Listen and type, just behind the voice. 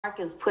Mark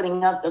is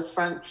putting up the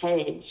front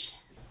page.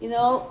 You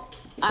know,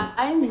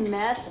 I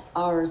met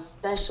our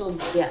special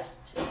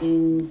guest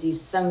in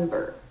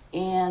December,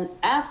 and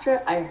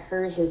after I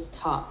heard his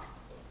talk,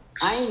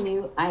 I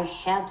knew I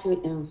had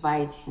to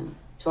invite him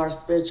to our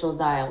spiritual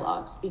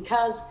dialogues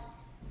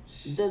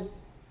the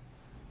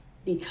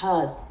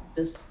because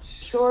this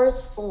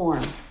purest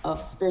form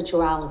of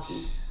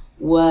spirituality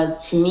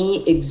was to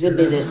me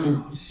exhibited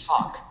in his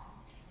talk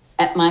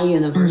at my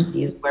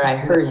university where I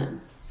heard him.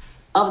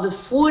 Of the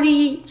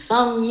 40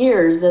 some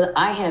years that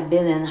I have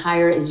been in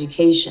higher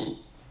education,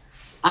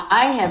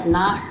 I have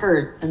not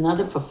heard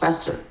another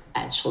professor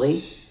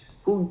actually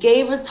who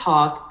gave a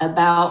talk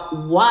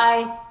about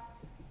why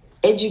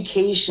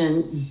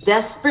education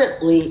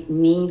desperately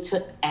need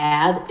to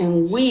add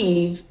and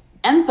weave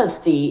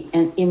empathy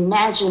and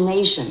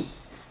imagination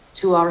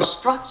to our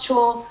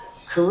structural,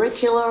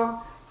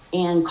 curricular,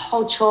 and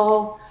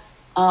cultural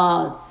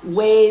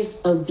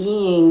ways of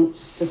being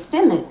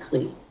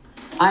systemically.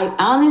 I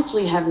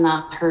honestly have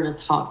not heard a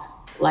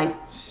talk like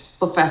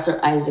Professor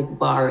Isaac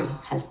Bari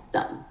has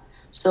done.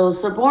 So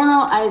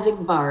Soborno Isaac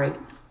Bari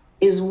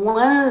is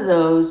one of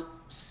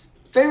those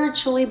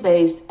spiritually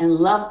based and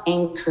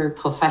love-anchored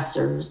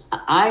professors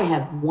I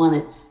have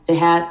wanted to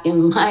have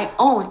in my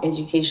own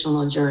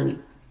educational journey.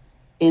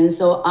 And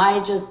so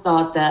I just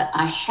thought that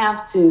I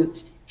have to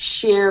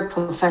share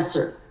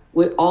Professor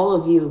with all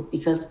of you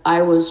because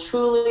I was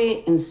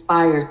truly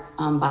inspired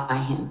by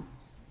him.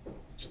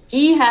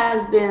 He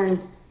has been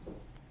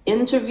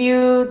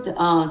interviewed,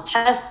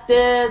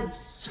 tested,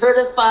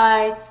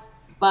 certified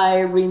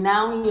by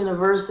renowned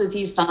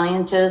university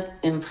scientists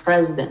and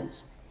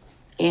presidents.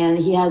 And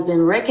he has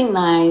been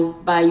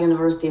recognized by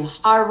University of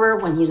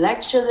Harvard when he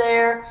lectured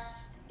there,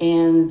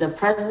 and the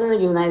President of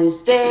the United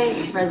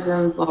States,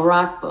 President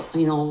Barack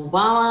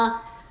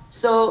Obama.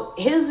 So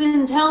his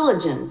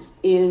intelligence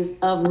is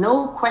of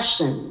no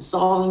question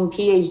solving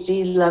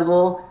PhD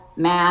level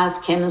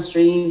math,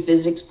 chemistry,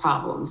 physics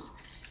problems.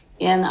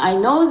 And I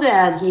know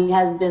that he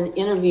has been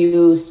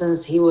interviewed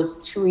since he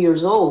was 2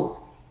 years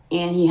old,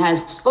 and he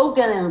has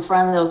spoken in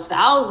front of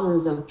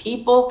thousands of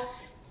people.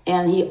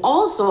 And he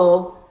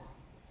also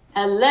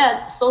had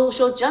led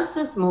social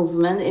justice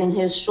movement in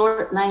his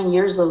short 9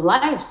 years of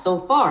life so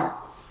far.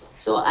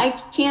 So I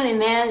can't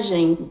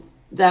imagine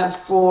that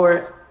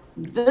for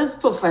this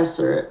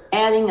professor,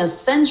 adding a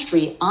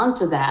century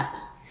onto that,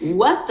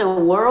 what the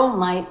world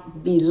might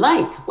be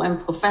like when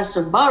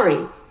Professor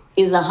Bari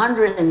is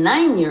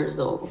 109 years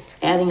old.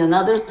 Adding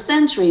another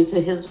century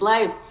to his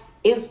life,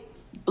 it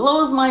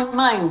blows my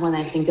mind when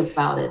I think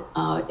about it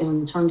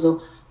in terms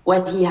of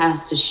what he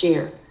has to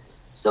share.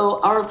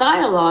 So our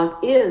dialogue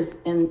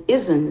is and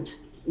isn't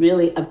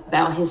really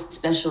about his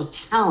special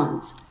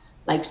talents,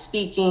 like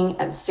speaking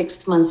at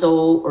 6 months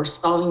old or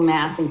solving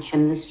math and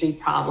chemistry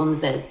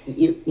problems at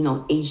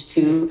age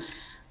 2.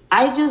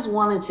 I just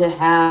wanted to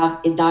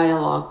have a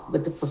dialogue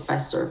with the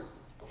professor,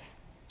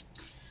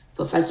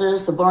 Professor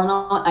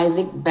Soborno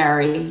Isaac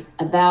Bari,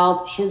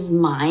 about his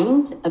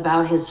mind,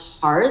 about his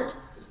heart,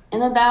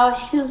 and about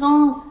his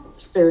own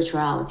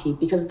spirituality,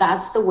 because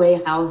that's the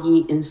way how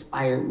he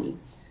inspired me.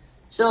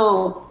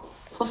 So,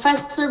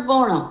 Professor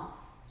Bono,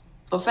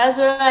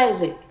 Professor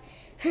Isaac.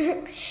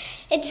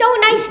 It's so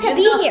nice to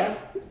be here.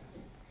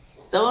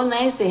 So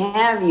nice to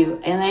have you.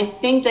 And I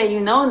think that you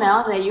know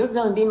now that you're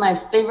going to be my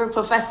favorite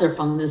professor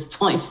from this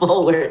point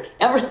forward.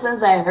 Ever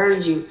since I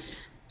heard you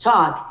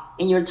talk,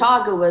 and your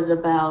talk was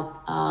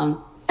about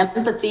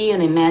empathy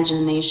and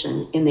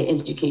imagination in the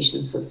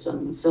education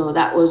system. So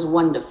that was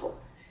wonderful.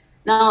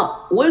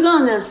 Now, we're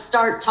going to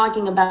start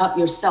talking about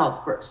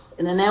yourself first,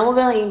 and then we're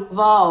going to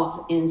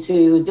evolve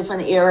into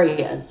different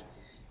areas.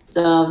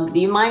 So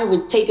do you mind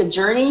we take a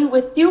journey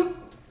with you?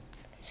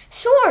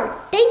 Sure.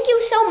 Thank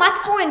you so much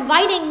for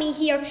inviting me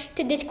here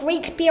to this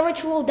great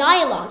spiritual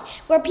dialogue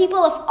where people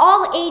of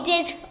all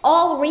ages,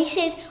 all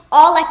races,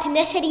 all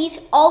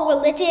ethnicities, all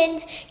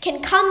religions can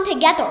come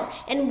together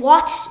and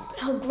watch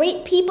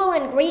great people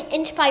and great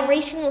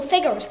inspirational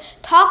figures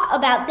talk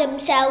about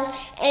themselves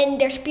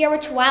and their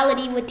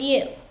spirituality with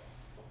you.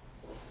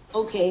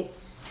 Okay.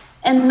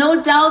 And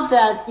no doubt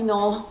that,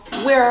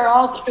 we're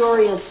all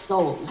curious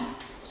souls.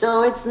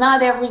 So it's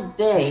not every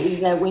day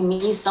that we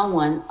meet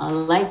someone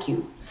like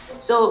you.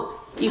 So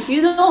if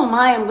you don't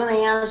mind, I'm going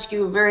to ask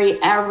you very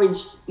average,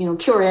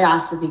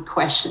 curiosity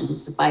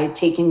questions by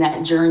taking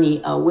that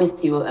journey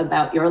with you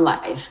about your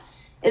life.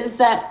 Is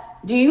that,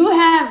 do you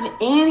have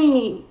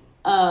any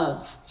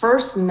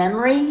first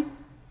memory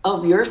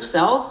of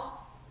yourself?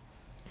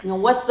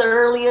 What's the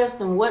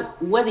earliest and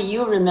what do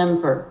you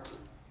remember?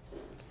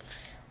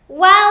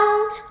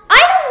 Well, I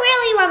don't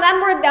really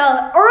remember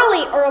the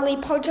early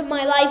parts of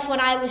my life when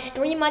I was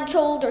 3 months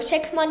old or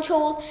 6 months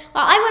old.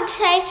 Well, I would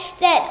say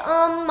that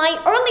my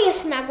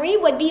earliest memory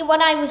would be when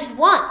I was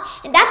 1.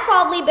 And that's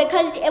probably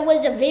because it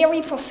was a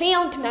very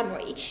profound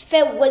memory. If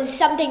it was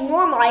something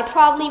normal, I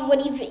probably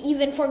would have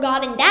even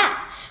forgotten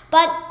that.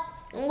 But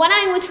when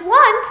I was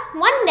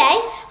one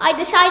day I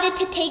decided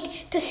to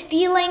take to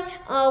stealing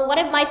one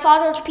of my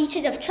father's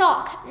pieces of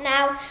chalk.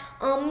 Now,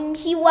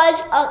 he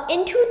was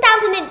in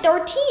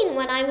 2013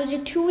 when I was a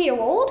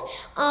 2-year-old,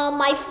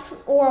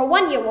 or a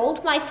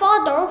 1-year-old. My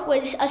father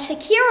was a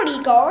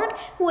security guard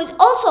who was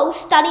also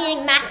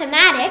studying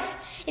mathematics.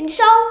 And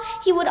so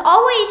he would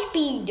always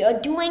be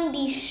doing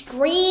these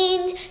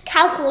strange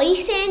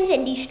calculations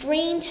and these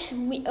strange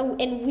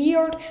and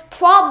weird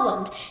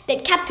problems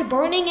that kept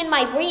burning in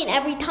my brain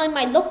every time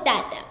I looked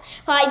at them.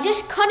 But I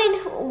just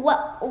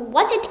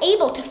wasn't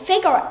able to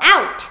figure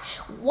out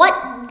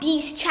what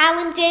these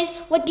challenges,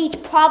 what these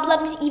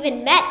problems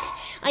even meant.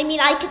 I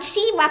mean, I could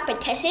see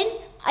repetition.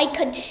 I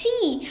could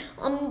see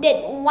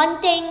that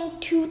one thing,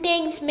 two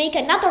things make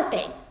another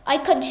thing. I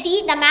could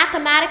see the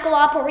mathematical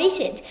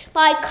operations,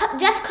 but I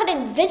just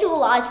couldn't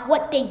visualize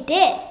what they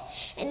did.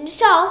 And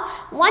so,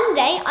 one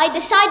day, I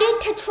decided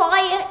to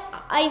try it.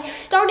 I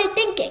started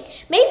thinking,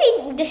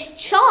 maybe this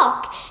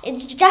chalk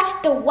is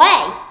just the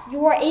way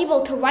you are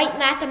able to write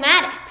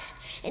mathematics.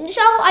 And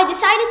so, I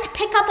decided to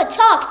pick up a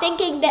chalk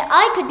thinking that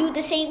I could do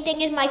the same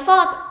thing as my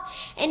father.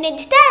 And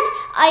instead,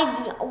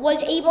 I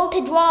was able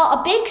to draw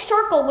a big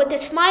circle with a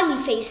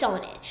smiley face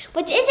on it,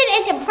 which isn't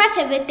as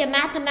impressive as the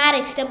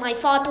mathematics that my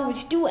father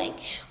was doing.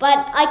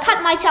 But I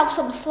cut myself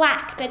some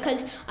slack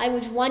because I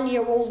was 1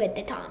 year old at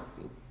the time.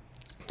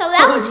 So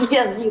that was...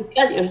 Yes, you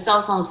cut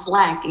yourself some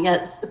slack,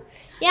 yes.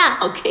 Yeah.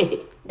 Okay.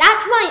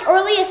 That's my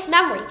earliest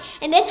memory,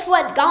 and it's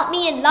what got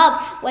me in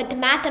love with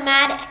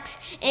mathematics.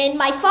 And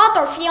my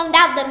father found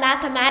out that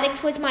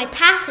mathematics was my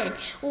passion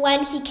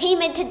when he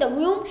came into the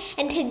room,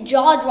 and his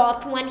jaw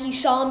dropped when he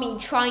saw me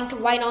trying to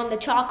write on the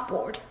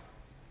chalkboard.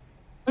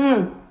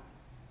 And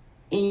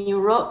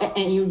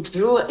you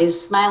drew a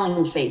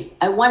smiling face.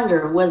 I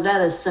wonder, was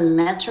that a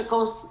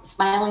symmetrical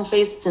smiling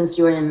face since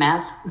you were in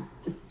math?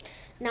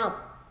 No,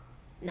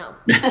 not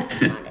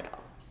at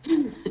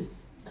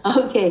all.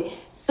 Okay,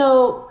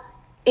 so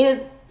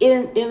in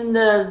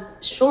the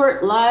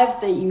short life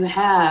that you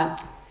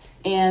have,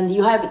 and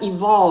you have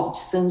evolved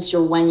since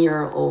you're 1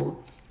 year old.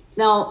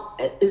 Now,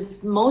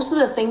 is most of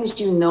the things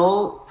you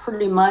know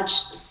pretty much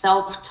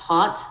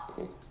self-taught?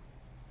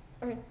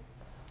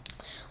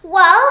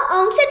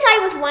 Well, since I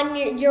was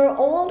 1 year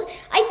old,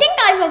 I think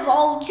I've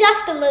evolved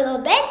just a little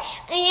bit,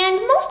 and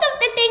most of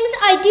the things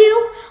I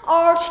do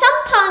are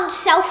sometimes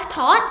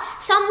self-taught,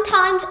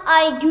 sometimes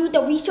I do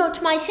the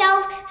research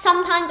myself,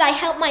 sometimes I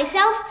help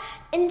myself,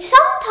 and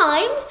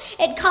sometimes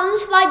it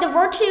comes by the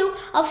virtue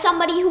of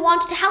somebody who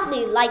wants to help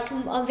me, like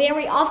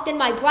very often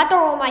my brother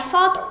or my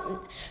father,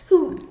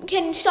 who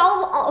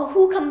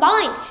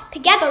combined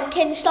together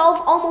can solve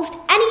almost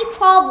any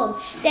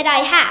problem that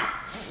I have.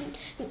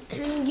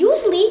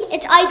 Usually,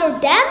 it's either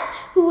them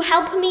who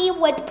help me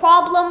with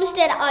problems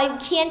that I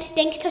can't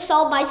think to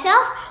solve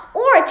myself,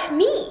 or it's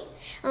me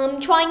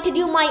trying to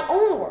do my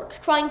own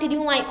work, trying to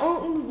do my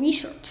own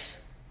research.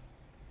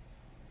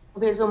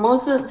 Okay, so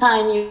most of the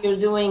time you're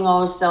doing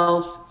all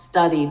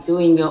self-study,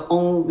 doing your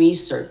own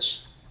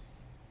research.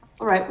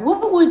 All right,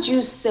 what would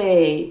you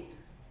say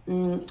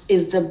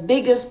is the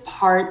biggest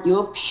part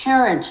your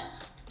parent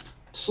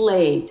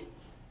played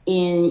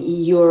in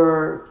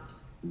your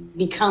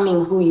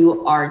becoming who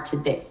you are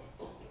today?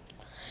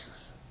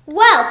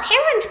 Well,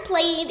 parents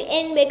played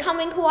in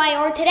becoming who I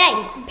are today.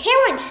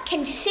 Parents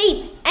can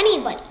shape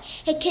anybody.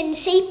 It can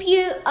shape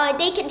you,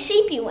 they can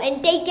shape you,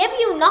 and they give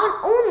you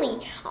not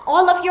only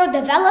all of your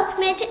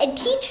development and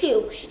teach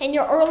you in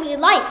your early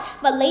life,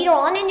 but later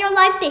on in your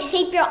life, they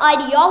shape your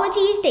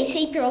ideologies, they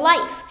shape your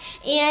life.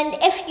 And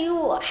if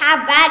you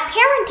have bad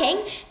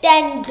parenting,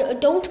 then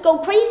don't go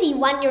crazy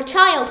when your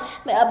child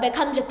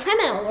becomes a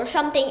criminal or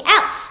something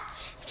else.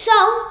 So,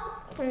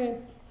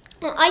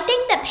 I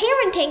think that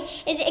parenting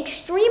is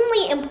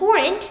extremely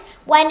important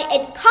when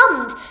it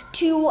comes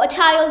to a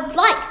child's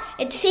life.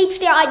 It shapes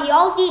their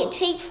ideology, it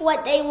shapes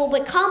what they will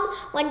become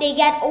when they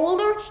get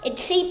older, it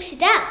shapes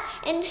them.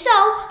 And so,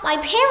 my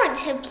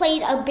parents have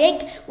played a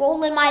big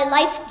role in my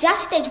life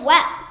just as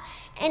well.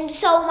 And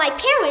so my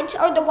parents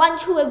are the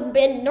ones who have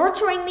been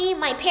nurturing me.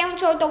 My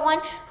parents are the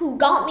ones who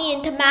got me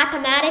into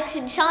mathematics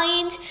and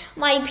science.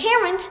 My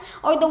parents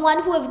are the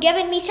ones who have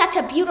given me such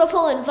a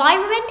beautiful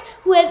environment,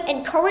 who have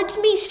encouraged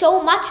me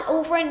so much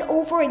over and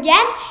over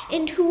again,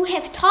 and who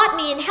have taught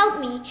me and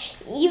helped me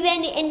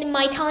even in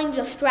my times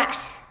of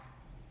stress.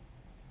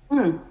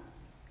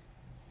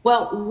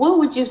 Well, what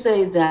would you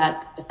say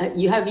that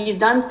you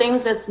done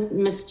things that's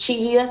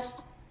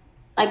mischievous,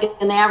 like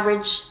an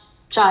average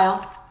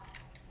child?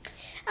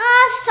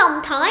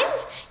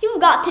 Sometimes. You've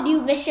got to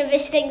do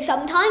mischievous things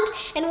sometimes.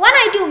 And when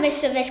I do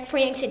mischievous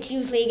pranks, it's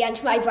usually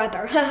against my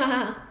brother.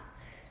 I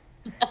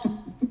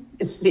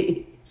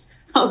see.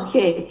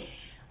 Okay.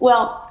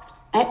 Well,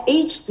 at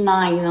age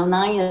 9,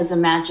 9 is a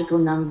magical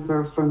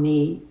number for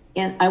me.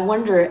 And I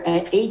wonder,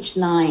 at age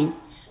 9,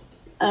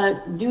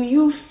 do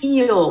you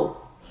feel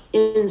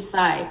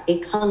inside a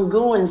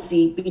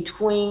congruency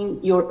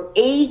between your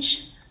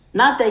age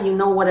not that you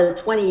know what a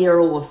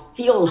 20-year-old will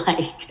feel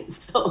like.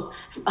 So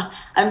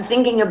I'm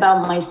thinking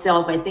about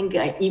myself. I think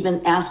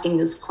even asking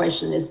this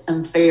question is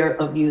unfair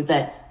of you,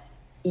 that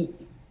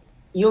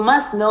you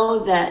must know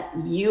that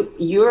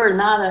you're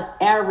not an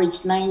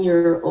average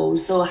 9-year-old.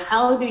 So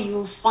how do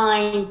you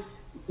find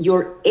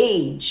your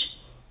age,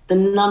 the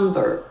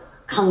number,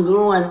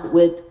 congruent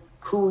with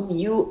who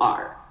you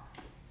are?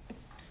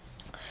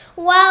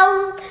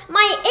 Well,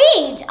 my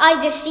age,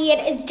 I just see it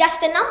as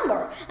just a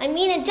number. I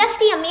mean, it's just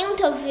the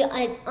amount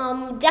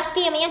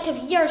of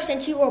years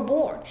since you were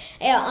born.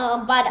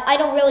 But I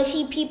don't really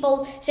see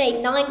people say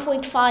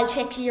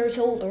 9.56 years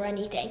old or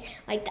anything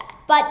like that.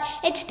 But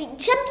it's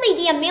simply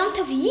the amount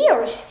of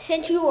years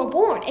since you were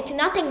born. It's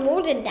nothing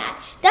more than that.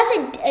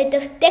 It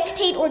doesn't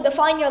dictate or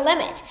define your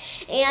limits.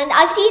 And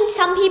I've seen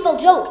some people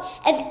joke,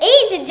 if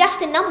age is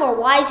just a number,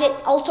 why is it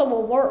also a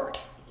word?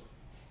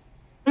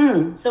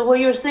 So what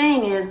you're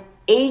saying is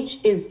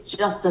age is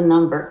just a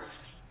number.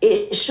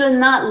 It should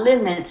not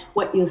limit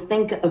what you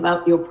think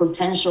about your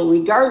potential,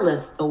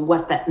 regardless of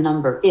what that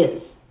number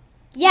is.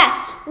 Yes,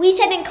 we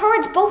should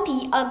encourage both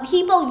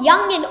people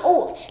young and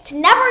old. It's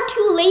never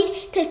too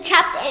late to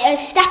step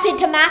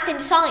into math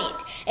and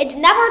science. It's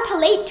never too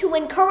late to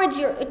encourage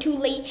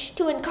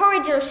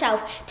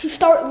yourself to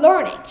start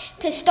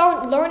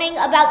learning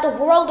about the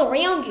world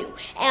around you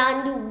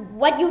and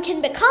what you can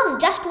become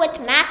just with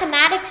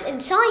mathematics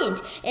and science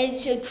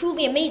is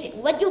truly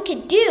amazing. What you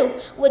can do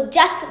with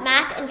just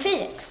math and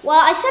physics.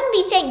 Well, I shouldn't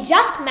be saying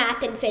just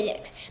math and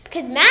physics,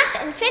 because math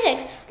and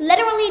physics,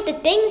 literally the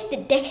things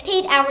that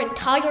dictate our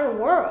entire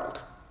world.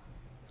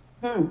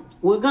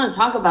 We're going to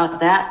talk about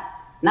that.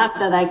 Not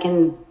that I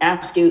can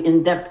ask you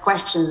in-depth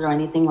questions or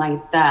anything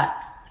like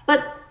that.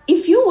 But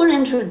if you were to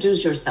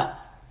introduce yourself,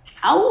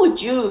 how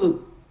would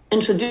you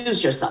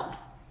introduce yourself?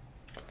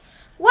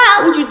 Well,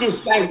 how would you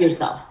describe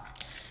yourself?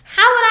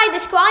 How would I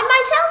describe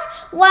myself?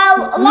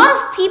 Well, a lot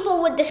of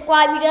people would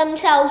describe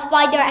themselves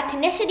by their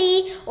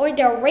ethnicity or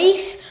their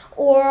race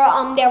or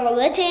their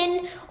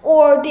religion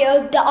or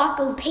the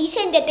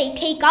occupation that they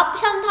take up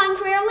sometimes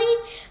rarely.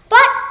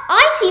 But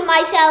I see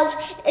myself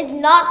as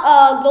not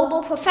a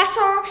global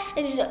professor,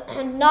 as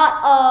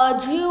not a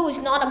Jew, as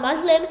not a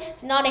Muslim,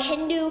 as not a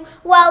Hindu.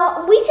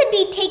 Well, we should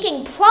be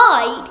taking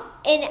pride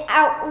in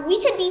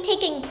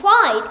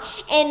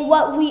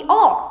what we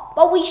are.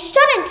 But we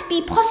shouldn't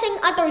be pushing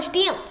others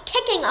down,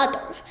 kicking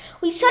others.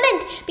 We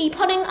shouldn't be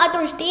putting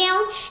others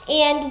down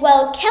and,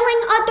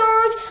 killing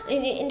others,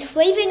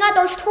 enslaving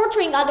others,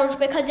 torturing others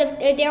because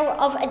they're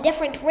of a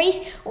different race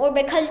or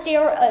because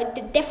they're a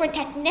different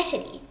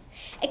ethnicity.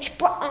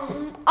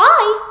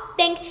 I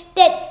think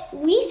that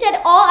we should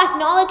all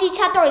acknowledge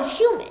each other as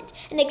humans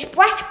and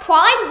express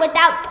pride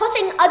without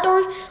pushing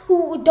others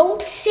who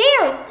don't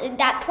share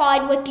that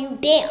pride with you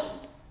down.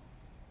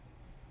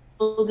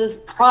 So this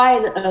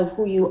pride of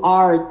who you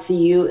are to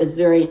you is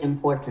very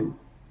important.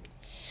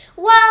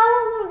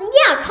 Well,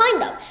 yeah,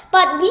 kind of.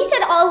 But we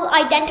should all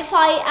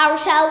identify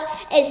ourselves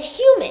as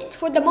humans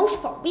for the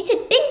most part. We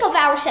should think of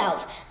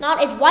ourselves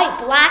not as white,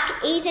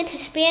 black, Asian,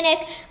 Hispanic,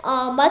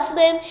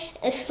 Muslim,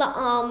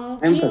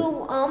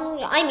 Jew.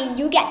 I mean,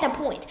 you get the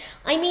point.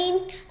 I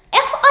mean, if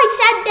I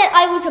said that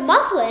I was a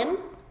Muslim,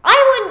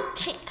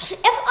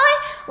 if I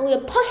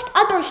pushed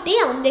others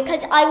down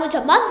because I was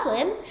a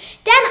Muslim,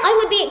 then I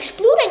would be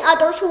excluding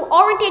others who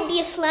aren't in the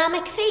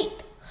Islamic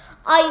faith.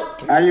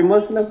 Are you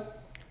Muslim?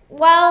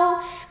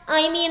 Well,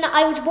 I mean,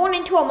 I was born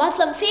into a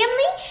Muslim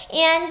family,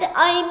 and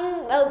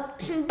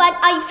but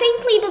I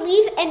faintly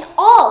believe in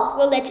all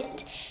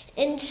religions.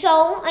 And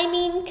so, I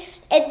mean...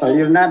 So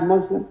you're not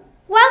Muslim?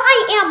 Well,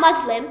 I am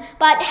Muslim,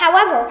 but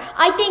however,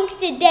 I think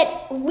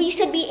that we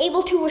should be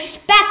able to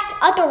respect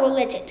other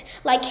religions,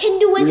 like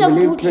Hinduism,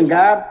 Do you believe Buddhism. in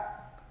God?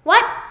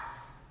 What?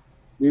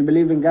 Do you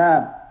believe in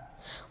God?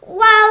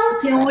 Well...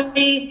 Can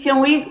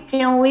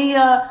we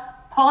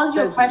pause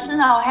your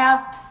question?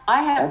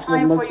 I have That's what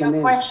time for your Muslim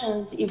is.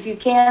 questions, if you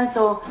can,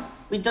 so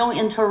we don't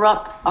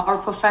interrupt our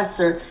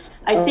professor.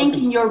 I think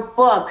in your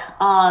book,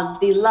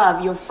 The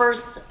Love, your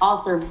first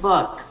author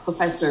book,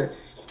 Professor,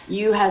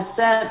 you have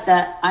said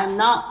that I'm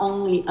not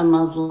only a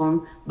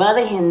Muslim, but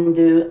a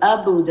Hindu, a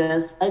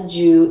Buddhist, a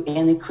Jew,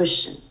 and a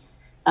Christian.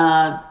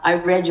 I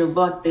read your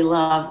book, The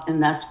Love,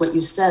 and that's what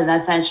you said.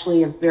 That's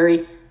actually a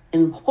very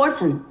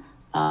important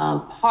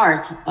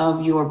part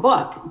of your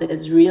book that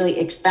is really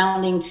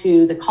expounding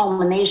to the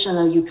culmination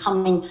of you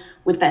coming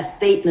with that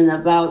statement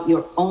about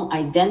your own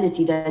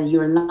identity, that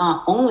you're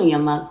not only a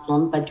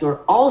Muslim, but you're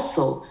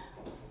also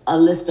a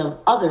list of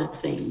other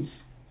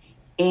things.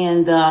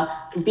 And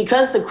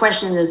because the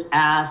question is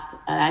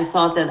asked, I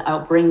thought that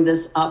I'll bring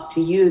this up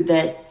to you,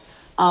 that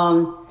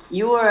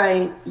you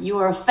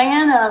are a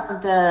fan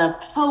of the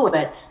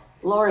poet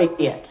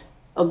laureate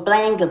of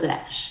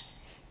Bangladesh.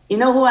 You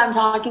know who I'm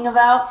talking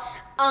about?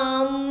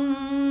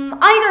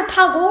 Either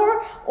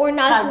Tagore or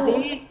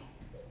Nazrul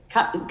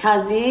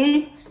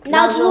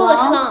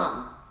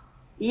Islam.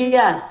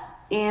 Yes,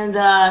 and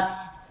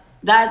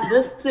that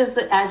this is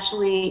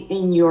actually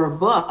in your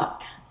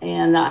book,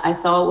 and I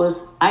thought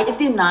I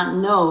did not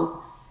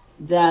know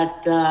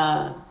that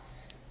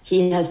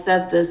he has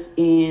said this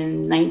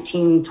in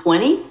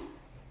 1920.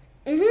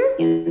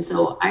 And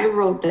so I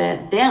wrote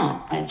that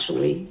down,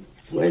 actually.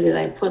 Where did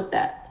I put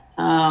that?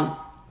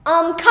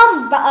 Come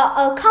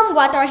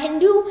brother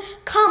Hindu,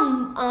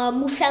 come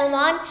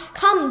Muslim,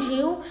 come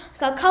Jew,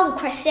 come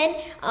Christian,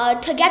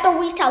 together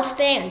we shall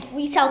stand,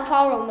 we shall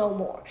quarrel no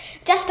more.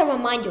 Just a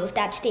reminder of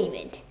that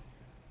statement.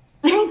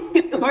 Thank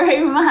you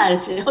very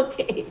much.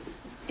 Okay,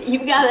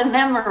 you got it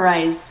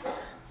memorized.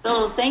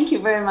 So thank you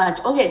very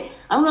much. Okay,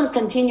 I'm going to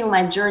continue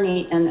my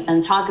journey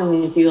and talking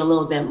with you a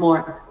little bit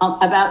more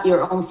about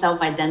your own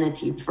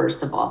self-identity,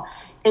 first of all.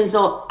 And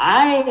so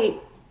I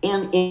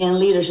am in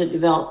leadership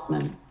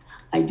development.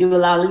 I do a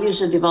lot of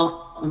leadership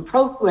development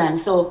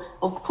programs. So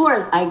of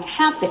course, I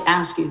have to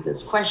ask you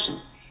this question,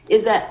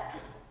 is that,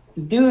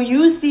 do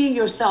you see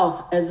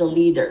yourself as a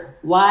leader?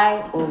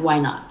 Why or why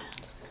not?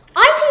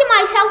 I see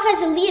myself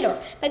as a leader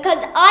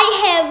because I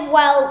have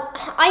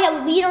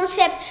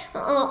leadership.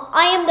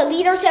 I am the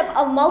leadership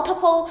of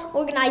multiple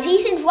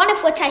organizations, one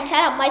of which I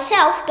set up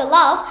myself, the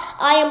Love.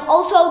 I am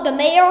also the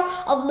mayor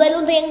of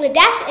Little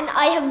Bangladesh, and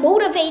I have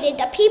motivated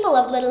the people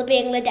of Little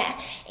Bangladesh.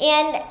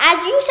 And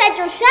as you said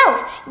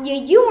yourself,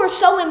 you were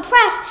so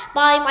impressed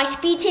by my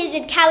speeches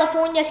at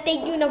California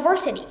State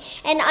University,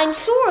 and I'm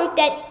sure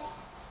that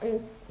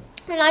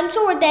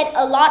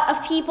a lot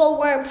of people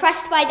were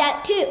impressed by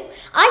that too.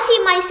 I see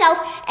myself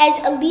as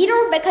a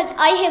leader because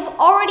I have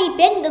already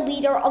been the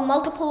leader of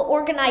multiple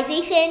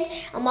organizations,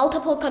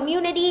 multiple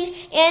communities,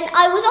 and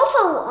I was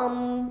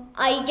also,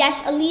 I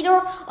guess, a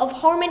leader of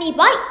Harmony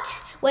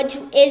Bites, which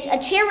is a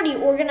charity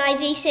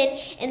organization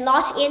in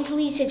Los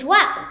Angeles as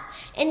well.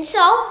 And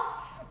so,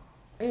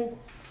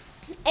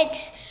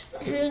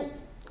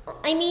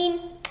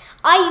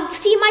 I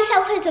see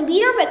myself as a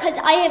leader because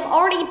I have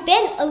already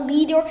been a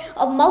leader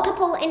of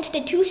multiple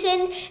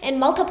institutions and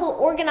multiple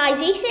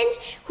organizations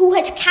who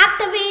has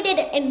captivated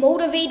and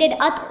motivated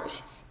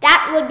others.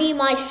 That would be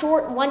my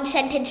short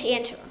one-sentence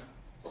answer.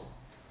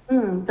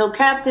 So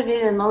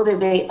captivate and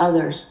motivate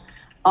others.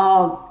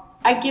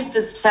 I give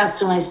this test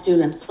to my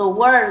students. So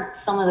what are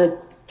some of the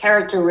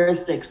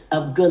characteristics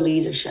of good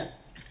leadership?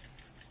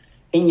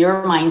 In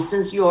your mind,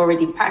 since you're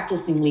already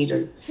practicing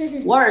leader,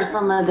 what are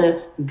some of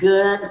the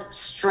good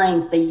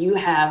strength that you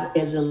have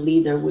as a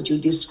leader? Would you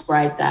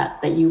describe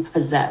that you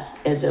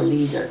possess as a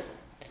leader?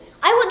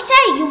 I would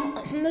say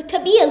to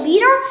be a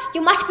leader,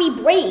 you must be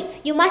brave.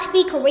 You must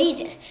be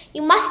courageous.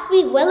 You must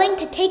be willing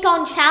to take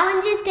on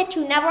challenges that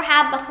you never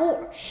had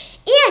before.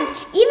 And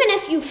even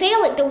if you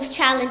fail at those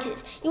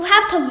challenges, you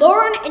have to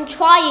learn and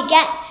try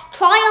again.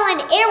 Trial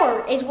and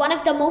error is one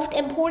of the most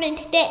important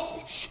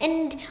things.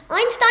 And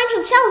Einstein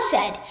himself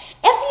said,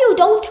 if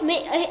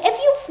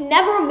you've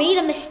never made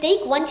a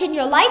mistake once in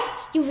your life,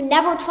 you've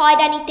never tried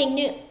anything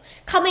new.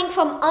 Coming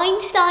from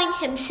Einstein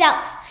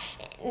himself.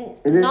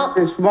 Is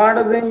it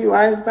smarter than you,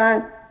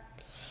 Einstein?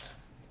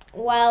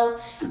 Well,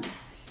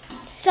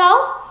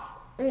 so,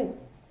 to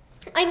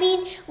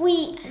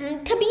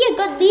be a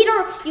good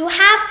leader, you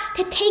have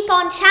to take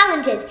on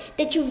challenges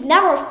that you've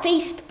never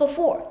faced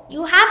before.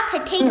 You have to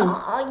think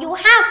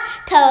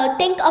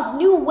of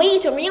new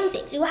ways around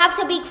things. You have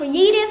to be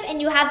creative and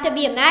you have to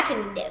be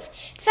imaginative.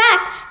 In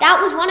fact, that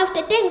was one of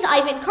the things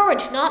I've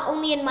encouraged, not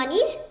only in my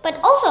niece, but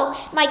also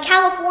my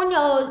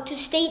California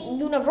State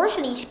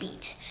University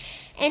speech.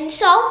 And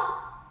so,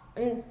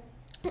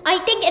 I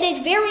think it is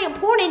very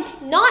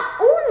important not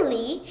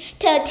only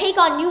to take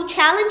on new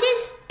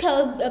challenges,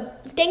 to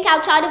think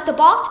outside of the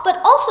box, but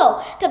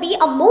also to be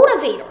a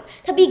motivator,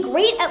 to be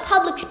great at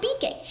public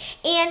speaking,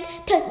 and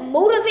to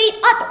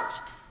motivate others.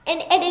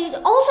 And it is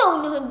also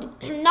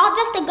not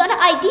just a good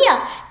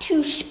idea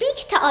to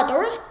speak to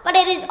others, but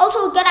it is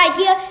also a good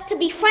idea to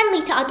be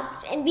friendly to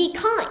others and be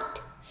kind.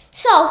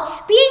 So,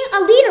 being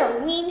a leader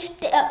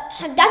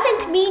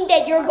doesn't mean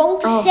that you're going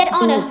to sit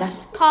on a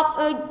top.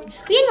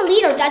 Being a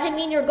leader doesn't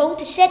mean you're going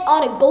to sit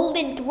on a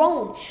golden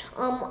throne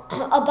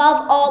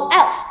above all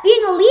else.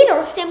 Being a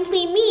leader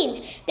simply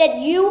means that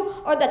you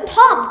are the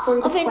top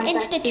of an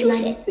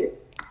institution,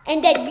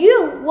 and that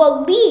you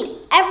will lead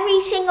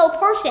every single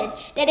person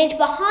that is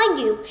behind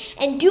you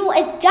and do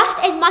just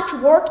as much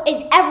work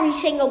as every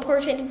single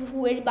person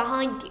who is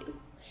behind you.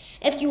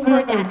 If you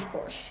heard that, of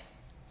course.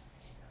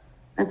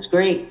 That's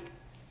great.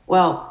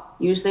 Well,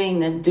 you're saying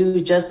that do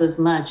just as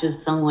much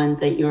as someone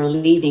that you're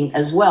leading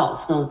as well.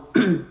 So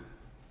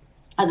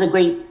that's a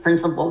great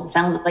principle.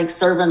 Sounds like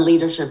servant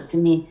leadership to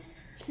me.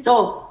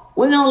 So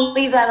we're going to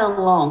leave that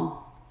alone.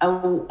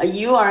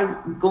 You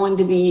are going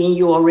to be,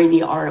 you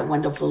already are a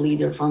wonderful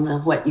leader from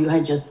what you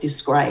had just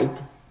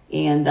described.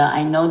 And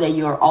I know that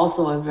you're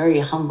also a very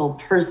humble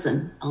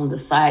person on the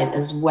side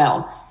as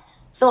well.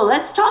 So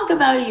let's talk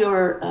about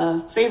your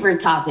favorite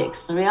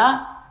topics,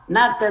 Ria.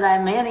 Not that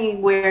I'm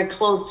anywhere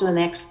close to an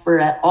expert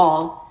at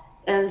all.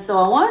 And so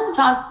I want to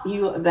talk to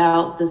you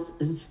about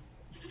this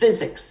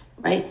physics,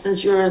 right?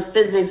 Since your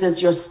physics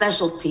is your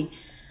specialty.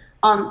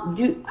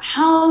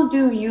 how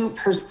do you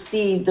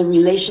perceive the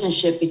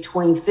relationship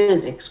between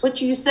physics,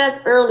 which you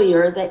said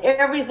earlier that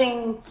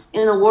everything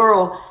in the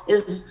world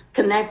is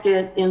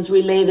connected and is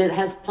related,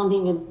 has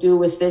something to do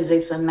with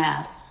physics and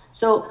math.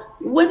 So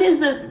what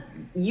is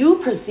you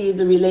perceive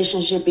the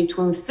relationship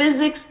between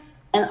physics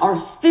and our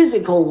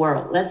physical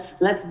world?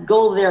 Let's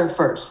go there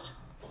first.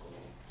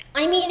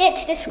 I mean,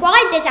 it's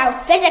described as our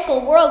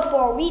physical world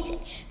for a reason.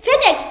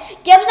 Physics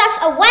gives us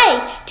a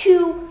way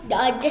to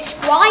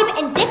describe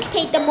and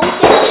dictate the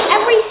motion of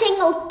every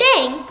single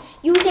thing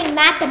using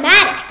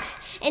mathematics.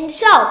 And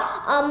so,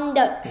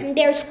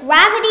 there's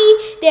gravity,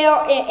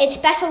 it's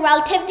special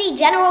relativity,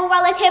 general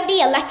relativity,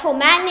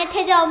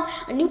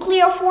 electromagnetism,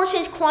 nuclear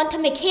forces,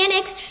 quantum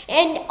mechanics,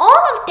 and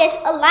all of this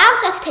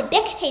allows us to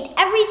dictate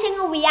every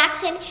single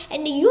reaction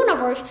in the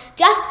universe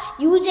just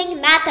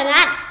using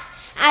mathematics.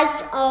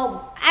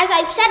 As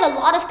I've said a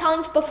lot of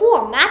times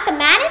before,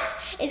 mathematics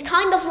is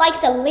kind of like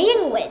the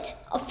language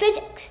of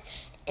physics.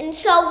 And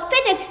so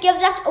physics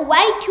gives us a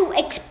way to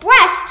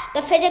express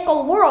the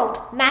physical world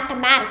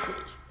mathematically.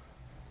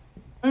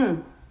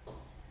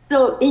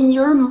 So in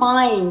your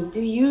mind,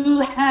 do you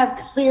have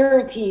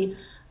clarity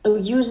of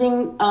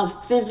using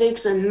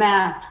physics and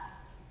math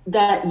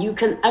that you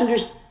can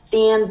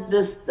understand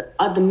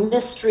the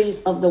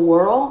mysteries of the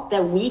world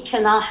that we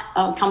cannot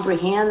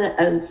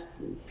comprehend?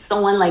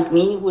 Someone like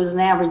me, who is an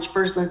average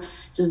person,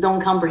 just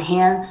don't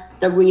comprehend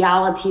the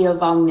reality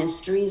of our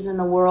mysteries in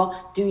the world.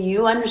 Do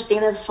you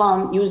understand it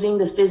from using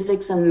the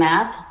physics and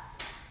math?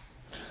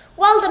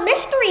 Well, the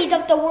mysteries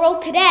of the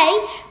world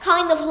today,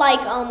 kind of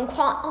like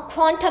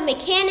quantum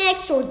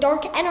mechanics or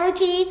dark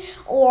energy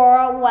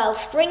or, well,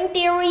 string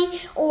theory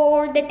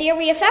or the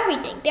theory of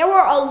everything. There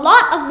were a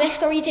lot of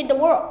mysteries in the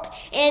world.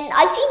 And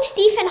I've seen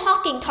Stephen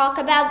Hawking talk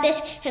about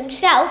this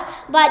himself,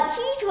 but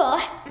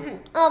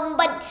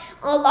but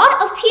a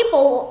lot of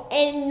people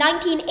in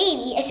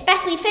 1980,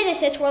 especially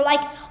physicists, were like,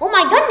 oh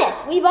my goodness,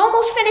 we've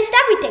almost finished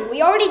everything.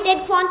 We already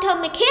did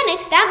quantum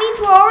mechanics. That means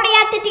we're already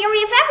at the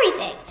theory of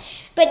everything.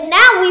 But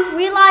now we've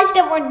realized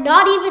that we're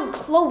not even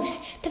close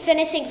to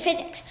finishing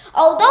physics.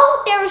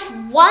 Although there's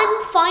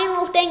one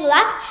final thing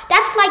left,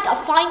 that's like a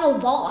final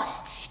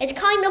boss. It's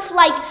kind of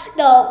like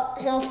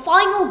the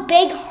final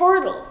big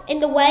hurdle in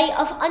the way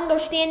of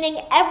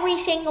understanding every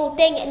single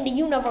thing in the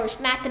universe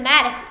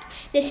mathematically.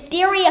 This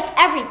theory of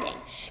everything.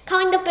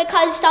 Kind of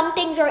because some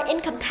things are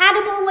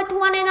incompatible with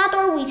one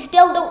another, we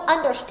still don't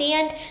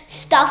understand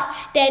stuff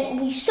that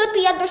we should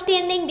be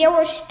understanding. There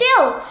are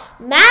still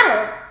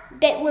matter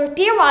that we're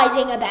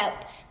theorizing about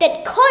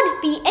that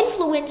could be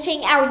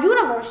influencing our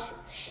universe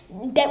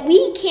that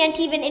we can't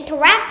even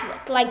interact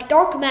with, like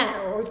dark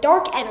matter or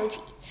dark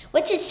energy,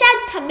 which is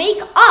said to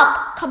make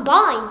up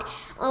combined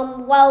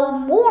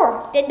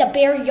more than the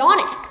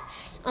baryonic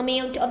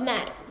amount of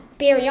matter.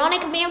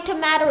 Baryonic amount of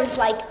matter is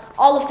like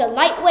all of the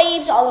light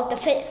waves, all of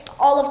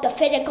the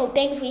physical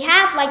things we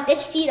have, like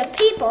this sheet of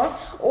paper,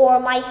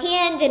 or my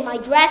hands and my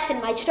dress and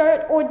my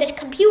shirt, or this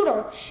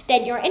computer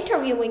that you're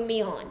interviewing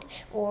me on.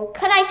 Or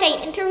could I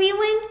say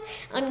interviewing?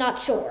 I'm not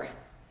sure.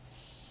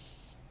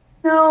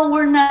 No,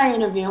 we're not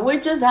interviewing. We're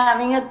just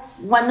having a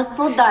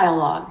wonderful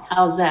dialogue.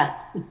 How's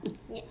that?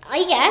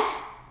 I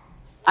guess.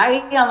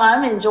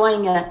 I'm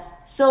enjoying it.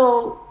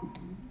 So,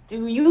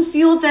 do you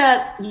feel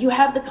that you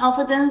have the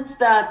confidence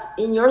that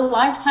in your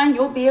lifetime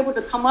you'll be able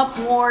to come up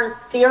more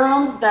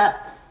theorems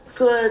that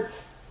could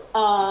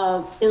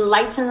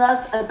enlighten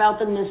us about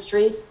the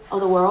mystery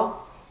of the world?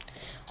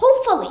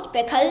 Hopefully,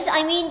 because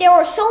I mean there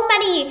are so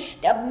many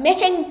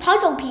missing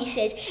puzzle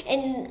pieces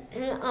in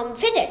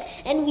physics,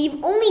 and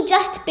we've only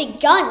just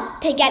begun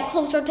to get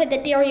closer to the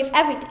theory of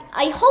everything.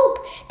 I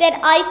hope that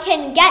I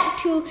can get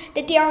to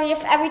the theory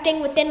of everything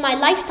within my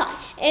lifetime.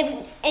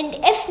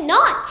 If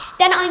not,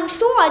 then I'm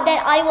sure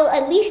that I will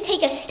at least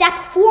take a step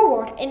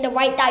forward in the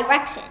right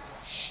direction.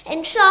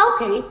 And so,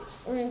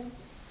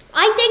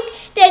 I think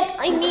that,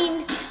 I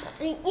mean,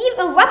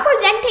 even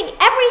representing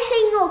every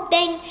single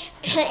thing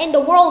in the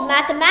world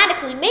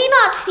mathematically may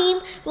not seem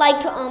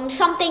like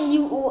something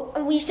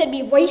we should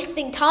be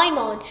wasting time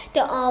on,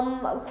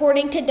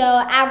 according to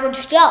the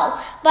average Joe.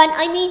 But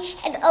I mean,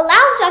 it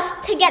allows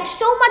us to get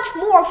so much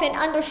more of an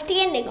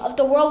understanding of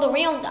the world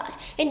around us.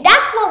 And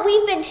that's what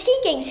we've been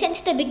seeking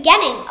since the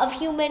beginning of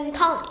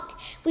humankind.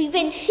 We've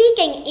been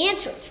seeking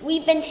answers.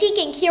 We've been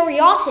seeking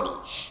curiosity.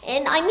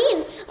 And I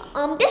mean,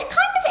 this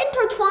kind of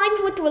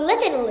intertwines with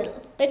religion a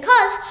little.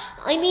 Because,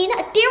 I mean,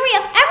 a theory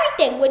of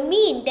everything would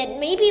mean that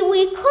maybe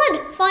we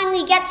could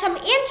finally get some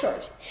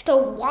answers as to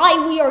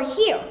why we are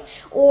here.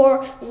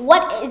 Or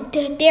what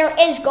there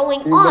is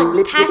going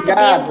on past the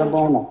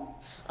boundaries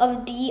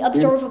of the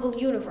observable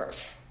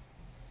universe.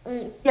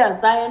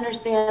 Yes, I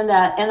understand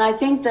that. And I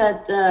think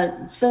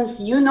that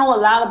since you know a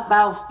lot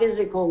about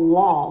physical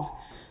laws,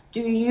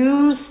 do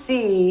you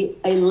see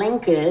a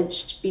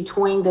linkage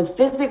between the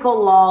physical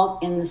law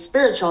and the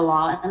spiritual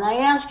law? And I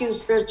ask you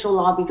spiritual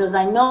law because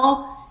I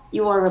know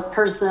you are a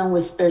person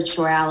with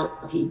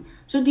spirituality.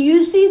 So do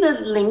you see the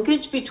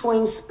linkage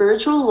between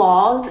spiritual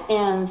laws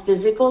and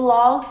physical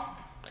laws?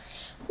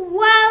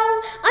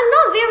 Well, I'm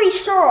not very very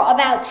sure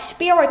about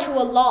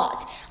spiritual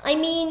laws. I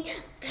mean,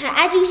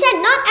 as you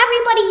said, not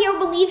everybody here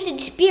believes in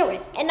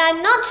spirit, and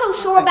I'm not so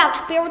sure about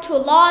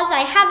spiritual laws. I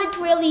haven't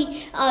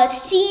really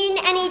seen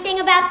anything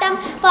about them,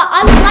 but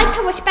I would like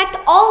to respect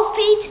all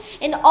faiths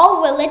and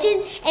all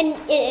religions, and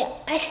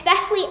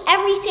especially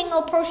every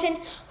single person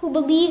who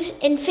believes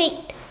in faith.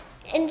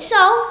 And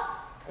so,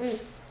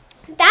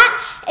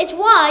 that is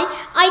why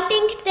I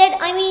think that,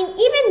 I mean,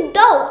 even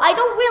though I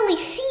don't really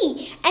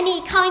see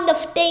any kind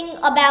of thing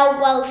about,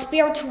 well,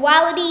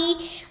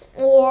 spirituality,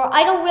 or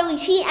I don't really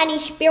see any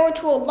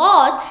spiritual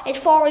laws as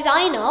far as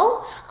I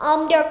know,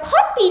 there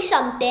could be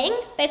something,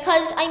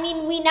 because, I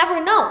mean, we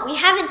never know. We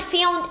haven't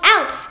found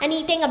out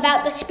anything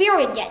about the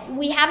spirit yet.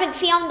 We haven't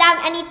found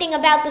out anything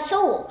about the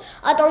soul,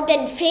 other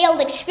than failed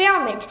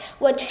experiments,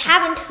 which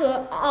haven't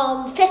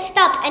fished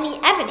up any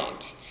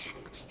evidence.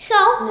 So,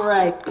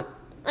 Right.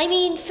 I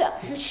mean,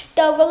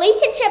 the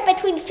relationship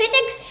between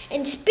physics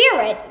and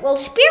spirit, well,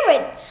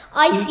 spirit,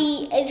 I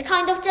see, is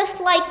kind of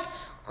just like,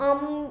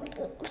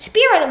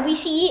 spirit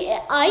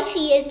I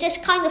see is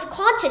just kind of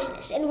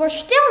consciousness, and we're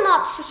still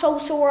not so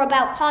sure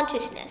about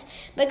consciousness,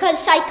 because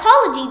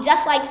psychology,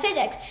 just like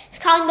physics, is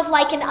kind of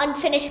like an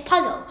unfinished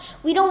puzzle.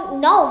 We don't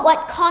know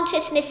what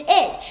consciousness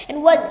is,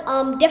 and what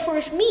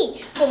differs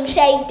me from,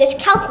 say, this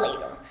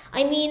calculator.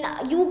 I mean,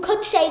 you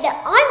could say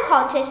that I'm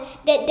conscious,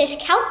 that this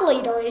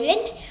calculator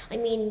isn't. I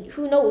mean,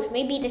 who knows,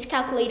 maybe this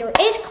calculator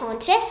is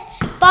conscious,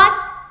 but,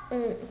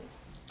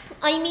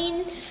 I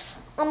mean,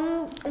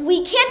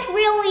 we can't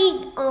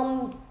really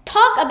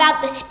talk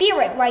about the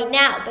spirit right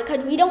now,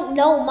 because we don't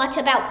know much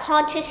about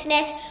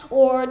consciousness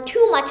or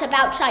too much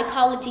about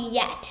psychology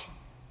yet.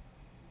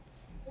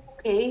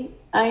 Okay,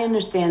 I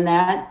understand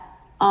that.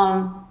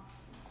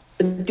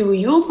 Do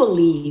you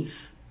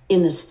believe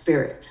in the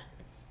spirit?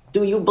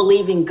 Do you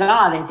believe in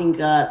God? I think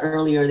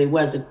earlier there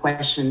was a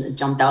question that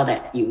jumped out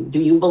at you. Do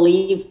you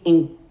believe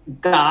in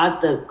God,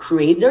 the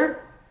creator?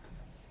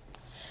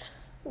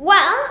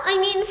 Well, I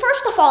mean,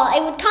 first of all, I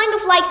would kind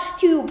of like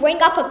to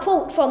bring up a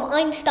quote from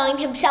Einstein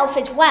himself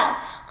as well.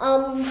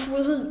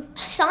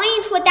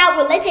 Science without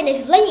religion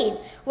is lame.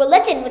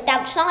 Religion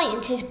without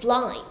science is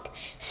blind.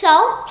 So,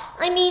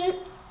 I mean,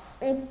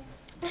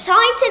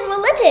 science and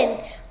religion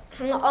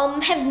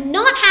have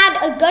not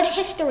had a good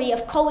history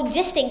of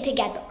coexisting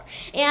together.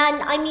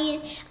 And I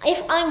mean,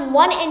 if I'm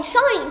one in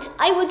science,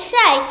 I would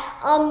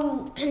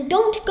say,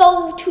 don't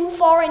go too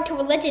far into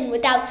religion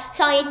without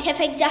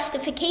scientific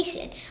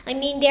justification. I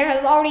mean, there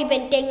have already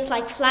been things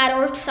like flat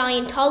earth,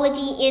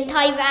 Scientology,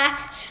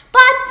 anti-vax.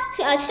 But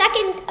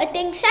second,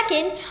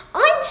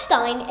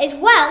 Einstein as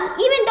well,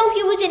 even though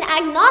he was an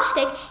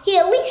agnostic, he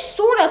at least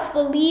sort of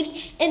believed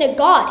in a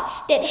God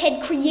that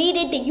had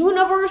created the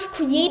universe,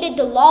 created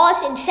the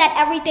laws, and set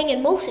everything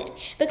in motion.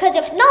 Because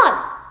if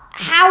not,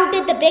 how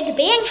did the Big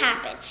Bang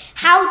happen?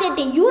 How did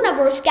the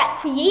universe get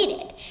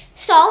created?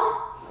 So,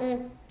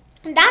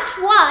 that's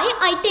why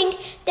I think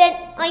that,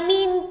 I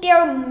mean,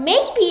 there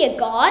may be a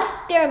God,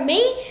 there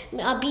may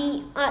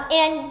be,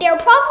 and there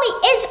probably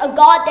is a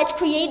God that's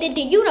created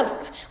the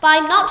universe, but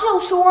I'm not so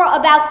sure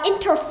about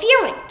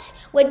interference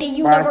with the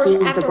universe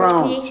after its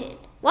creation.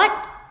 What?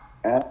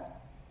 Yeah.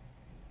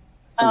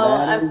 Oh,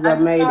 I'm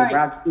sorry.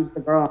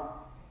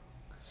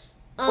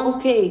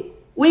 Okay,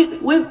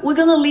 we're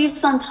gonna leave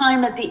some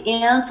time at the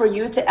end for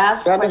you to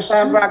ask You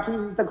understand,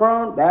 questions.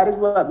 That is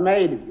what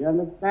made it. You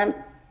understand?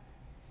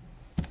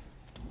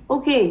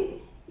 Okay,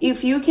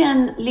 if you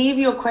can leave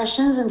your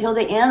questions until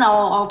the end,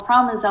 I'll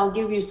promise I'll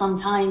give you some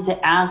time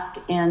to ask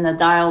in the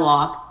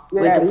dialogue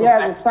with the he has a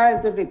professor.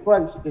 scientific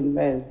question,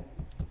 Liz.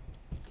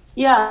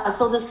 Yeah,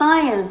 so the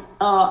science,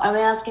 I'm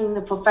asking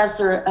the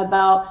professor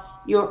about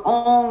your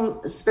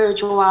own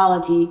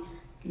spirituality,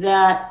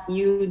 that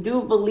you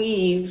do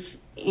believe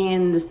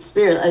in the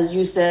spirit, as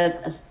you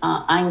said,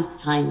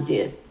 Einstein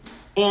did.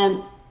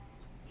 And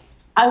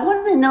I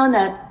want to know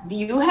that, do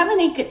you have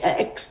any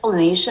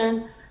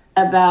explanation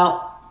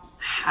about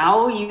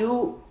how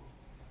you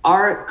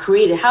are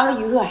created, how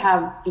you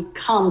have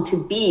become to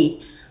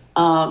be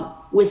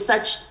with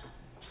such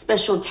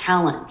special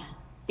talent?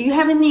 Do you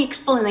have any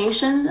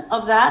explanation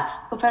of that,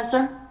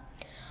 Professor?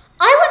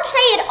 I would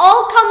say it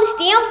all comes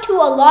down to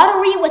a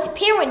lottery with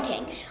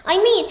parenting. I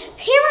mean,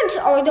 parents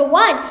are the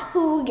one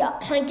who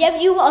give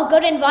you a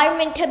good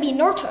environment to be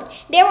nurtured.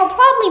 There are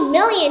probably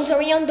millions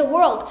around the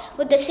world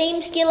with the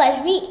same skill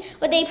as me,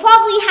 but they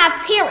probably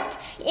have parents.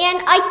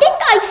 And I think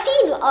I've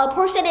seen a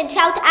person in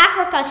South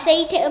Africa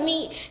say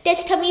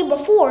this to me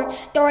before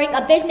during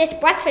a business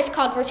breakfast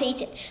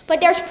conversation.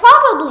 But there's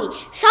probably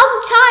some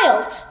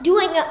child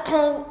doing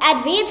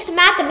advanced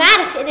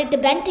mathematics in a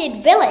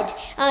demented village,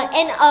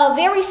 in a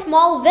very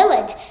small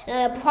village,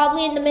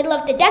 probably in the middle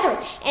of the desert,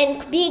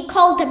 and being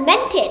called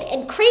demented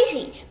and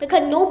crazy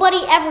because nobody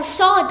ever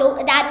saw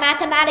that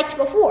mathematics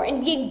before,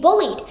 and being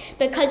bullied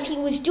because he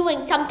was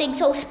doing something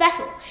so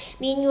special. I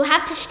mean, you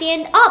have to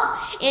stand up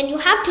and you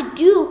have to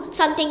do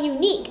something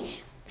unique.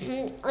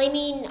 I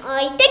mean,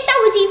 I think that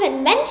was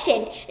even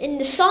mentioned in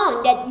the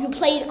song that you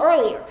played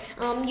earlier.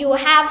 You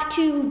have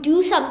to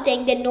do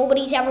something that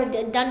nobody's ever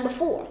done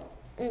before.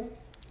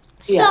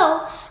 So,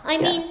 Yes. I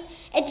Yes. mean,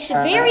 it's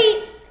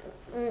very...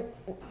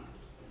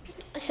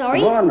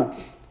 Sorry? Warner,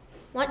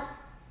 What?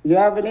 you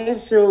have an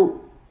issue.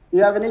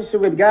 You have an issue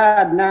with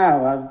God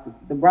now.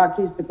 The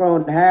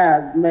brachistochrone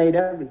has made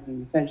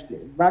everything essentially.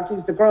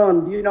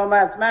 Brachistochrone, do you know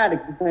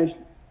mathematics essentially?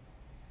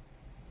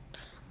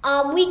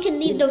 We can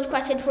leave those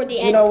questions for the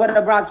end. You know what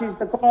a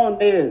brachistochrone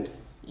is?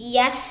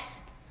 Yes.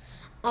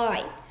 All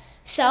right.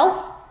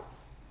 So,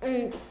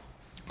 There's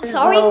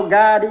sorry. no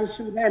God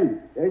issue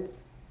then.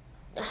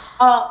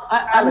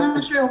 I'm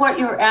not sure what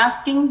you're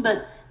asking,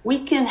 but we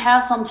can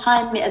have some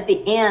time at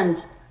the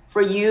end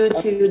for you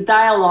to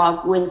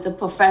dialogue with the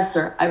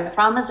professor. I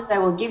promise I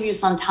will give you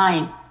some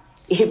time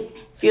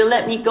if you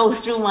let me go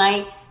through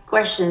my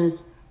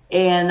questions,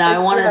 and I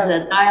wanted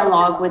to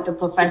dialogue with the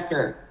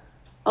professor.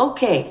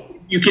 Okay.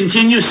 If you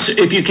continue,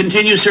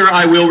 sir,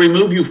 I will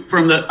remove you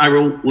from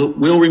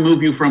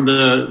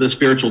the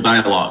spiritual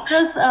dialogues.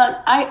 Just,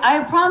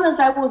 I promise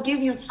I will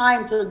give you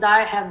time to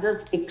have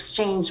this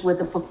exchange with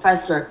the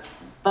professor,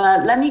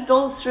 but let me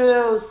go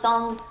through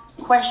some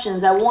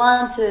questions. I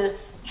want to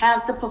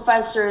have the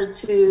professor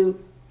to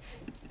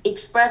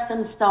express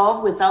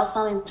himself without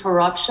some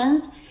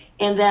interruptions,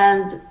 and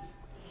then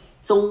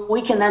so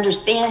we can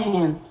understand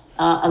him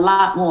a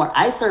lot more.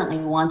 I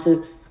certainly want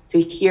to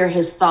hear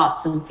his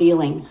thoughts and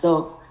feelings.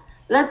 So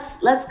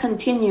let's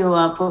continue,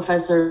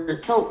 Professor.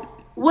 So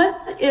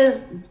what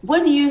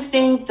do you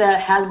think that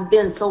has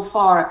been so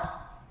far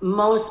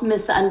most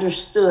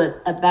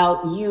misunderstood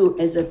about you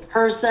as a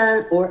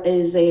person, or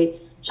as a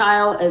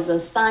child, as a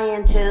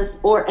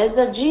scientist, or as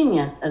a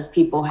genius, as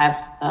people have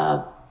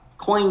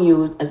coined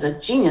you as a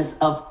genius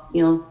of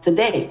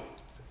today?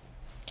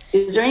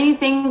 Is there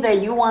anything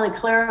that you want to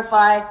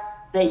clarify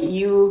that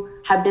you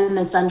have been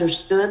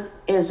misunderstood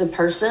as a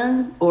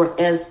person, or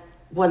as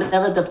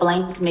whatever the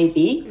blank may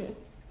be?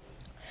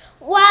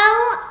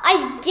 Well,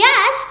 I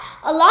guess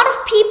a lot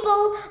of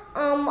people,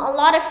 I'm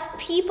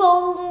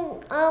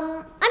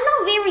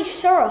not very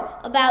sure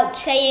about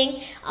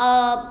saying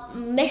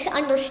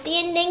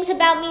misunderstandings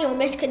about me or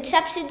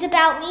misconceptions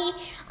about me.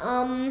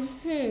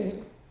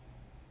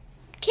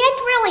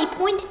 Can't really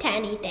point to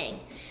anything.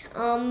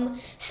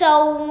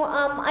 So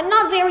I'm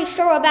not very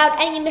sure about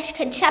any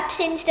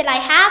misconceptions that I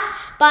have,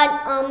 but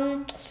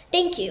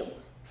thank you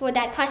for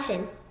that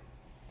question.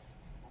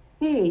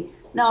 Hey,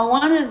 now I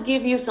wanted to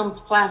give you some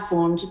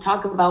platform to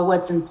talk about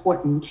what's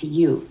important to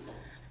you.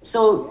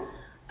 So,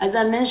 as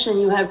I mentioned,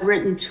 you have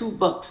written 2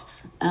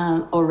 books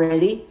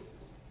already.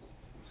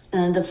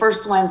 And the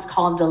first one is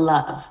called The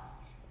Love.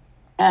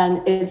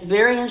 And it's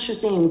very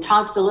interesting. It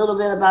talks a little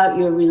bit about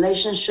your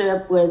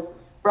relationship with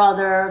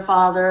brother,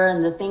 father,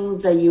 and the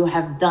things that you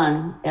have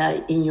done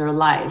in your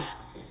life.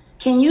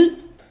 Can you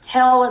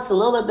tell us a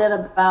little bit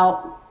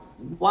about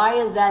why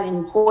is that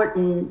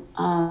important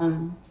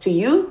to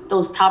you,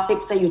 those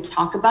topics that you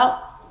talk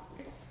about?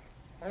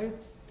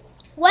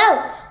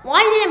 Well,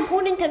 why is it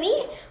important to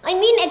me? I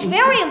mean, it's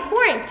very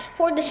important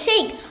for the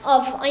sake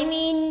of,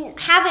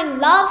 having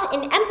love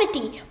and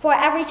empathy for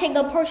every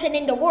single person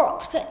in the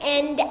world.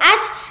 And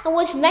as it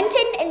was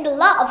mentioned in The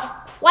Love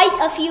quite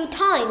a few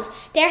times,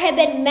 there have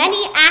been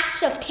many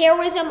acts of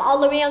terrorism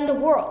all around the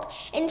world.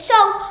 And so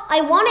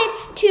I want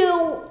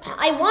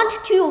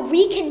to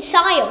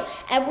reconcile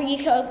every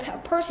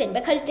person,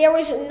 because there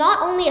is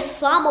not only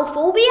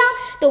Islamophobia,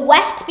 the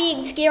West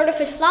being scared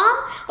of Islam,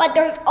 but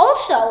there's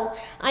also,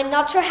 I'm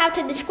not sure how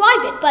to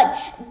describe it, but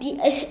the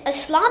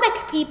Islamic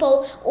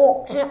people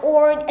or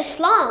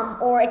Islam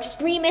or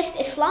extremist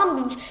Islam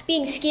groups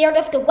being scared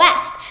of the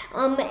West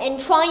and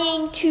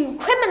trying to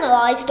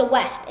criminalize the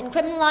West and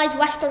criminalize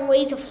Western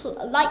ways of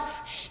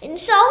life. And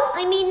so,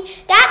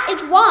 that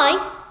is why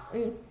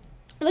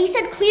we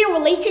said clear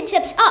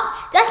relationships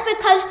up. Just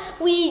because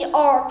we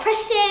are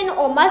Christian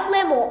or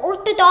Muslim or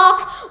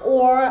Orthodox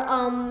or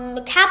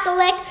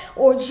Catholic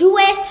or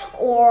Jewish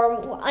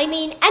or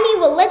any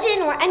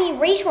religion or any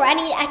race or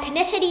any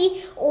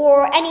ethnicity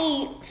or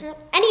any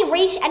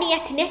race, any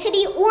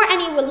ethnicity or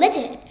any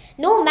religion,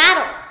 no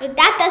matter,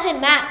 that doesn't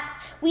matter.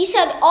 We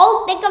should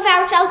all think of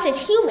ourselves as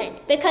human,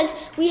 because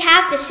we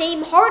have the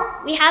same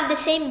heart, we have the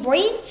same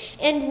brain,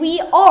 and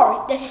we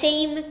are the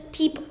same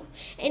people.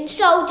 And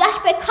so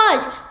just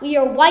because we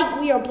are white,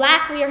 we are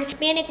black, we are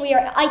Hispanic,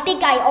 I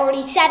think I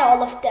already said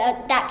all of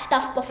that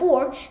stuff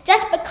before,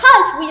 just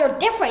because we are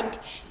different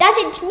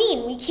doesn't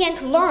mean we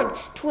can't learn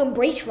to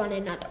embrace one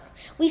another.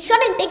 We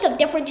shouldn't think of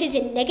differences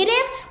as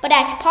negative, but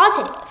as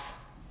positive.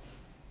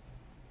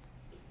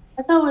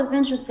 I thought it was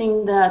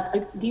interesting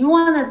that, do you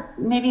want to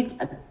maybe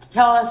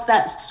tell us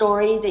that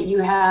story that you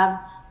have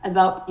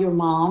about your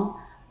mom?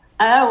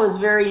 That was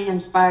very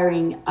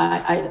inspiring.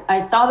 I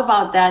thought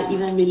about that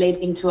even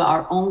relating to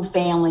our own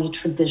family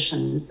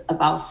traditions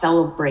about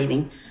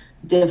celebrating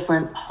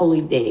different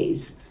holy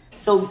days.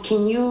 So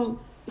can you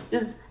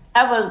just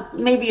have a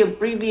maybe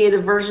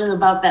abbreviated version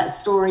about that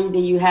story that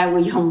you had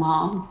with your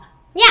mom?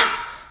 Yeah.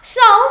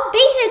 So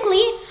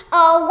basically,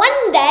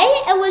 One day,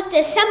 it was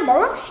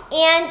December,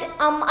 and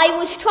I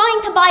was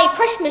trying to buy a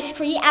Christmas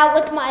tree out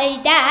with my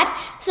dad.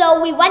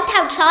 So we went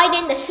outside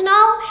in the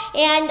snow,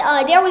 and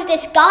there was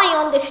this guy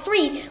on the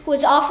street who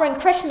was offering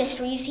Christmas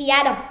trees. He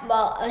had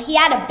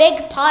a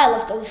big pile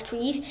of those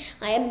trees.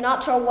 I am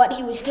not sure what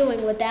he was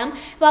doing with them,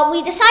 but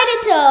we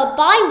decided to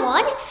buy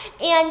one.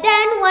 And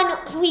then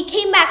when we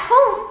came back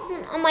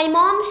home, my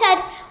mom said,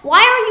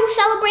 "Why are you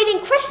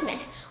celebrating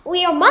Christmas?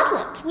 We are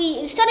Muslims.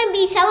 We shouldn't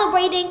be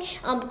celebrating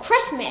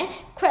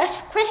Christmas.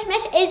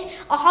 Christmas is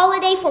a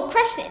holiday for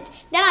Christians."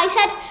 Then I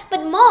said,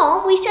 "But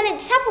Mom, we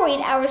shouldn't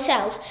separate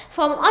ourselves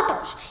from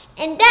others."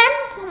 And then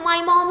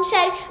my mom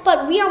said,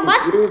 "But we are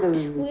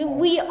Muslims.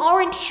 We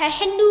aren't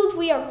Hindus.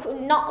 We are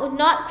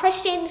not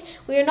Christians.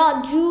 We are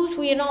not Jews.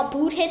 We are not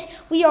Buddhists.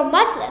 We are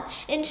Muslim.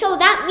 And so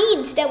that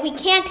means that we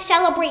can't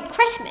celebrate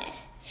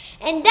Christmas."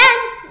 And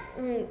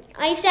then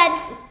I said,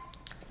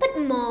 "But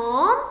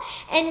Mom,"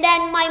 and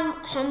then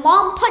her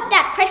mom put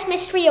that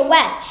Christmas tree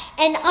away,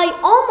 and I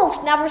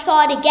almost never saw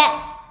it again.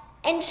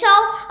 And so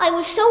I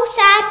was so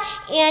sad,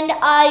 and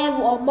I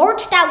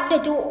marched out the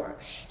door,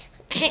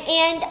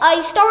 and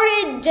I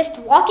started just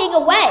walking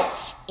away.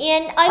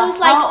 And I was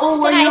like, how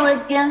old were you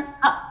again?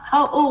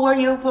 How old were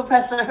you,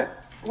 Professor,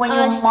 when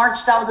you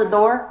marched out the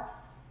door?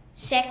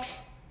 6.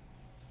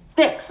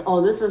 6. Oh,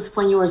 this is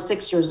when you were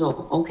 6 years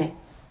old. Okay.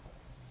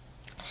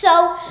 So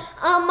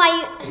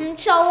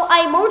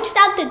I marched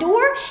out the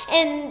door,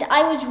 and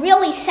I was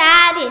really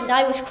sad, and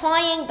I was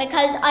crying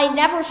because I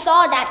never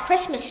saw that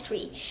Christmas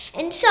tree.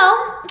 And so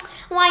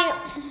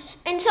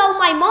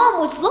my mom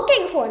was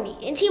looking for me,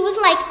 and she was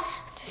like,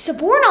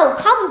 "Saborno,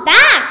 come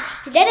back.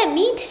 I didn't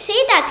mean to say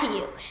that to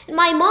you." And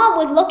my mom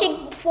was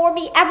looking for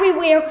me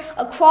everywhere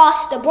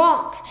across the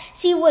Bronx.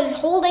 She was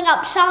holding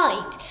up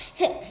signs.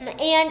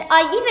 And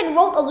I even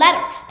wrote a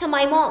letter to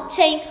my mom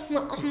saying,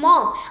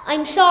 "Mom,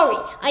 I'm sorry.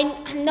 I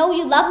know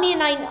you love me,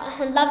 and I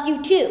love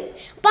you too.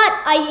 But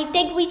I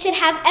think we should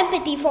have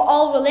empathy for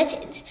all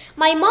religions."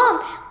 My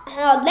mom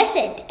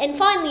listened, and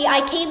finally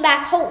I came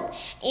back home.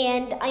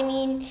 And I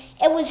mean,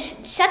 it was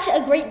such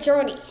a great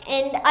journey.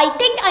 And I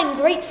think I'm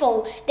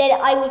grateful that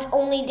I was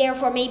only there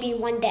for maybe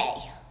one day.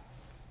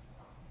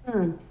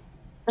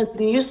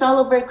 Do you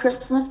celebrate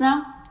Christmas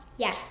now?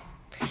 Yes.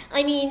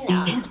 I mean,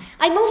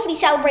 I mostly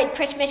celebrate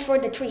Christmas for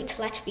the treats,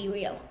 let's be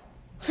real.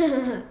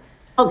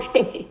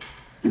 Okay,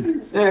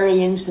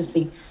 very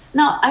interesting.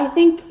 Now, I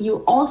think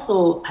you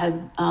also have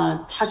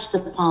touched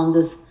upon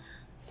this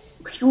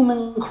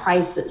human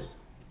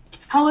crisis.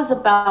 Tell us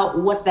about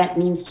what that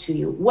means to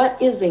you.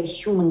 What is a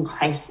human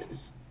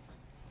crisis?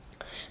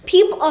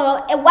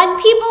 When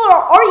people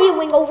are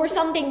arguing over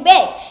something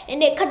big,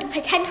 and it could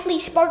potentially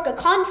spark a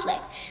conflict.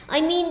 I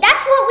mean,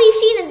 that's what we've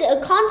seen in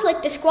the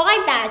conflict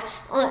described as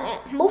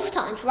most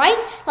times, right?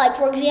 Like,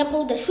 for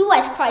example, the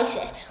Suez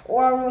Crisis,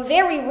 or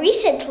very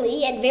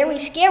recently and very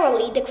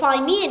scarily, the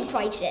Crimean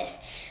Crisis.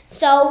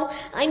 So,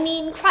 I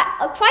mean,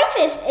 a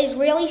crisis is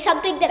really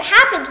something that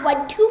happens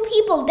when two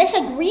people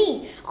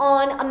disagree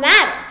on a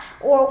matter,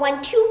 or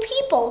when two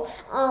people,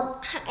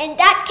 and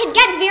that can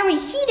get very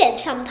heated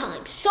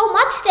sometimes, so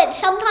much that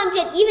sometimes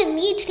it even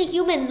leads to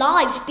human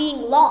lives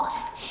being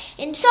lost.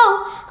 And so,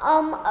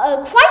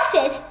 a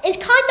crisis is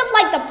kind of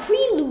like the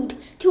prelude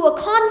to a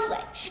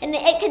conflict, and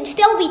it can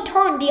still be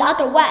turned the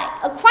other way.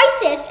 A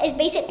crisis is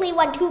basically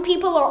when two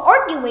people are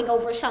arguing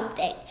over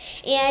something,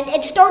 and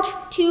it starts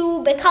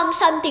to become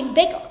something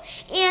bigger.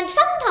 And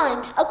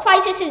sometimes a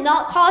crisis is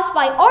not caused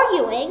by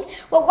arguing,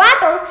 but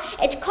rather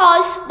it's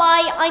caused by,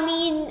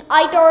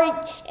 either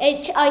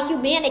it's a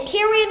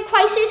humanitarian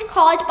crisis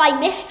caused by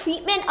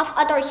mistreatment of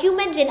other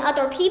humans and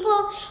other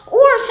people,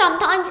 or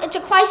sometimes it's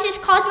a crisis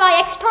caused by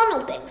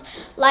external things,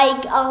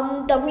 like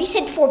the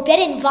recent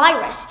forbidden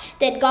virus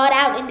that got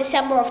out in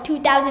December of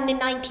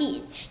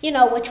 2019. You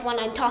know which one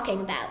I'm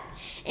talking about.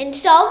 And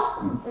so,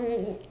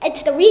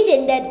 it's the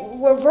reason that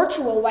we're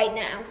virtual right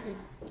now.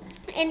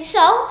 And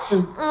so,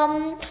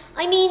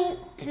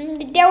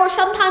 there are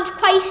sometimes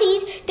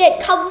crises that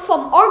come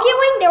from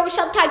arguing, there are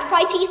sometimes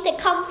crises that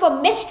come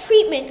from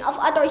mistreatment of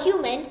other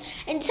humans,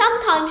 and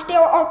sometimes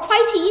there are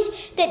crises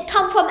that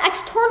come from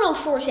external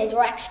sources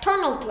or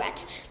external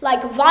threats,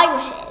 like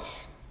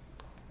viruses.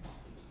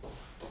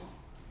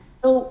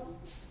 So,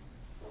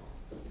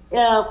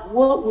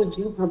 what would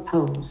you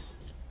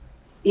propose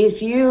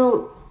if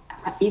you're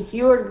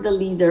the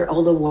leader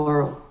of the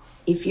world,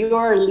 if you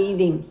are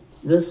leading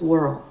this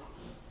world?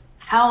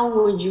 How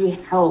would you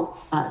help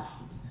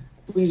us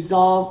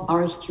resolve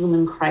our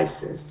human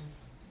crisis,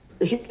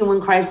 the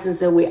human crisis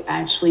that we're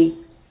actually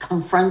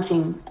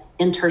confronting,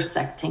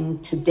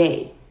 intersecting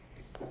today?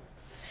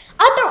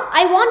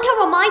 I want to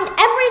remind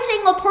every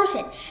single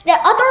person that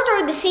others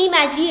are the same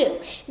as you,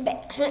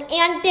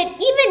 and that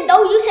even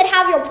though you should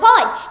have your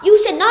pride, you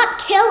should not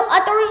kill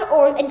others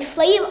or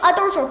enslave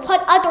others or put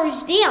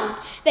others down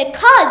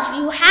because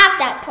you have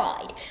that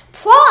pride.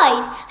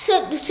 Pride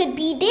should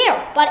be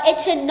there, but it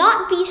should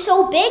not be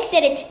so big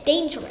that it's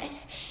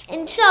dangerous.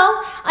 And so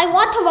I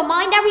want to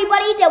remind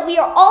everybody that we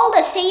are all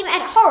the same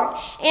at heart.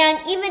 And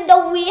even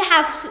though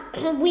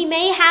we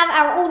may have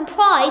our own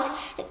pride,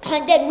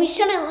 that we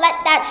shouldn't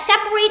let that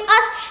separate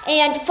us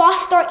and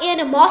foster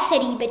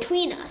animosity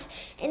between us.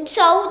 And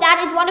so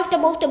that is one of the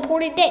most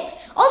important things.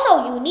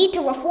 Also, you need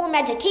to reform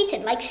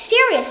education. Like,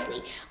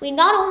 seriously, we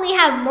not only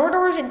have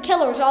murderers and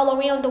killers all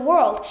around the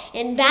world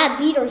and bad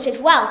leaders as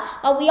well,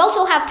 but we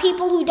also have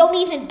people who don't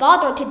even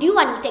bother to do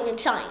anything in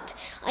science.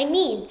 I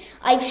mean,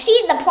 I've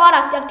seen the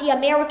product of the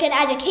American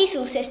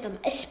educational system,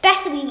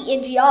 especially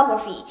in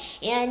geography,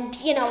 and,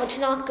 you know, it's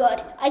not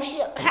good.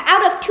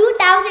 Out of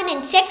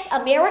 2006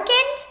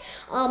 Americans,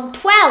 12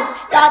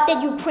 thought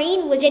that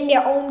Ukraine was in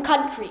their own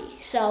country,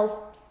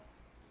 so...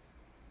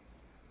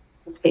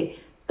 Okay,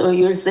 so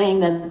you're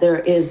saying that there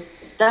is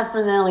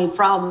definitely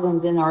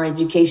problems in our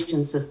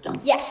education system.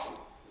 Yes.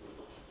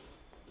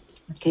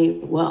 Okay,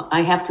 well, I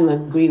have to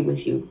agree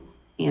with you,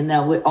 and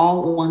we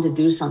all want to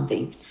do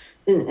something.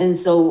 And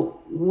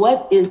so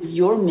what is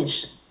your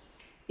mission?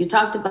 You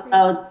talked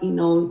about, you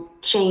know,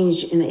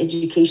 change in the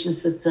education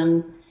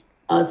system,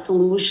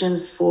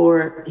 solutions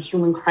for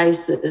human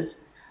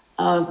crisis.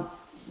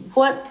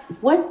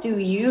 What do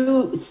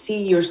you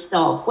see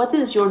yourself? What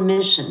is your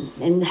mission?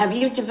 And have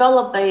you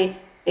developed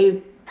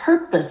a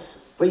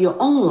purpose for your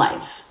own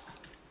life?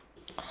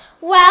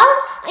 Well,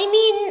 I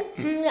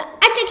mean,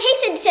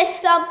 education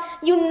system,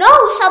 you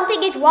know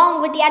something is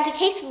wrong with the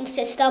education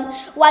system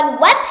when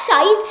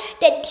websites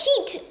that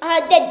teach,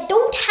 that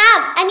don't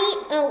have any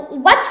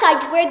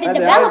websites where the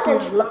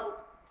developers...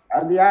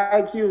 The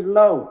IQ is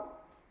low.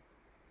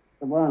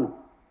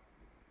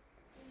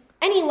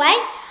 Anyway,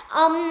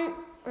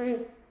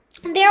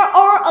 there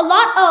are a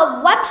lot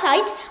of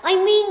websites. I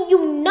mean,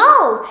 you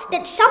know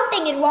that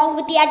something is wrong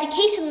with the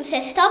education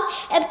system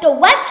if the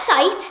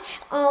websites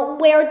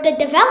where the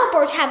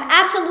developers have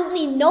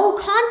absolutely no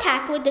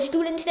contact with the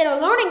students that are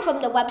learning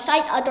from the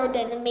website, other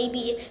than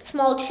maybe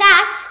small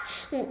chats,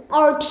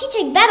 are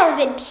teaching better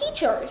than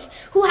teachers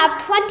who have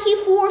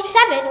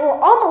 24/7 or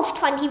almost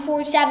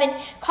 24/7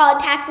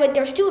 contact with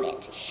their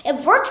students.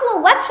 If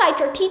virtual websites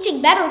are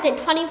teaching better than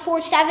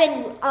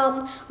 24/7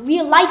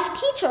 real-life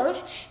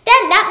teachers,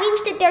 then that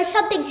means that there's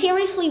something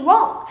seriously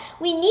wrong.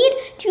 We need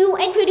to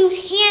introduce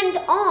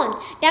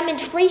hands-on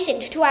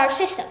demonstrations to our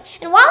system.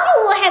 And while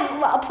you will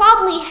have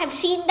probably have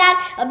seen that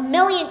a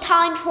million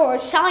times for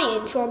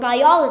science or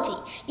biology,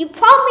 you've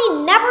probably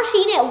never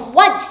seen it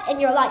once in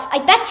your life. I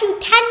bet you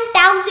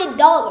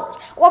 $10,000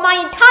 or my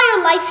entire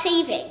life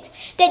savings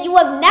that you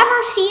have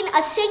never seen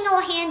a single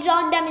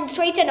hands-on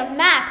demonstration of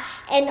math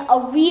in a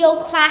real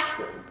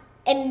classroom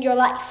in your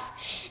life.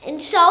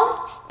 And so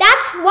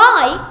that's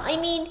why, I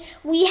mean,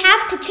 we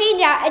have to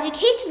change our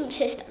education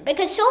system,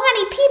 because so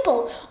many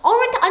people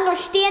aren't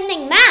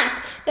understanding math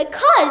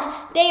because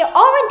they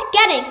aren't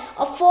getting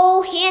a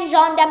full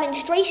hands-on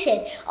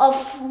demonstration of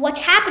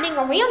what's happening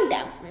around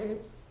them.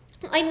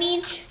 I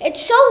mean,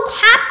 it's so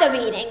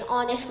captivating,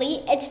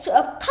 honestly. It's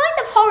kind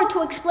of hard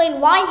to explain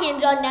why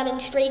hands-on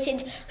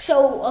demonstrations are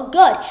so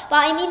good. But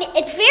I mean,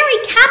 it's very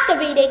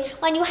captivating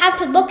when you have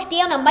to look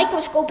down a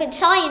microscope in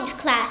science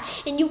class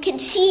and you can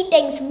see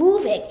things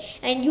moving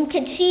and you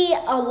can see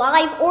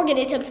live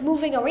organisms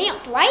moving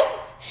around, right?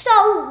 So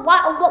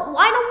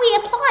why don't we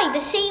apply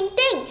the same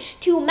thing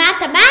to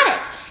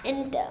mathematics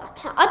and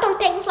other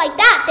things like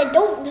that that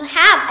don't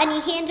have any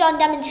hands-on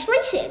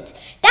demonstrations?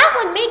 That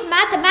would make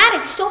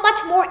mathematics so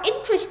much more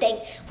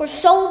interesting for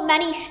so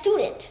many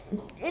students.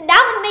 And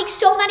that would make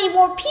so many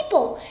more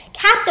people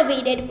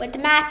captivated with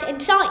math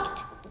and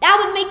science. That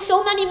would make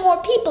so many more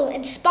people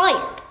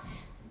inspired.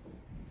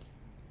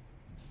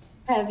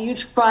 Have you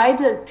tried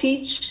to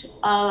teach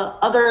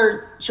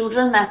other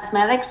children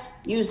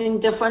mathematics using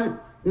different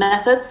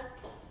methods?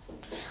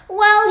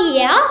 Well,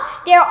 yeah,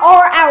 there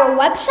are our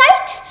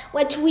websites,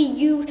 which we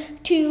use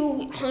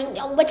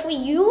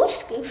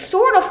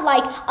sort of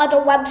like other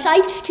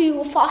websites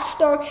to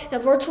foster the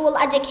virtual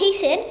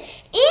education.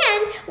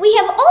 And we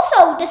have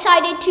also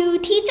decided to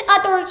teach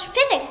others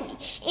physically.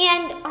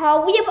 And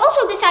we have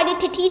also decided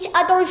to teach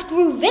others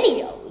through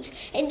videos.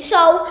 And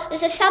so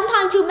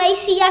sometimes you may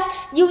see us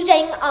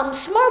using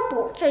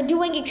smartboards or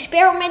doing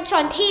experiments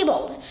on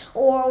tables.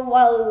 Or,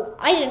 well,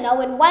 I don't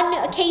know, in one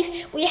case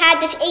we had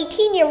this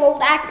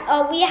 18-year-old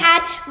we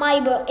had my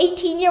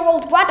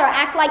 18-year-old brother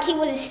act like he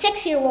was a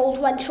 6-year-old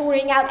when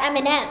sorting out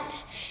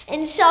M&Ms.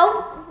 And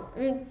so,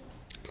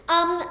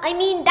 I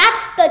mean,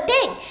 that's the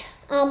thing.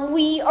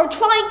 We are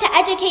trying to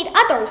educate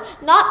others,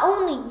 not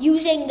only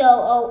using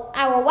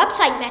our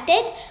website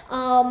method,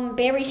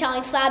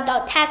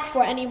 berrysciencelab.tech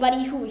for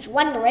anybody who's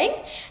wondering,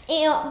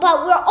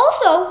 but we're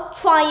also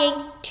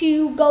trying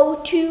to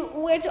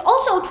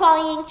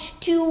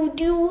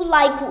do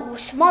like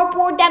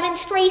smartboard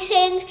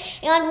demonstrations,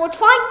 and we're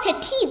trying to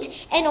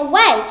teach in a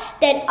way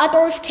that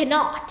others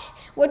cannot.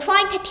 We're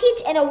trying to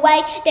teach in a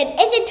way that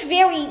isn't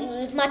very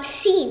much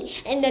seen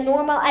in the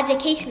normal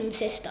education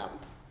system.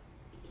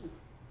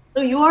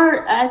 So you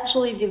are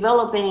actually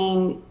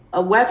developing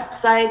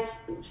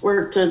websites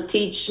to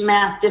teach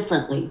math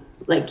differently,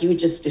 like you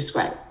just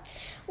described.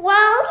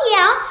 Well,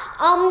 yeah.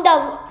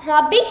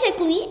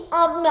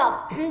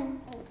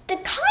 The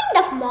kind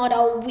of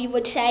motto we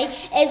would say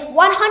is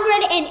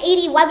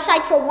 180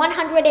 websites for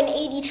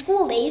 180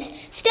 school days.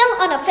 Still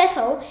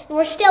unofficial.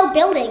 We're still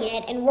building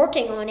it and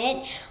working on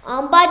it.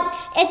 But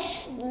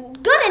it's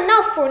good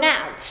enough for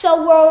now.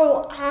 So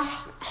we're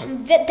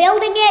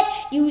building it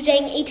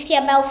using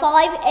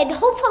HTML5, and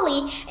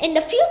hopefully in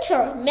the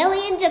future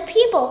millions of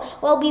people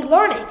will be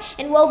learning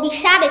and will be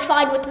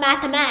satisfied with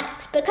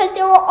mathematics, because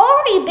there are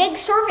already big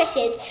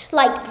services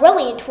like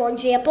Brilliant, for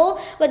example,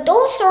 but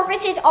those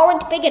services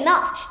aren't big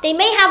enough. They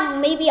may have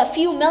maybe a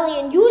few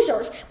million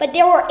users, but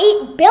there are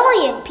 8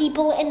 billion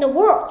people in the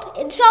world,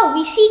 and so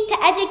we seek to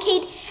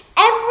educate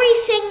every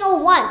single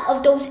one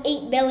of those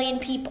 8 billion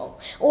people,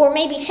 or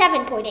maybe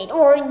 7.8,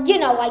 or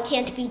I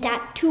can't be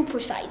that too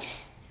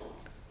precise.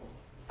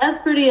 That's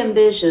pretty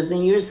ambitious,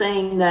 and you're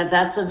saying that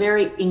that's a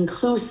very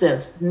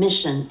inclusive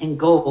mission and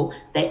goal,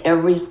 that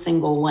every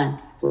single one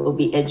will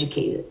be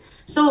educated.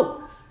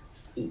 So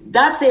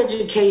that's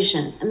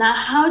education. Now,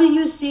 how do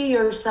you see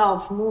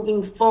yourself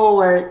moving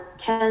forward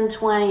 10,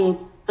 20,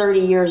 30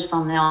 years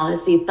from now?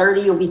 Let's see,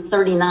 30, you'll be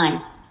 39,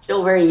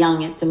 still very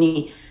young to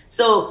me.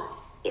 So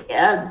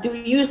do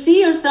you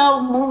see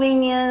yourself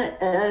moving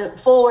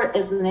forward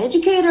as an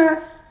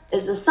educator,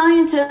 as a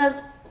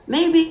scientist,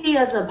 maybe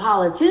as a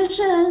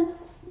politician?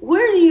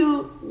 Where do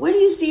you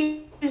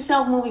see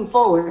yourself moving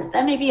forward?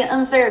 That may be an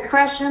unfair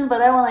question,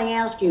 but I want to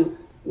ask you,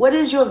 what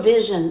is your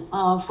vision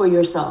for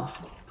yourself,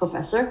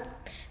 Professor?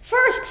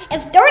 First,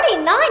 if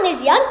 39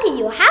 is young to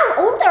you, how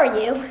old are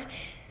you?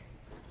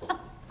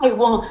 I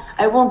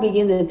won't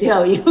begin to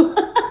tell you.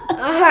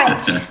 All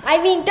right. I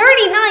mean,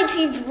 39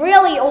 seems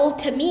really old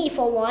to me,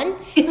 for one.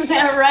 Is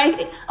that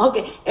right?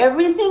 Okay.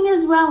 Everything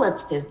is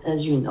relative,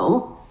 as you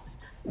know.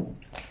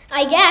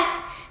 I guess.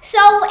 So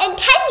in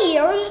 10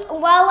 years,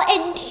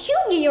 in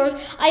 2 years,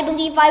 I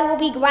believe I will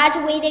be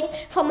graduating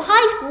from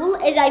high school,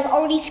 as I've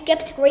already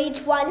skipped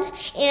grades once,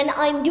 and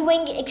I'm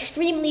doing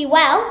extremely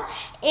well.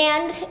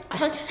 And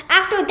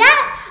after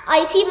that,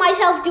 I see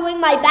myself doing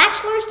my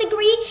bachelor's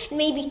degree in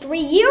maybe 3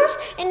 years,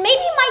 and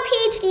maybe my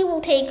PhD will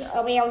take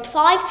around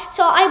 5.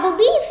 So I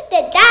believe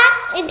that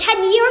in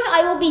 10 years,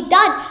 I will be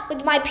done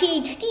with my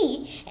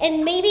PhD,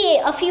 and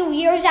maybe a few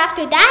years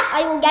after that,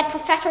 I will get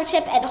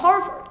professorship at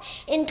Harvard.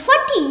 In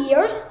 20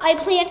 years, I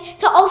plan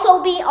to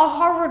also be a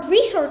Harvard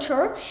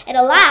researcher at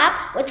a lab,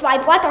 which my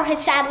brother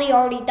has sadly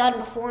already done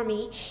before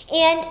me.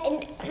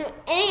 And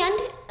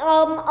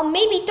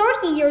maybe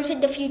 30 years in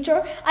the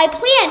future, I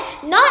plan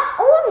not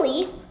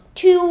only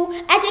to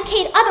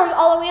educate others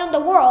all around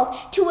the world,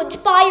 to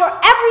inspire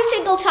every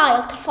single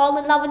child to fall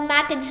in love with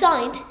math and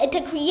science, and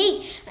to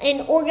create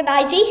an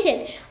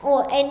organization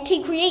and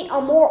to create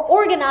a more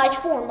organized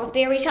form of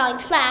Berry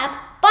Science Lab,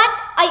 but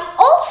I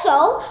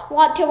also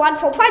want to run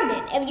for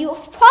president. If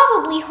you've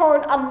probably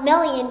heard a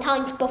million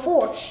times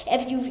before,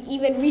 if you've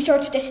even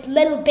researched this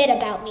little bit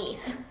about me.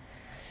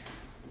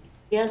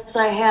 Yes,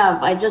 I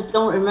have. I just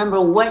don't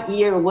remember what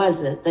year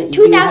was it that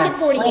you had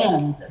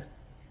planned this.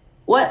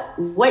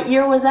 What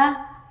year was that?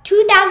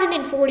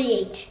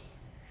 2048.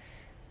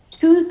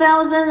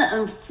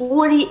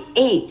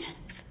 2048.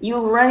 You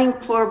were running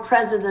for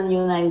president of the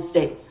United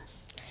States.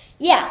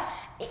 Yeah.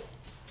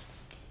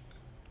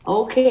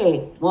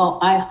 Okay. Well,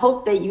 I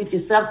hope that you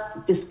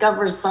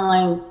discover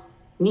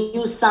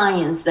new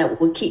science that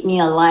will keep me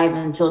alive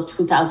until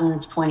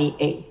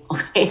 2028.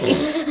 Okay.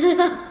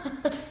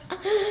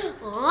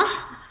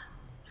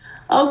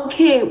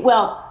 Okay.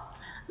 Well,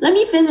 let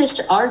me finish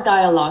our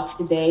dialogue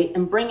today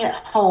and bring it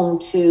home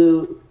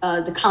to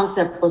the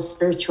concept of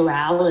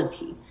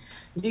spirituality.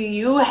 Do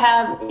you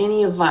have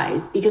any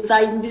advice? Because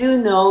I do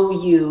know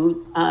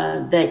you,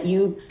 that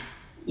you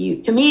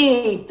to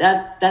me,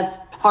 that's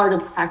part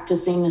of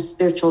practicing a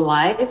spiritual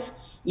life.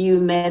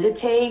 You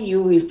meditate,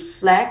 you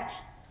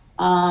reflect,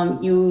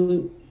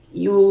 you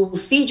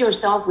feed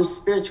yourself with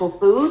spiritual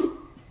food.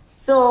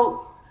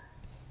 So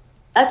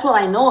that's what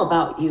I know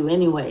about you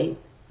anyway.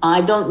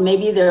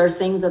 Maybe there are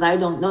things that I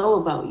don't know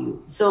about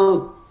you.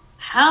 So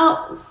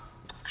how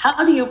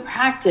do you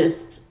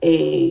practice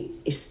a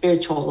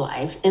spiritual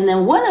life? And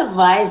then what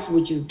advice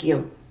would you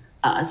give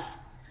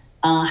us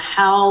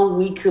how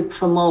we could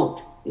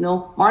promote?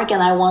 Mark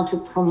and I want to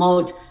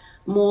promote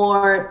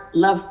more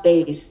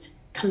love-based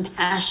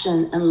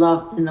compassion and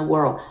love in the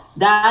world.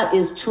 That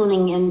is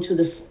tuning into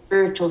the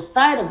spiritual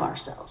side of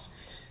ourselves.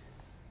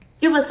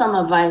 Give us some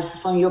advice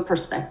from your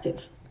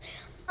perspective.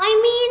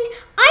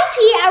 I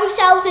see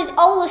ourselves as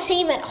all the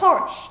same at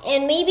heart,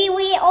 and maybe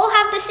we all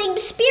have the same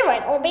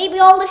spirit, or maybe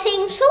all the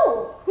same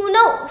soul. Who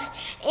knows?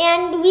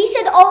 And we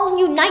should all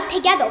unite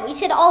together. We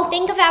should all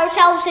think of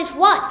ourselves as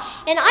one.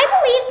 And I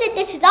believe that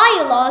this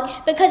dialogue,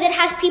 because it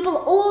has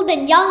people old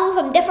and young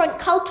from different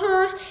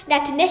cultures and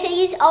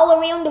ethnicities all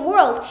around the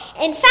world.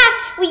 In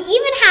fact, we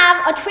even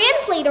have a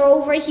translator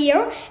over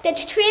here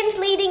that's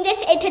translating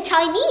this into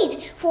Chinese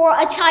for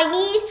a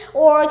Chinese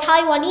or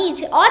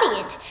Taiwanese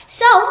audience.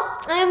 So,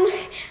 I'm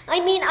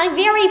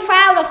very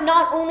proud of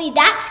not only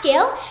that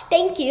skill,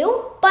 thank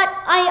you, but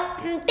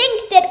I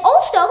think that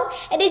also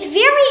it is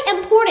very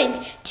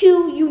important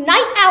to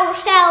unite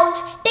ourselves,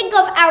 think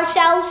of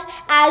ourselves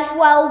as,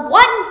 well,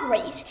 one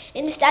race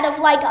instead of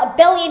like a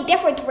billion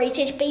different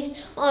races based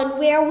on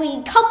where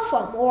we come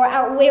from or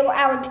where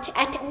our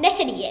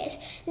ethnicity is.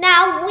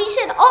 Now, we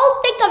should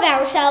all think of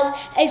ourselves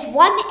as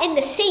one and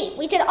the same.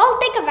 We should all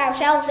think of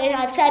ourselves, as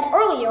I've said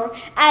earlier,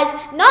 as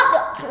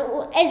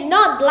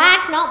not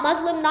black, not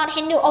Muslim, not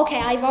Hindu. Okay,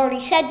 I've already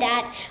said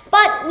that.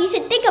 But we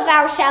should think of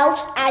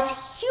ourselves as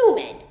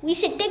human. We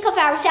should think of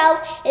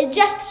ourselves as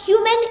just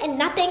human and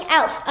nothing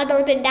else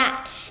other than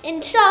that.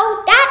 And so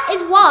that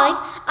is why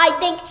I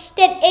think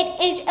that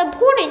it is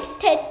important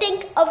to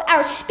think of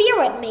our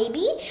spirit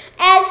maybe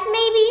as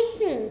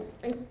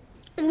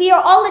we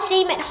are all the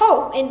same at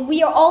heart, and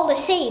we are all the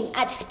same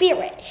at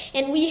spirit,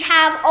 and we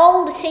have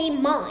all the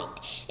same mind.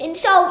 And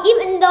so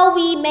even though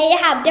we may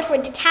have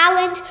different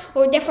talents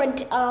or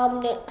different,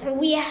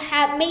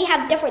 may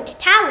have different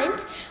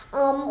talents,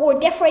 or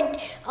different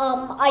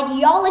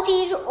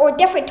ideologies, or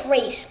different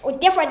race, or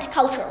different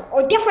culture,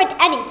 or different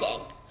anything,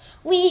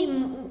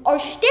 we are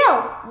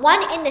still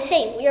one and the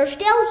same. We are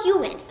still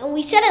human, and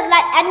we shouldn't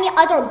let any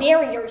other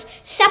barriers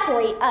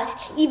separate us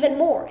even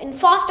more and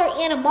foster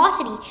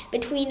animosity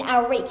between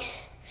our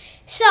race.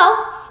 So,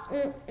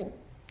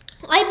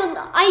 I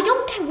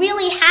don't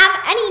really have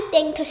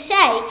anything to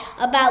say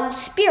about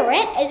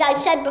spirit. As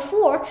I've said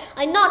before,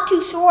 I'm not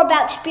too sure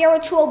about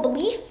spiritual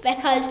belief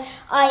because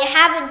I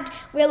haven't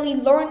really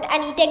learned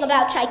anything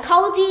about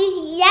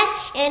psychology yet,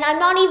 and I'm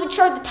not even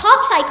sure the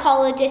top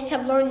psychologists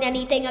have learned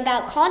anything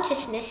about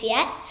consciousness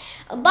yet.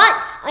 But,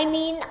 I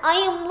mean, I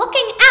am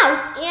looking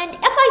out, and if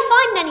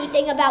I find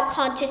anything about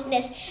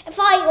consciousness, if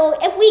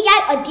we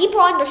get a deeper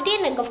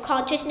understanding of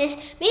consciousness,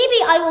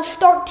 maybe I will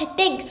start to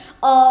think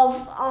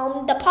of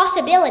the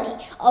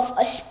possibility of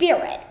a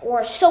spirit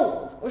or a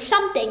soul or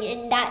something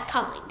in that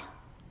kind.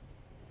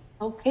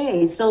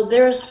 Okay, so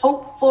there's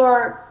hope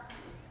for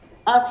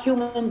us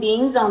human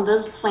beings on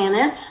this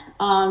planet.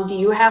 Do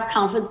you have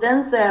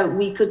confidence that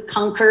we could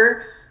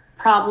conquer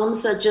problems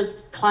such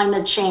as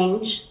climate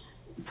change,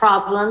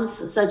 problems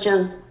such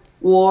as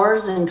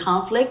wars and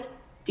conflict?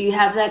 Do you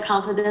have that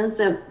confidence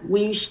that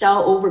we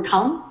shall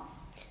overcome?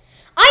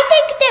 I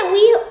think that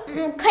we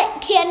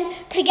can,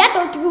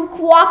 together through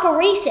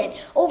cooperation,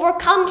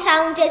 overcome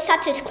challenges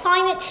such as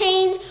climate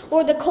change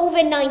or the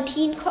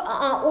COVID-19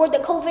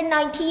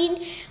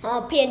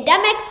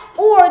 pandemic,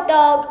 or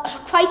the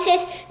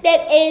crisis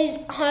that is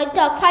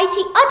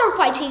other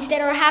crises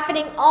that are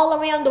happening all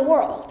around the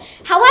world.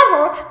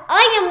 However,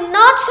 I am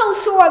not so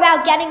sure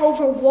about getting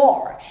over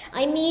war.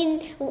 I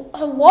mean,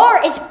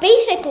 war is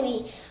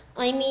basically,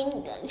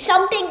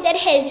 something that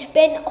has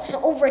been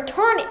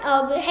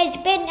has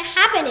been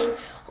happening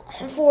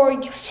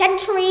for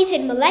centuries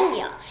and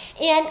millennia.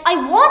 And I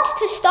want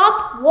to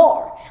stop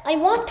war. I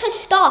want to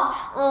stop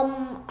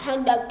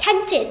the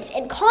tensions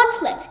and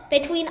conflicts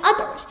between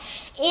others.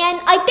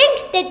 And I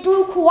think that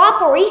through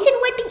cooperation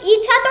with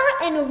each other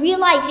and a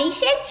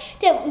realization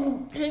that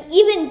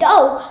even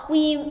though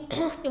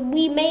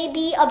we may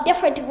be of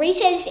different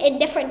races and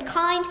different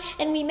kinds,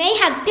 and we may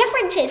have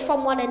differences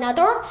from one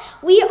another,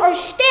 we are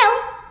still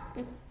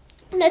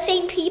the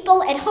same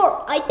people at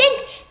heart. I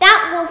think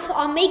that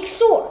will make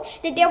sure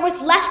that there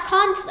was less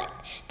conflict.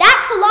 That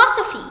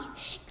philosophy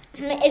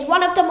is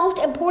one of the most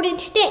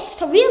important things,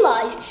 to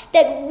realize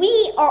that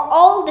we are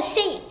all the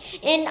same.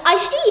 And I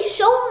see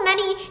so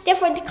many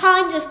different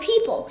kinds of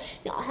people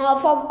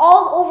from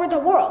all over the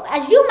world.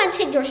 As you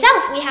mentioned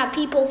yourself, we have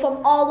people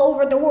from all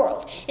over the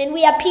world, and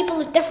we have people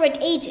of different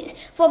ages,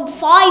 from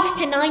 5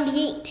 to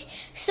 98.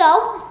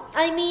 So,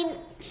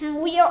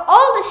 we are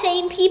all the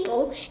same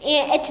people,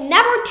 and it's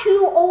never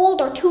too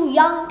old or too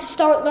young to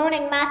start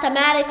learning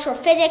mathematics or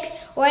physics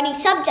or any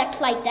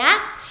subjects like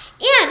that.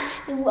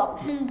 And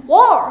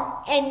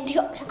war and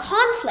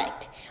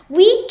conflict,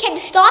 we can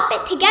stop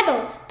it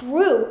together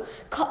through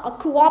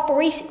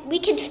cooperation. We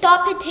can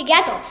stop it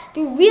together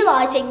through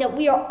realizing that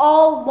we are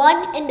all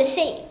one and the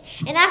same.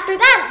 And after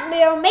that,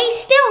 there may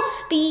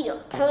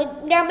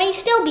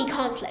still be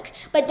conflicts,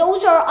 but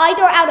those are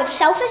either out of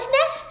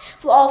selfishness,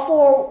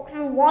 for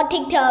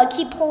wanting to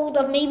keep hold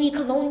of maybe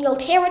colonial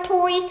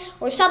territories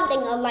or something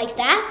like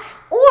that,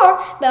 or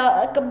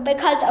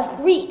because of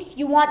greed.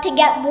 You want to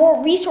get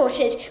more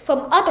resources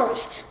from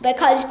others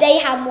because they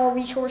have more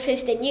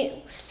resources than you.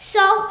 So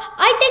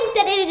I think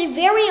that it is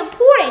very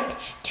important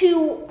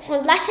to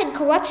lessen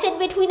corruption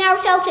between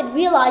ourselves and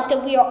realize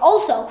that we are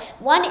also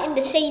one and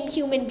the same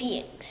human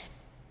beings.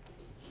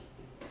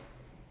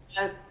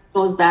 That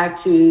goes back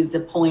to the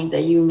point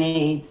that you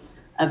made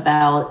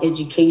about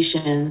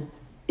education,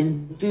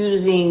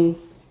 infusing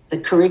the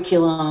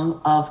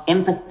curriculum of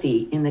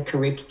empathy in the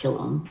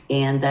curriculum,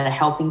 and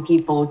helping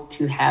people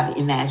to have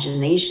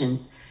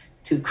imaginations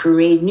to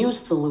create new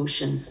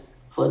solutions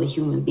for the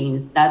human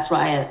being. That's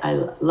why I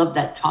love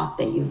that talk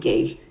that you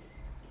gave.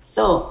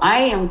 So I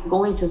am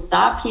going to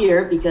stop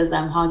here because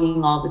I'm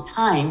hogging all the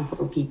time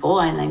for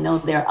people, and I know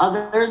there are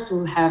others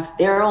who have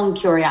their own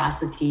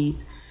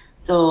curiosities.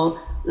 So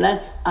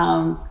let's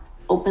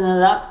open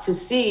it up to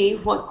see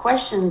what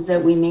questions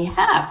that we may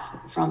have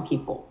from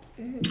people.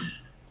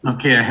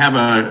 Okay, I have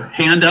a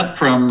hand up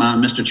from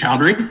Mr.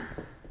 Chowdhury.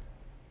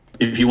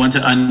 If you want to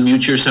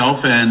unmute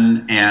yourself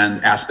and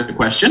ask the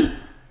question.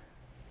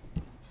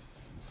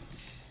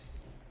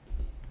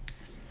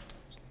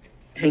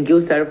 Thank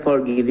you, sir,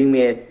 for giving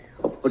me an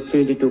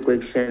opportunity to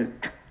question.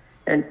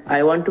 And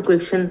I want to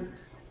question,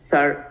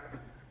 sir,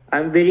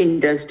 I'm very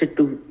interested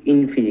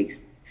in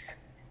physics.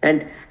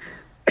 And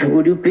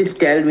would you please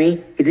tell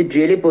me, is it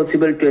really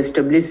possible to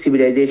establish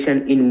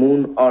civilization in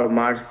Moon or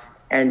Mars?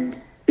 And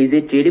is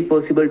it really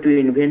possible to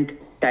invent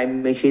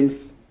time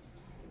machines?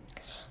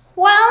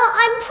 Well,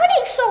 I'm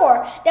pretty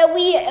sure that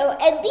we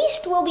at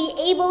least will be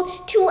able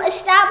to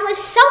establish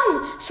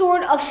some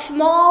sort of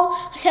small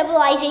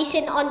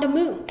civilization on the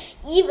moon.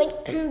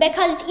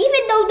 Because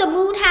even though the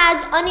moon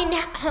has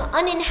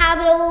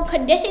uninhabitable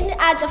conditions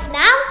as of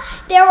now,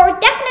 there are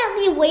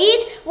definitely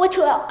ways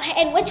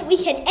in which we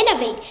can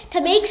innovate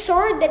to make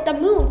sure that the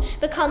moon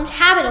becomes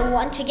habitable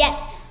once again.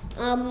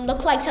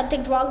 Looks like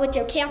something's wrong with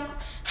your camera.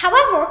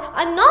 However,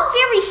 I'm not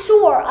very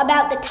sure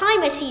about the time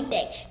machine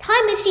thing.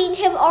 Time machines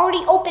have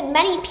already opened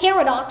many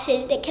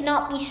paradoxes that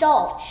cannot be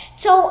solved.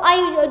 So I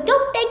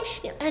don't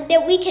think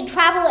that we can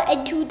travel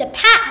into the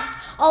past.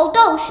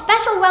 Although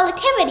special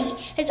relativity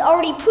has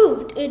already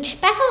proved,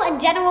 special and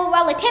general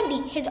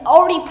relativity has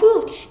already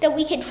proved that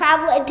we can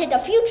travel into the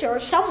future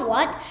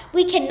somewhat,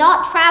 we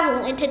cannot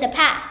travel into the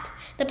past.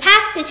 The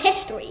past is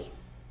history.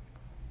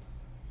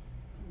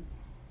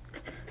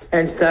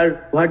 And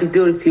sir, what is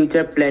your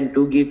future plan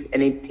to give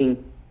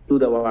anything to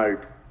the world?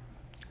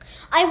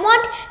 I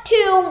want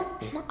to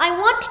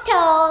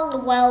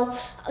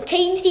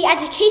change the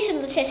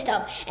educational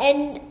system,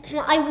 and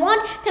I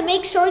want to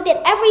make sure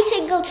that every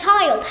single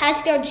child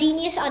has their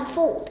genius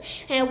unfold,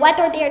 and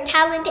whether their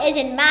talent is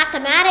in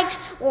mathematics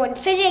or in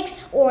physics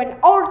or in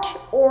art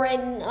or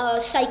in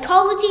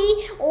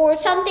psychology or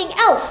something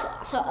else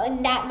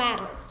in that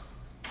matter.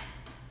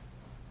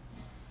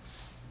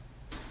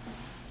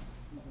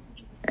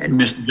 And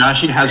Mr.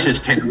 Joshi has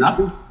his hand up.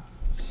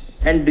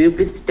 And do you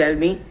please tell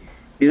me,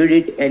 do you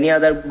read any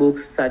other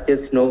books such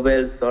as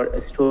novels or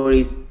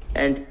stories?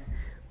 And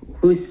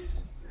which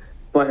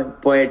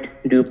poet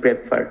do you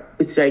prefer?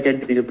 Which writer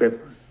do you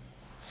prefer?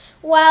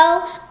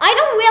 Well, I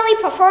don't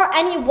really prefer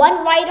any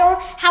one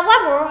writer.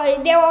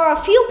 However, there are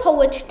a few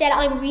poets that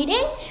I'm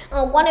reading.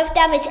 One of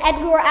them is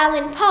Edgar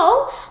Allan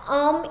Poe.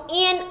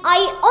 And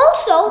I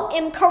also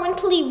am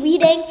currently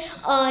reading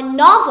a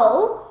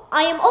novel.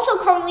 I am also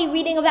currently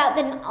reading about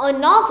a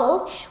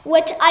novel,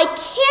 which I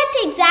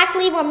can't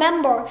exactly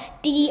remember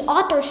the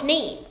author's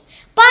name.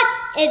 But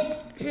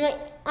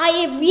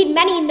I read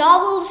many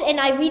novels and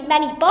I read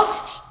many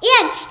books,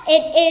 and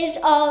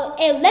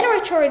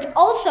literature is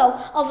also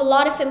of a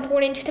lot of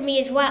importance to me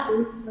as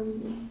well.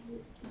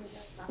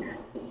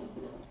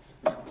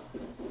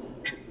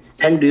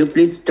 And do you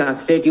please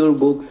translate your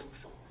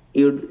books,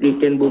 your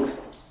written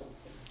books,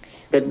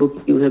 that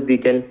book you have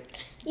written?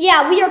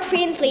 Yeah, we are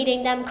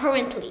translating them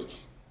currently.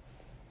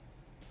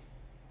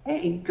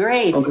 Hey,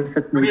 great. Okay,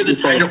 sir, What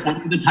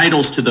are the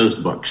titles to those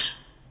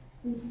books?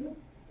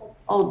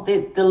 Oh,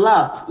 the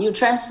love. You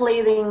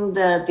translating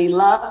the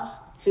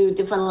love to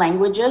different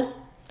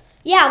languages?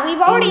 Yeah, we've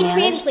already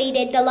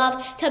translated the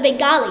love to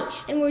Bengali,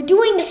 and we're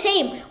doing the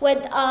same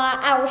with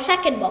our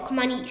second book,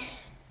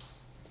 Manis.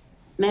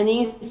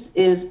 Manis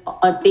is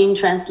being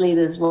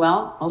translated as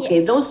well.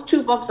 Okay, yeah. Those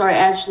two books are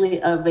actually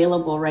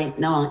available right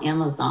now on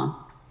Amazon.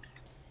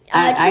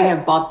 I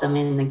have bought them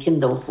in the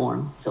Kindle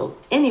form. So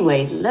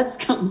anyway,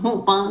 let's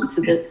move on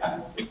to the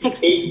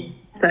next.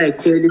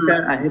 Actually,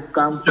 sir, I have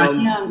come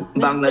from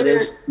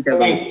Bangladesh.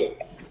 Thank you.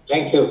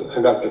 Thank you,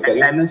 Dr.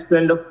 Karim. I'm a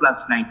student of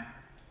class 9.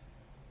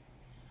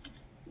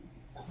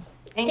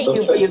 Thank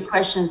you for your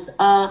questions.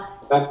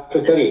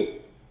 Dr. Karim.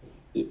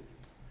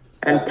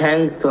 And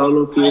thanks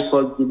all of you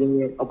for giving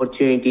me an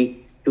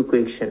opportunity to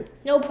question.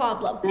 No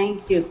problem.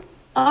 Thank you.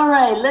 All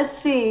right, let's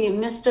see,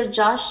 Mr.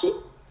 Joshi.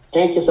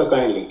 Thank you so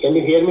kindly. Can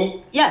you hear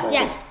me? Yes.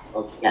 Yes.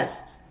 Okay.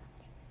 Yes.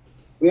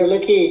 We are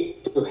lucky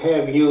to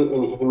have you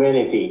in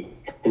humanity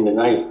in the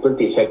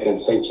 22nd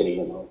century.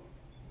 You know,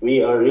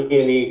 we are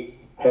really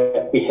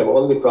we have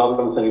all the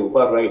problems and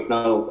war right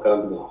now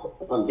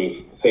on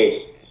the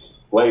face.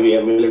 Why we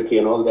have military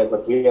and all that,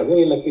 but we are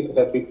very lucky to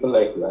have people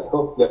like you. I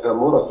hope there are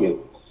more of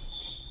you.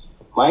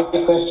 My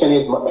question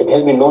is: it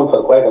has been known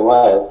for quite a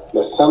while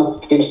that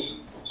some kids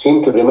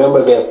seem to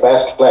remember their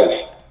past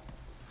life.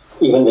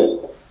 Even this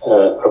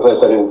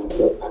professor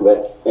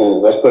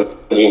in West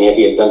Virginia,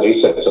 he had done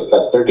research of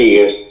last 30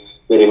 years.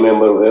 They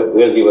remember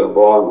where they were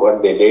born,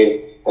 what they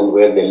did, and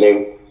where they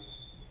lived.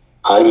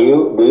 Do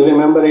you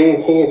remember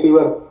anything if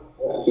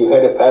you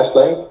had a past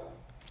life?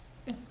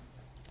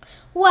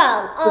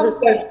 Well,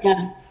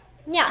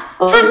 yeah.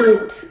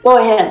 Go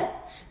ahead.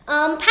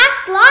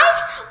 Past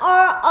lives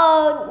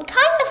are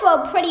kind of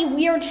a pretty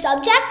weird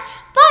subject,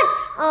 but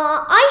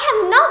I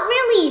have not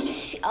really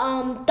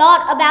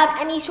thought about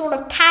any sort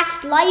of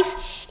past life,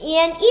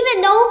 and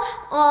even though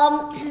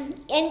a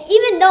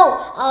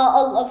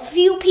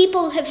few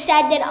people have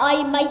said that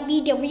I might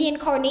be the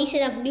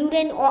reincarnation of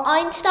Newton or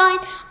Einstein,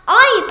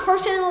 I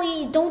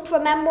personally don't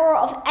remember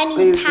of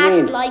any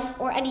past life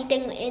or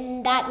anything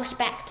in that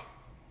respect.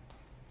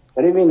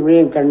 What do you mean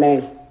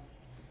reincarnation?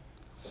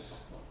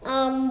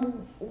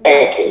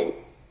 Thank you.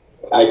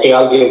 I think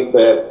I'll give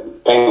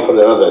time for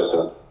the others.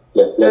 So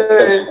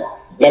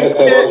let us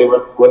have only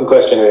one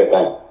question at a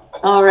time.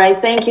 All right,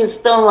 thank you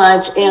so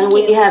much. And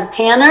we have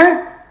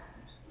Tanner.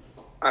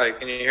 Hi,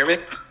 can you hear me?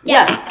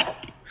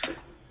 Yes.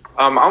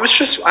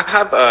 I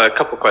have a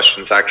couple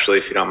questions actually,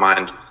 if you don't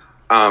mind.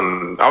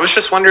 I was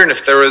just wondering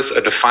if there was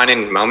a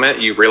defining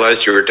moment you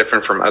realized you were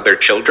different from other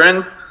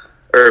children,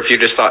 or if you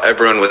just thought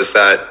everyone was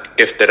that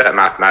gifted at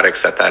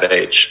mathematics at that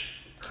age.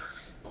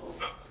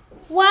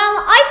 Well,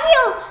 I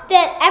feel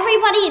that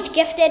everybody is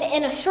gifted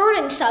in a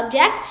certain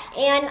subject,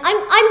 and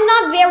I'm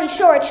not very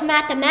sure it's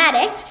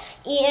mathematics.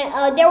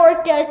 And there were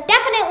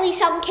definitely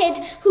some kids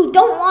who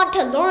don't want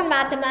to learn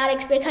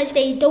mathematics because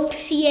they don't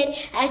see it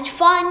as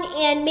fun,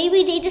 and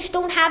maybe they just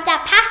don't have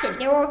that passion.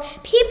 There were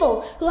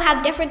people who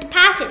have different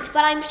passions,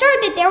 but I'm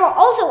sure that there were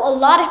also a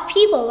lot of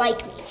people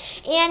like me.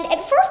 And at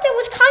first, it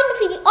was kind of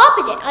the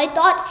opposite. I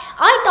thought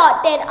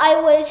that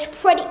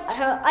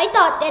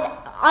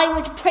I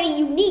was pretty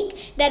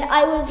unique, that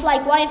I was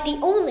like one of the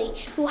only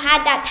who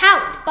had that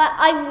talent. But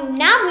I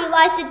now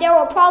realize that there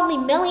were probably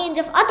millions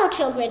of other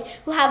children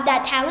who have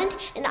that talent,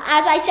 and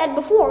as I said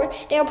before,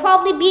 they're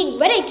probably being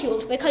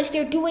ridiculed because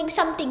they're doing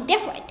something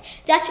different.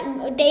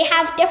 They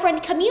have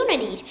different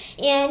communities,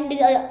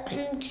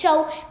 and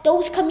so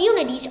those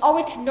communities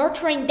aren't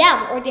nurturing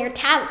them or their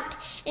talent.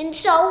 And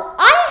so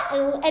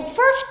I at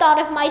first thought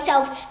of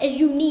myself as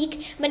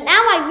unique, but now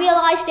I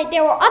realize that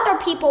there are other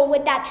people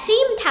with that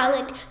same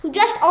talent who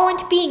just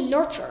aren't being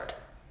nurtured.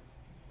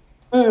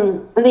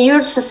 And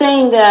you're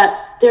saying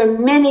that there are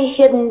many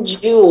hidden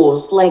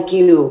jewels like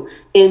you,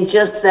 and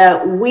just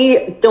that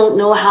we don't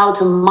know how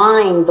to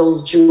mine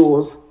those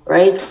jewels,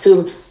 right?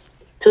 To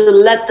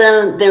let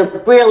their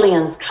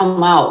brilliance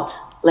come out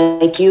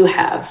like you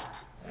have.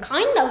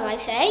 Kind of, I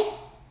say.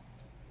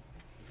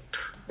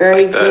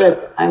 Very good.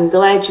 I'm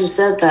glad you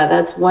said that.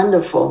 That's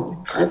wonderful.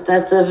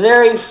 That's a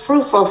very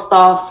fruitful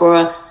thought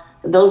for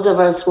those of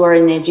us who are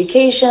in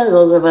education,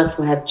 those of us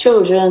who have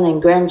children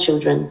and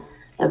grandchildren,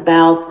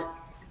 about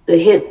the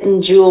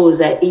hidden jewels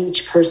that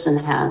each person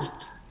has.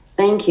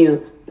 Thank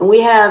you. And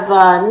we have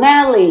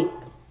Natalie.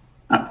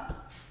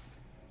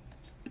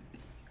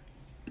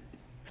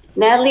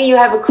 Natalie, you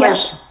have a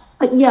question.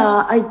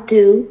 Yeah, I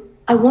do.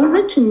 I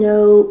wanted to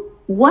know,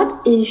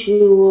 what is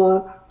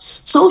your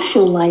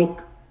social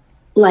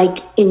like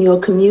in your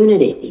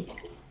community?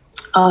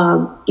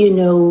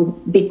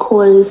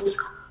 Because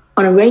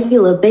on a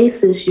regular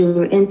basis,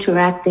 you're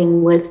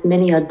interacting with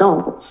many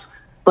adults,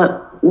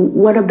 but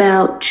what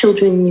about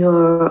children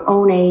your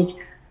own age?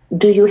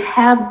 Do you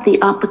have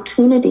the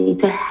opportunity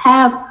to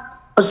have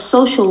a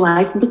social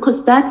life?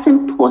 Because that's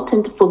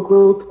important for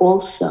growth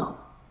also.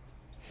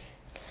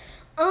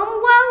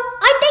 Well,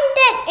 I think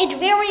that it's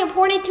very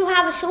important to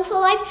have a social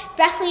life,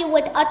 especially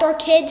with other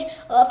kids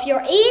of your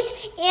age.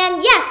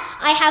 And yes,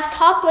 I have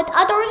talked with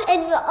others,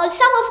 and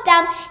some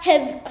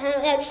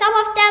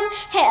of them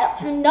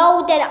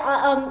know that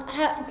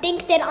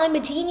think that I'm a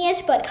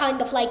genius, but kind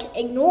of like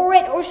ignore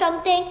it or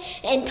something,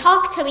 and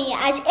talk to me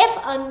as if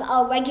I'm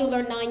a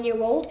regular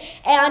 9-year-old.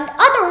 And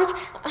others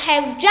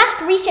have just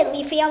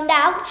recently found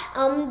out.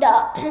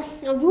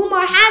 The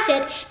rumor has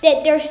it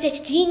that there's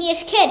this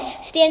genius kid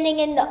standing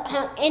in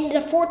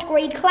the 4th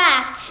grade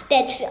class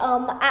that's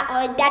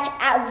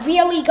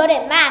really good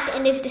at math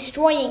and is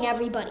destroying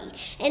everybody.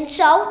 And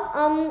so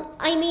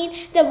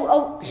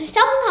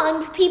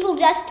sometimes people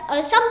just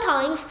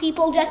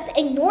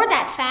ignore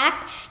that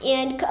fact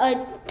and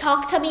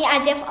talk to me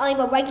as if I'm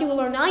a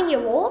regular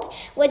 9-year-old,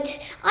 which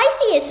I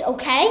see is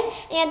okay.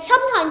 And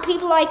sometimes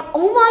people are like,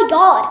 oh my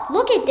God,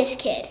 look at this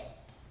kid.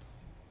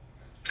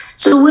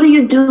 So what do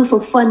you do for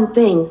fun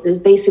things is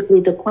basically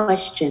the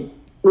question.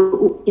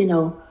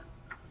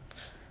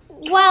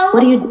 Well, what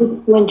do you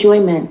do for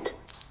enjoyment?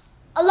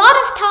 A lot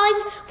of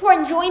times for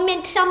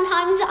enjoyment,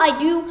 sometimes I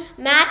do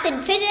math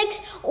and physics,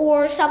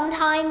 or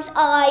sometimes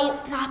I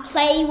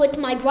play with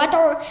my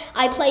brother.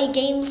 I play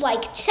games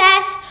like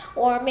chess,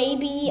 or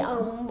maybe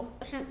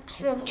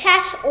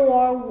chess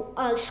or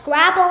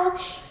Scrabble.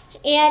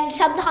 And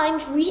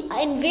sometimes,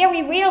 and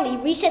very rarely,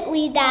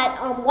 recently,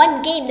 that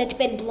one game that's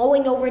been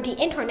blowing over the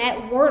internet,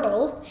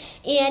 Wordle,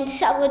 and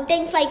some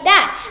things like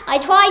that. I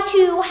try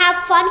to have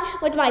fun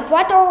with my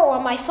brother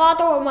or my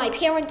father or my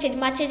parents as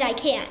much as I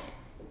can.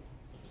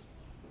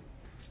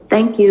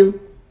 Thank you.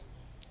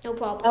 No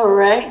problem. All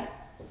right.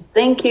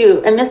 Thank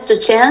you. And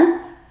Mr.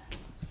 Chen?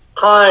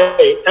 Hi,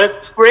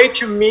 it's great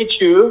to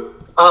meet you.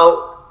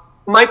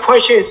 My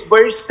question is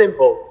very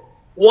simple.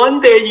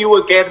 One day you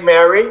will get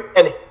married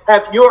and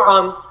have your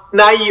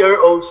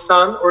 9-year-old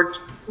son or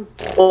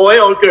boy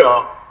or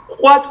girl.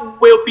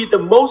 What will be the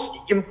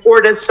most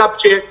important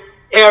subject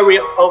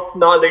area of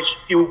knowledge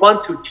you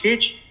want to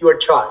teach your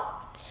child?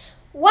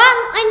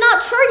 Well, I'm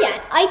not sure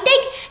yet. I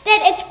think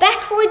that it's best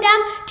for them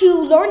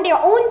to learn their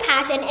own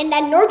passion and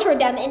then nurture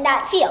them in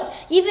that field,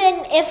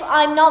 even if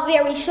I'm not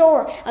very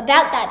sure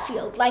about that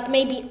field, like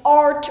maybe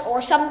art or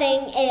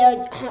something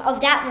of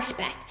that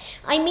respect.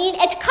 I mean,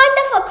 it's kind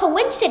of a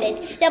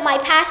coincidence that my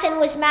passion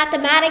was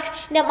mathematics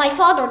and that my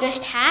father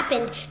just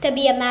happened to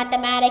be a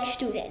mathematics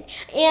student.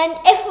 And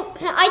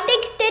I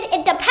think that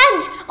it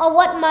depends on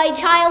what my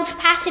child's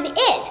passion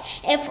is.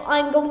 If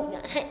I'm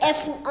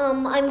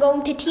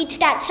going to teach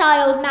that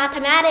child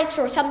mathematics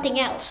or something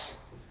else.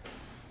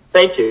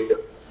 Thank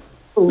you.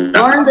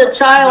 Learn the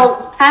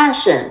child's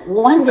passion.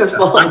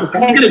 Wonderful. I'm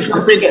going to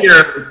jump in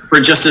here for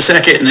just a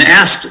second and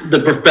ask the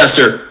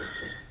professor,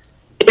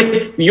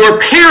 if your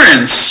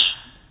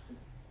parents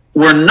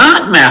were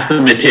not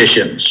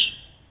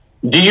mathematicians,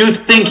 do you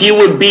think you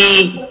would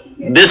be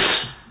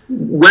this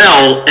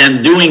well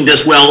and doing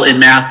this well in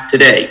math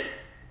today?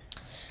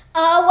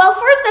 Well,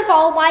 first of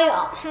all, my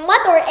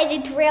mother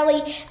isn't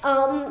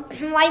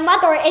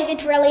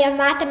really a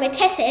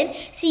mathematician.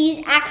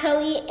 She's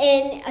actually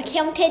an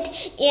accountant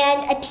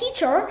and a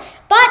teacher,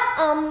 but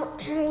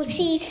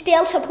she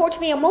still supports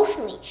me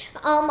emotionally.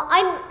 I'm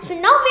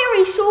not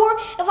very sure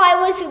if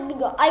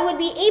I would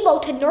be able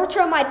to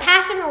nurture my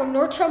passion or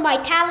nurture my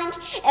talent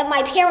if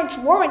my parents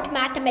weren't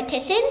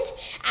mathematicians,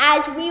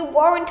 as we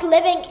weren't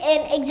living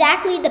in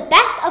exactly the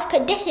best of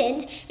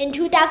conditions in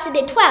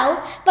 2012,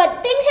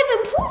 but things have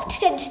improved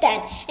since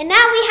then, and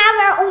now we have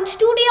our own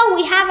studio,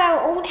 we have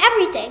our own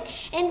everything,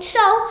 and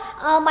so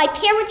my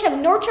parents have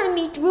nurtured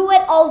me through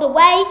it all the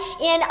way,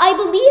 and I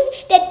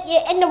believe that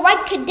in the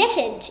right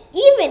conditions,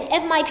 even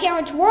if my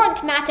parents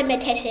weren't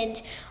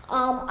mathematicians,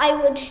 I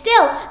would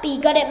still be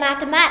good at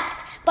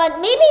mathematics.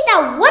 But maybe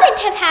that wouldn't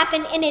have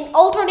happened in an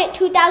alternate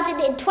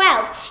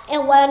 2012,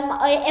 and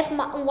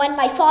when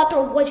my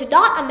father was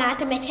not a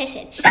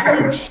mathematician,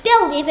 we were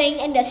still living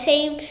in the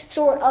same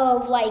sort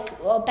of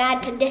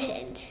bad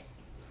conditions.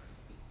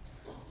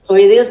 So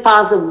it is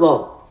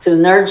possible to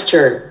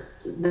nurture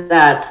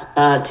that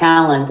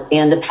talent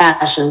and the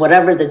passion,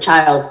 whatever the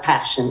child's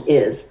passion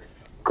is.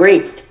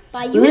 Great.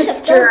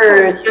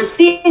 Mr.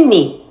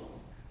 Cassini.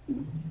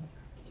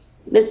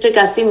 Mr.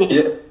 Cassini.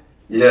 Yeah.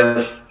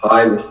 Yes.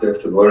 Hi, Mr.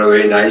 Sabora.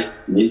 Very nice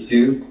to meet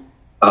you.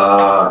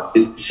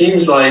 It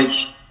seems like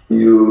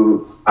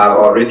you have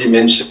already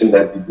mentioned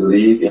that you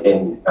believe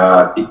in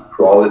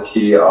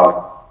equality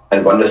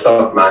and oneness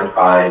of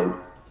mankind,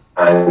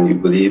 and you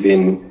believe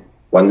in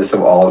oneness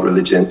of all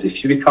religions.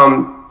 If you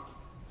become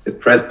the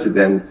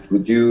president,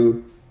 would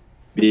you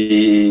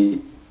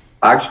be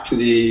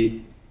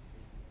actually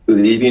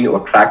believing or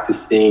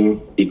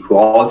practicing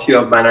equality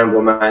of man and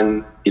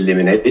woman,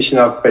 elimination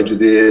of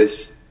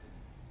prejudice,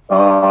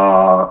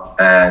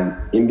 and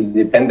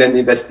independent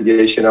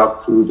investigation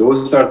of truth?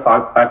 Those are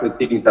type of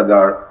things that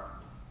are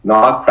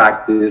not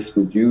practiced.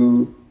 Would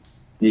you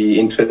be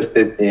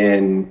interested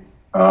in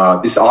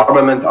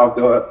disarmament of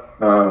the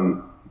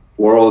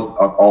world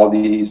of all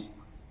these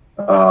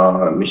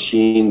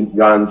machine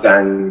guns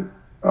and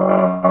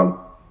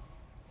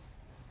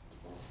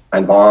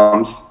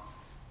bombs?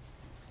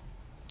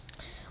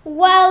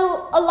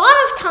 Well, a lot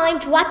of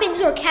times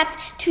weapons are kept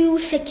to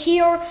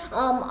secure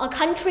a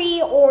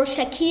country or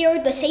secure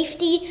the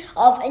safety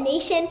of a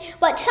nation,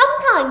 but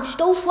sometimes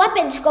those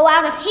weapons go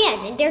out of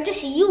hand and they're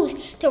just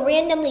used to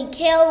randomly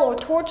kill or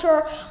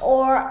torture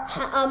or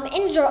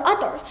injure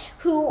others.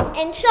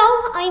 And so,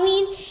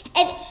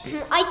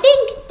 I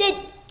think that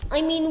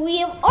we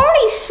have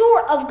already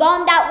sort of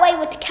gone that way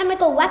with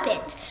chemical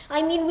weapons.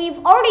 We've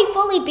already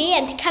fully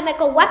banned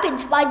chemical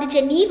weapons by the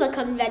Geneva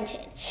Convention.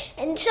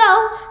 And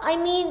so,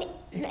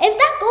 if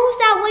that goes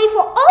that way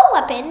for all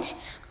weapons,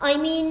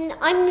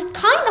 I'm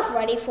kind of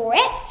ready for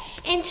it.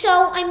 And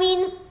so,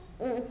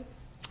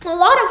 a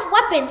lot of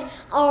weapons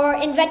are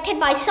invented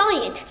by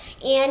science,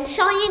 and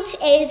science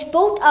is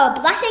both a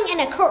blessing and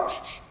a curse.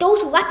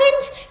 Those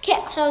weapons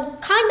can,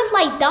 kind of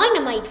like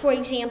dynamite, for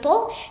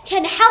example,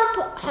 can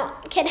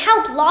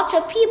help lots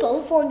of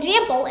people. For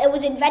example, it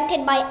was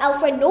invented by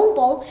Alfred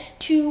Nobel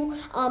to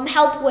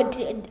help with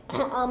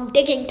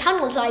digging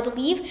tunnels, I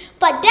believe.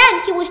 But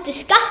then he was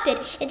disgusted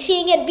at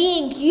seeing it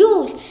being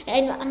used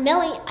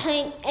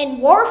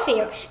in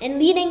warfare and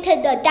leading to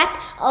the death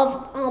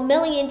of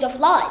millions of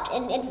lives.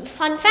 And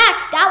fun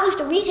fact, that was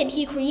the reason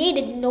he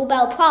created the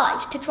Nobel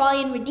Prize, to try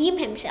and redeem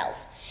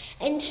himself.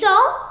 And so,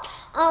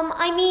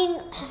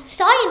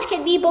 science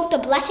can be both a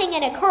blessing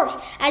and a curse,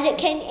 as it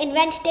can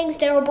invent things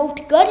that are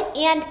both good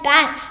and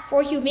bad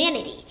for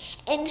humanity.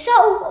 And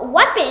so,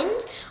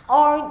 weapons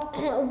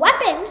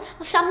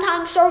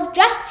sometimes serve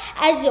just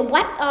as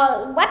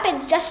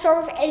weapons just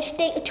serve as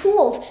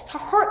tools to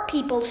hurt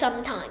people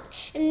sometimes.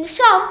 And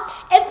so,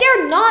 if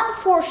they're not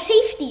for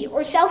safety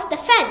or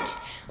self-defense,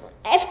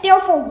 if they're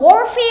for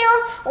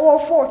warfare or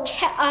for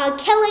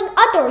killing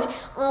others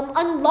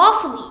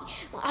unlawfully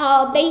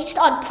based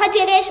on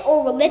prejudice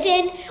or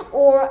religion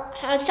or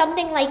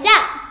something like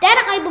that, then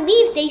I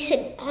believe they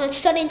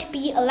shouldn't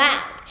be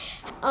allowed.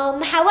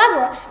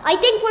 However, I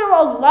think we're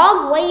a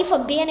long way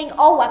from banning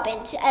all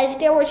weapons, as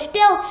there are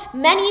still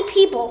many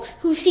people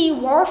who see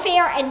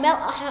warfare and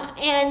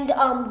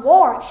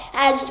war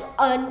as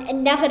an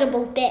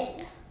inevitable thing.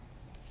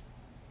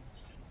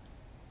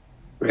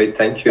 Great,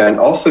 thank you. And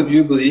also, do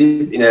you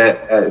believe in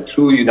a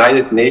true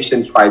United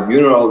Nations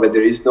tribunal where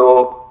there is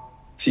no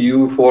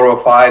few 4 or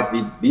 5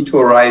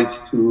 veto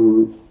rights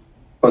to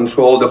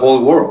control the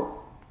whole world?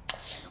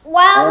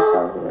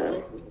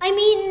 Well, I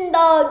mean,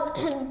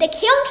 the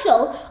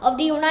Council of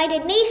the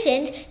United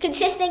Nations,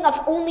 consisting of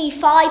only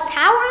 5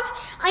 powers,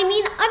 I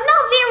mean, I'm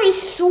not very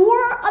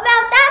sure about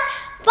that,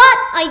 but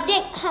I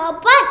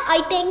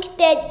think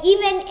that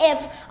even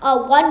if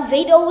one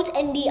vetoes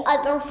and the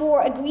other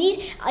 4 agrees,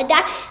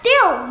 that's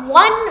still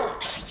one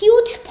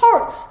huge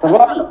part of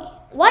the...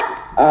 What?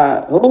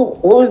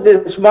 Who's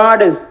the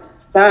smartest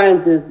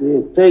scientist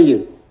to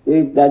you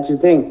that you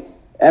think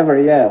ever?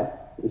 Yeah,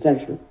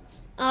 essentially.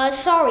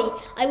 Sorry,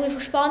 I was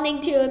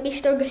responding to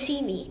Mr.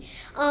 Gassimi.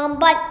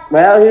 But...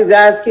 Well, he's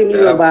asking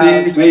you about...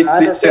 Please wait,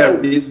 sir.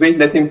 Please wait.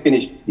 Let him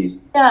finish,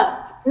 please.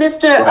 Yeah,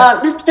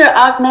 Mr.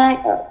 Ahmed,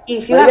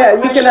 if you have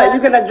a question, you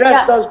can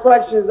address those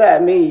questions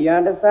at me. You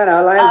understand?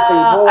 I'll answer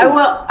you.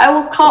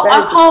 I'll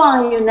call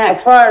on you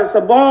next. As far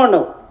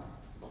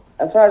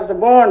as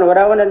Saborno, what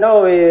I want to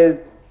know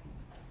is...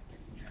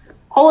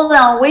 Hold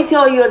on, wait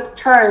till your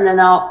turn, and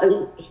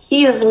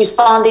he is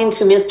responding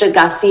to Mr.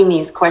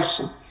 Gassimi's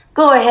question.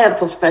 Go ahead,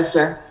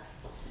 Professor.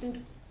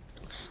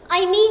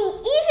 I mean,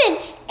 even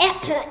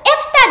if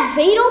that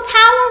veto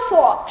power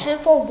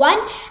for 1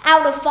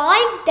 out of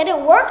 5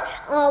 didn't work,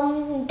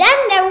 then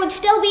there would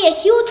still be a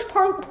huge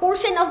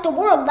portion of the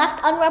world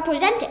left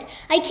unrepresented.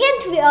 I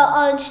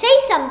can't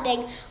say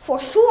something for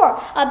sure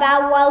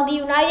about the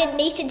United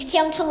Nations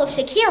Council of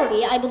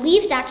Security. I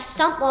believe that's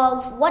some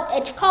of what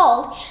it's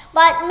called.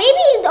 But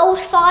maybe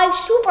those 5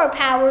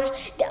 superpowers,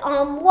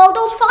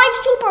 those 5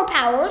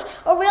 superpowers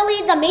are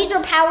really the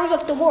major powers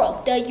of the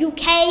world. The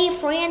UK,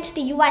 France,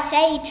 the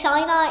USA,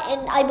 China,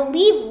 and I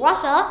believe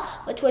Russia,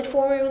 which was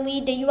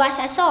formerly the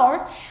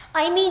USSR.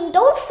 I mean,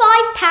 those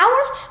 5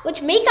 powers,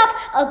 which make up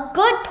a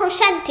good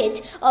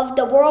percentage of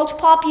the world's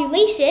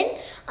population,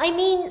 I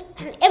mean,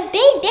 if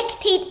they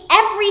dictate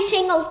every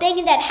single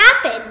thing that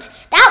happens,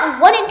 that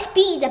wouldn't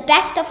be the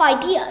best of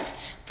ideas.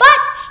 But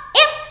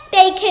if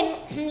they can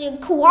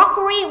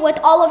cooperate with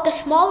all of the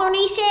smaller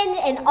nations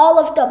and all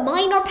of the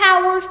minor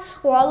powers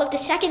or all of the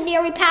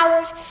secondary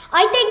powers,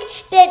 I think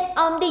that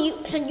the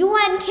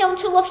UN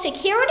Council of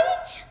Security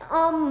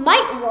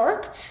might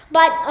work,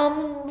 but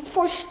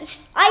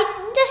I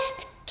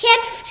just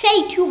can't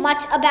say too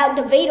much about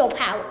the veto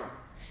power.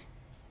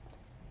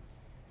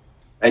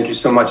 Thank you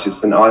so much.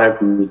 It's an honor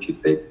to meet you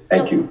today.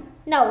 Thank you.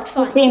 No, it's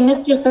fine. Okay,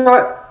 Mr.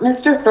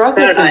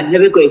 Thorkison. I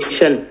have a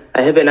question.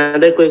 I have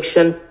another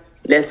question.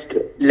 Left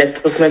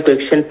of my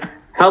question.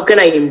 How can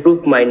I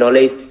improve my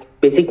knowledge,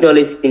 basic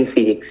knowledge in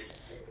physics?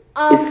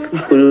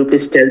 Could you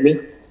please tell me?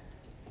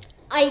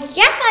 I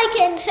guess I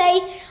can say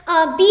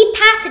be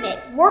passionate,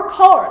 work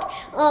hard,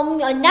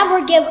 never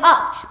give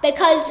up,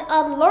 because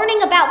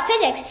learning about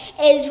physics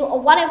is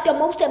one of the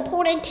most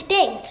important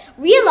things.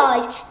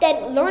 Realize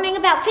that learning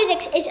about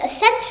physics is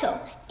essential,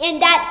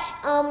 and that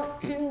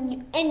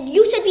and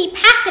you should be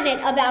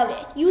passionate about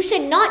it. You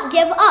should not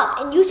give up,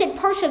 and you should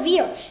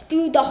persevere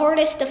through the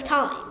hardest of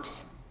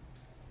times.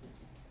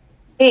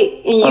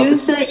 Hey, and you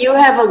said you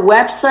have a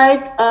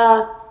website,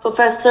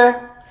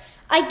 Professor?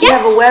 I guess you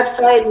have a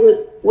website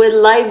with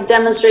live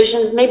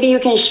demonstrations. Maybe you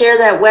can share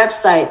that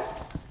website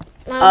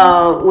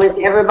with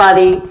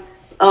everybody.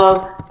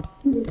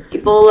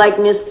 People like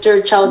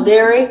Mr.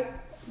 Chowdhury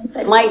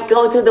might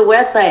go to the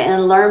website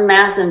and learn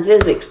math and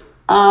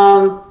physics.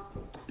 How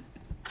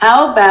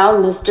about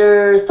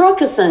Mr.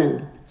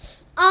 Thorkison?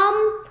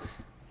 I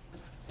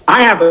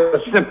have a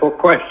simple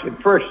question.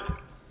 First,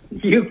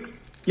 you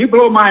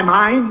blow my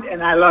mind,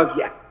 and I love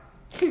you.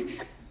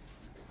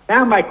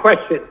 Now my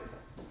question.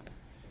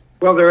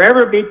 Will there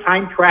ever be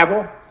time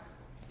travel?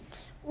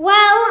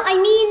 Well, I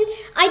mean,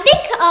 I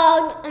think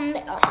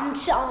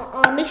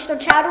Mr.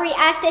 Chowdhury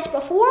asked this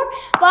before,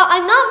 but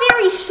I'm not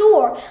very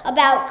sure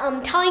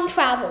about time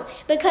travel,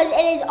 because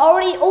it has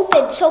already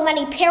opened so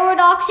many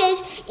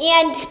paradoxes,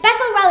 and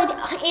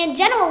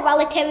general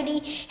relativity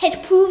has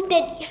proved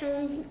that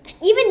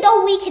even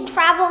though we can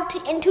travel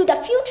into the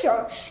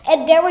future,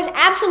 there is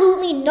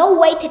absolutely no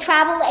way to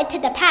travel into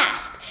the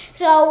past.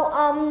 So,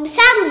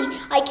 sadly,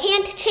 I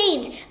can't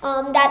change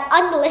that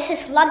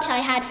undelicious lunch I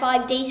had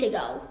 5 days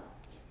ago.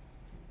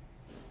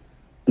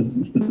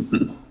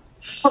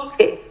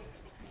 Okay.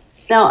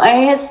 Now,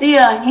 I see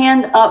a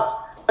hand up,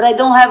 but I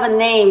don't have a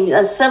name.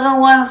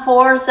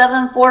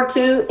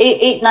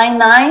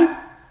 714-742-8899.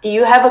 Do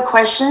you have a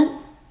question?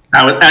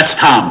 That's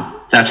Tom.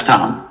 That's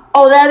Tom.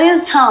 Oh, that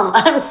is Tom.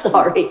 I'm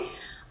sorry.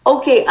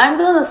 Okay, I'm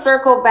going to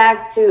circle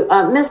back to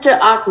Mr.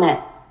 Ahmed.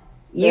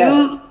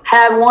 You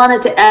have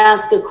wanted to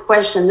ask a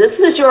question. This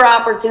is your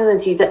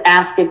opportunity to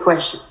ask a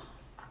question.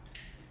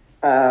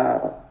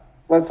 Well,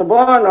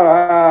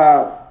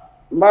 Suborno,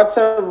 much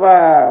of,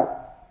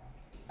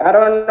 I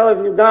don't know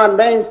if you've gone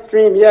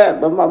mainstream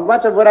yet, but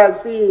much of what I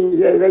see,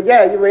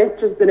 yeah, you were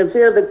interested in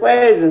field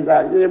equations.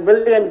 Your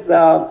brilliance.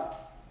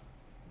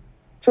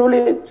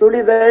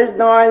 Truly, there is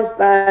no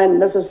Einstein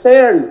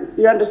necessarily.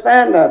 Do you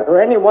understand that? Or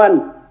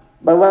anyone.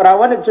 But what I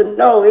wanted to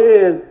know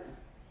is,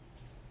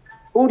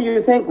 who do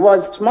you think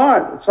was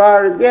smart? As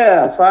far as,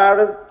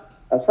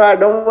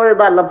 don't worry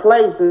about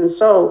Laplace. And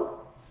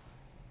so,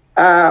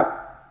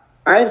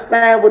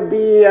 Einstein would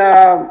be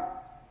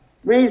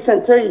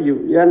recent to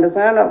you. You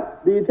understand?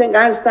 Do you think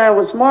Einstein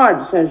was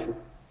smart, essentially?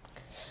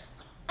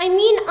 I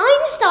mean,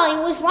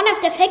 Einstein was one of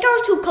the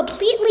figures who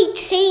completely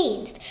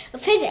changed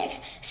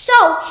physics.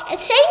 So,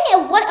 saying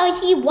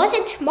he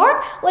wasn't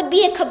smart would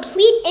be a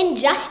complete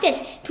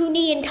injustice to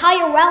the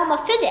entire realm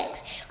of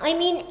physics. I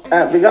mean,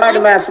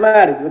 regarding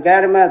mathematics,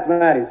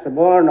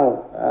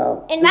 Suborno,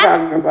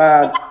 talking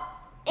about,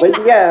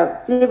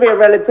 theory of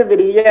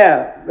relativity,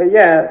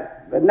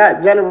 but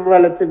not general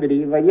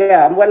relativity. But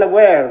I'm well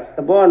aware of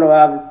Suborno,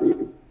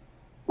 obviously.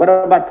 What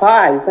about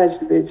pi?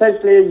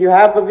 Essentially, you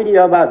have a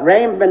video about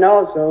Raymond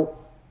also,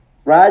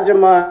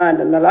 Rajamon,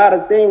 and a lot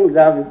of things,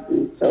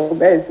 obviously. So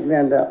basically,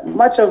 and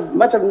much of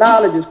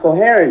knowledge is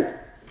coherent.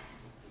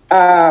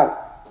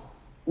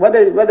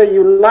 Whether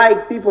you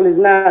like people is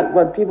not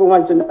what people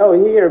want to know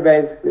here,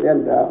 basically.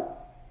 And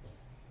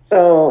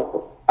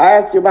so I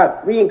asked you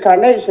about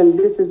reincarnation.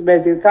 This is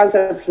basically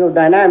conceptual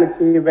dynamics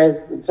here,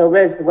 basically. So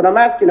basically, what I'm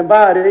asking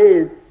about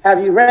is,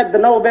 have you read the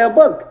Nobel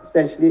book,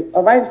 essentially,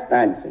 of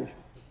Einstein, essentially?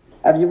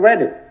 Have you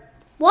read it?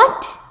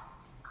 What?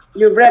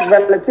 You've read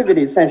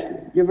relativity, essentially.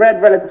 You've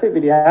read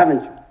relativity,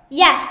 haven't you?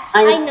 Yes,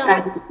 I know.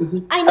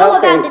 I know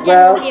about the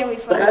general theory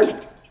of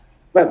relativity.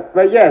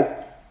 But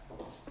yes,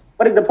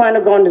 what is the point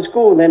of going to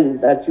school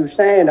then that you're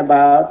saying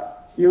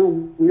about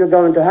you're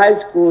going to high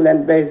school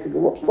and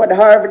basically what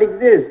Harvard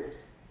exists?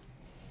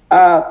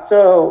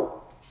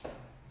 So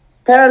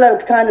parallel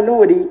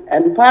continuity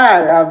and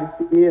pi,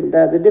 obviously, and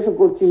the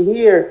difficulty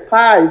here,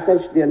 pi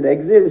essentially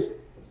exists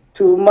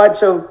too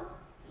much of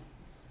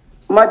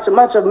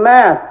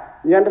math.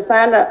 You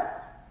understand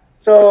that?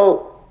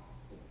 So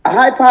a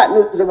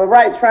hypotenuse of a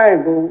right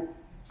triangle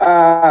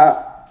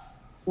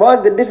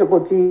was the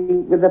difficulty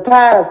with the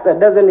past that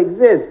doesn't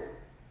exist.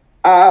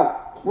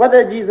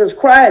 Whether Jesus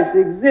Christ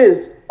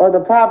exists or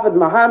the Prophet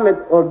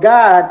Muhammad or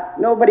God,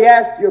 nobody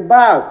asks you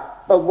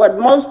about. But what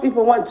most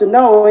people want to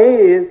know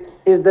is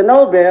the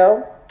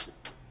Nobel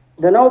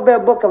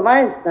book of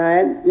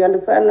Einstein, you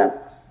understand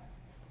that,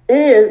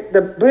 is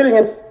the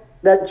brilliance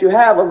that you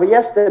have over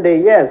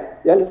yesterday, yes.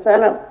 You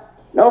understand that?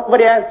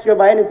 Nobody asks you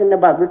about anything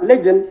about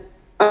religion.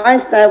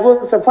 Einstein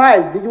will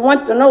suffice. Do you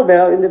want the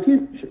Nobel in the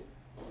future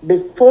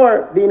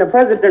before being a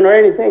president or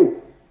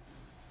anything?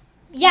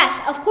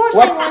 Yes, of course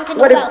I want the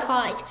Nobel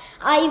Prize.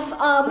 I've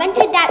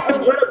mentioned that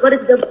earlier.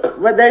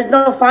 But there's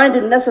no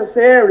finding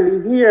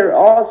necessarily here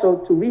also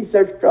to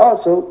research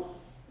also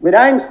with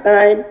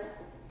Einstein.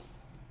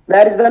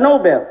 That is the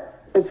Nobel.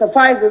 It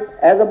suffices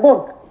as a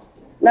book.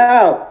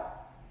 Now,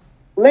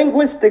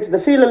 linguistics, the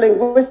field of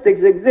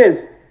linguistics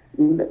exists.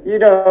 You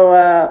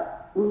know,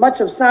 much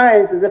of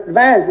science is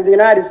advanced in the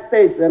United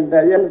States, and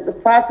the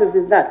process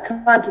is not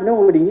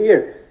continuity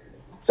here.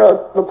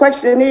 So the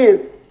question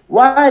is,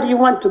 why do you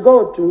want to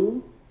go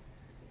to?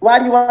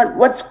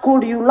 What school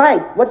do you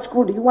like? What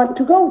school do you want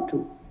to go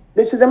to?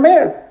 This is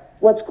America.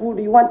 What school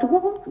do you want to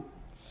go to?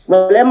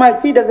 Well,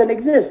 MIT doesn't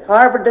exist.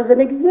 Harvard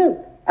doesn't exist.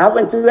 I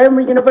went to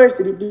Emory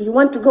University. Do you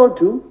want to go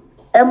to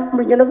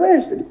Emory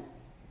University?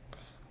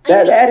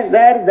 That is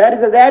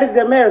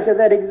the America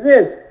that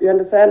exists. You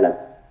understand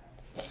that?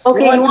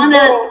 Okay,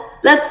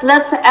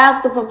 let's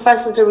ask the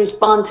professor to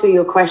respond to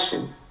your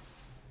question.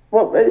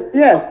 Well,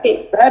 yes,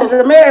 okay. That is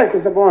America,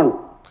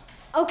 Suborno.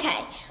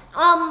 Okay.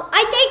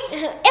 I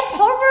think if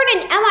Harvard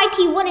and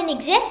MIT wouldn't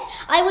exist,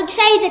 I would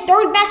say the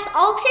third best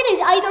option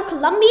is either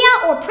Columbia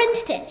or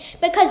Princeton,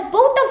 because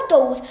both of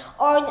those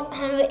are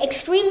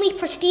extremely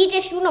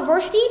prestigious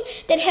universities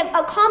that have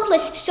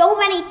accomplished so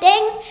many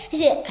things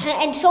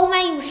and so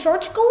many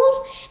research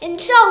goals. And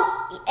so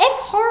if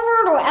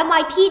Harvard or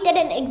MIT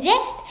didn't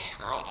exist,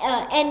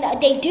 and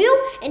they do,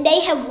 and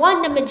they have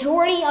won the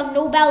majority of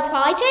Nobel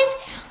Prizes,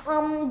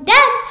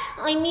 then,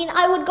 I mean,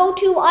 I would go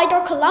to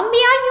either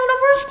Columbia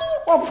University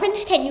or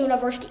Princeton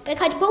University,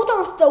 because both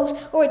of those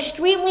are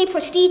extremely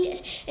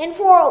prestigious. And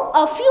for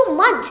a few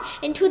months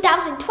in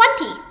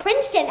 2020,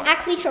 Princeton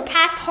actually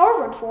surpassed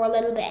Harvard for a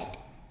little bit.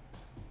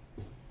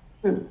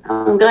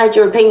 I'm glad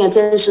you're paying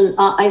attention.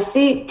 I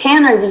see,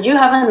 Tanner, did you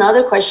have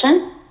another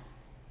question?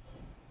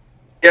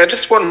 Yeah,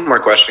 just one more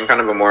question,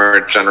 kind of a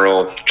more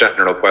general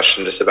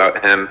question just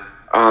about him.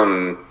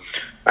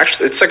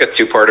 Actually, it's like a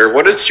two-parter.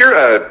 What does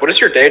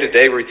your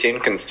day-to-day routine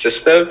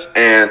consist of?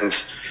 And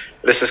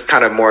this is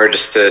kind of more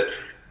just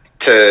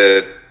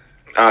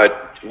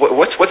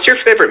what's your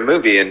favorite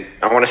movie? And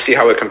I want to see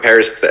how it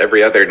compares to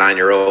every other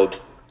 9-year-old.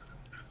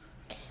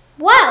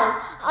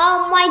 Well,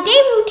 My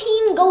day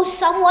routine goes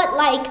somewhat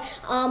like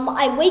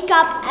I wake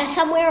up at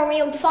somewhere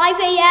around 5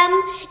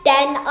 a.m.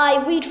 Then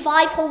I read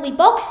 5 holy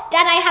books.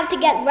 Then I have to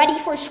get ready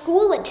for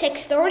school at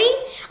 6:30.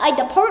 I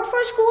depart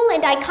for school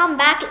and I come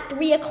back at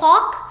 3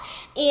 o'clock.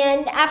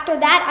 And after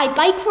that, I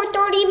bike for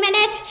 30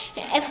 minutes.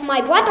 If my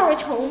brother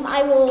is home,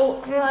 I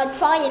will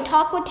try and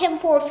talk with him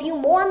for a few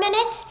more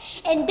minutes.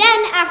 And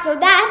then after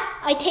that,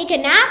 I take a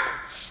nap.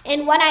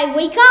 And when I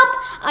wake up,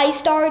 I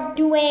start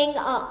doing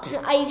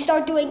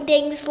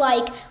things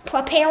like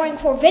preparing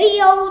for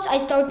videos. I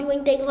start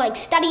doing things like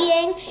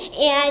studying.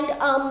 And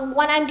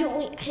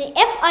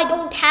if I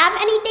don't have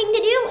anything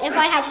to do, if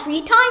I have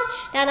free time,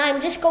 then I'm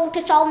just going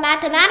to solve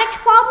mathematics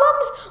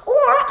problems,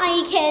 or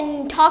I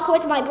can talk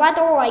with my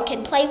brother, or I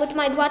can play with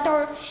my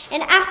brother.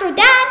 And after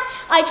that,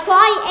 I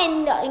try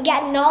and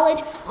get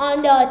knowledge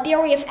on the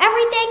theory of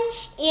everything.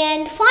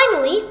 And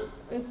finally,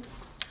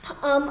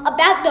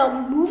 about the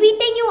movie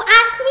thing you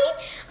asked me,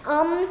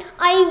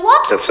 I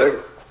watched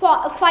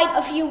quite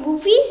a few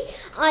movies.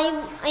 I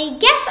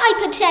guess I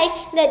could say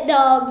that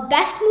the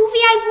best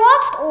movie I've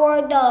watched, or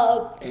the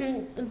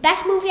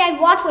best movie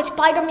I've watched, was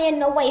Spider-Man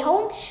No Way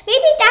Home.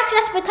 Maybe that's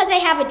just because I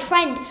have a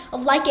trend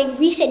of liking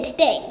recent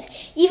things.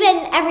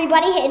 Even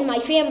everybody in my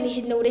family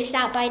has noticed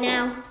that by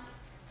now.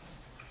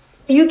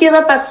 You get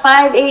up at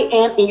 5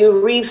 a.m. and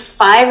you read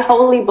 5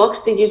 holy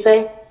books, did you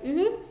say?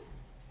 Mm-hmm.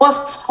 What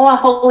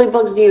holy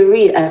books do you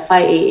read at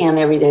 5 a.m.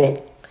 every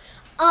day?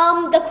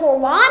 The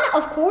Quran,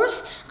 of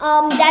course.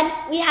 Then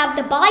we have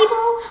the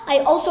Bible.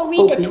 I also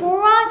read the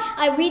Torah.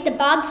 I read the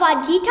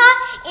Bhagavad Gita.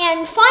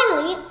 And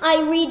finally,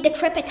 I read the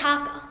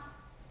Tripitaka.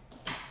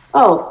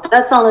 Oh,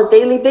 that's on a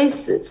daily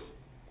basis.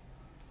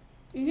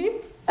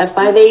 Mm-hmm. At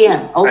 5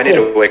 a.m. Okay. I need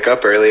to wake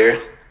up earlier.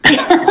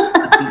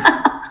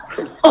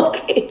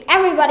 Okay.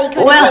 Everybody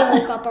could have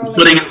woke up earlier.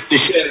 Putting us to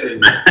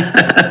shame.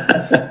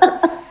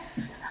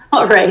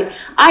 All right.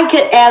 I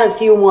could add a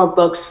few more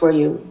books for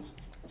you.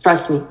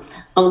 Trust me.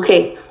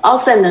 Okay. I'll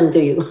send them to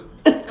you.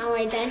 All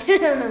right then.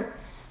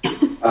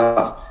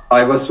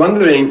 I was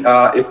wondering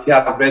if you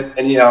have read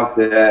any of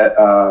the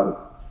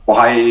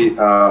Baha'i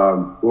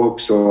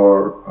books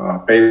or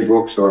prayer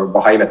books or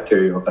Baha'i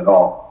materials at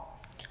all.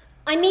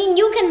 I mean,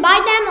 you can buy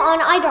them on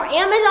either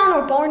Amazon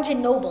or Barnes &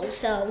 Noble,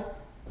 so.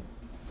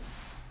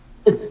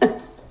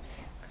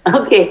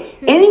 Okay.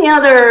 Any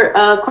other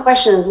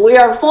questions? We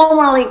are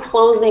formally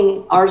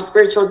closing our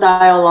spiritual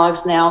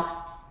dialogues now,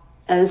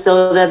 and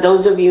so that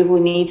those of you who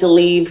need to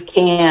leave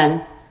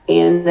can.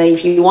 And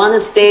if you want to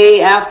stay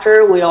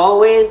after, we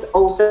always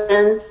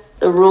open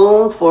the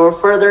room for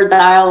further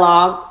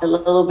dialogue a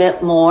little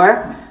bit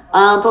more.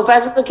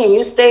 Professor, can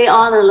you stay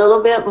on a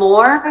little bit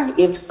more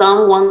if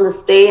some want to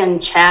stay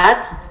and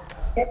chat?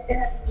 Sure.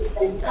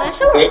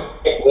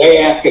 May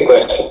I ask a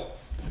question?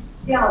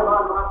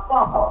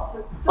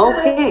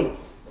 Okay.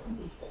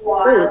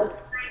 Good.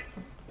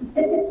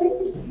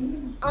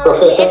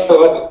 Professor,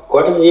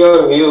 what is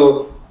your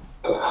view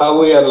of how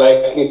we are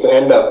likely to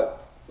end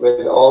up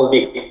with all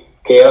the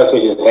chaos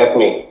which is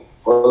happening?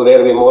 Will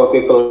there be more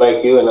people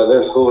like you and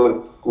others who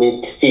will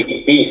need to seek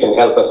peace and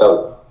help us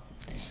out?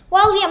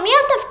 Well, the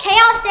amount of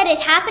chaos that is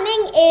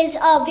happening is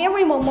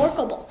very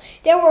remarkable.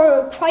 There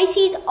were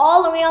crises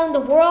all around the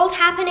world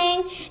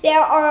happening. There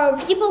are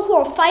people who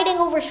are fighting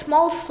over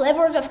small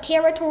slivers of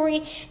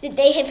territory that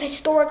they have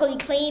historically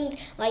claimed,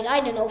 like, I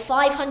don't know,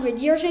 500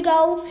 years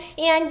ago.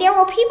 And there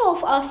were people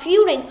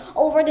feuding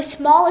over the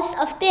smallest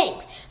of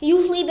things,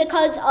 usually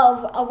because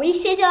of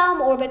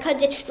racism, or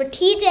because it's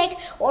strategic,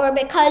 or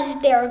because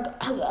they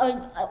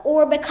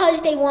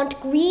want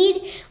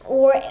greed,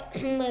 or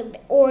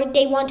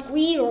they want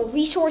greed or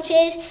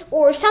resources,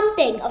 or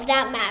something of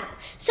that matter.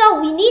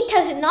 So we need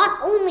to not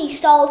only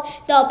solve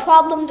the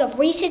problems of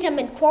racism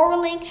and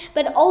quarreling,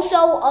 but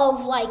also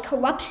of like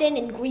corruption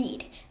and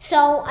greed.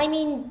 So I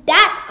mean,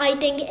 that I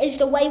think is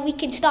the way we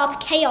can stop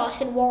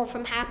chaos and war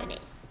from happening.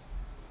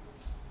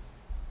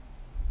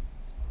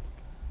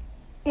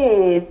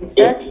 Okay,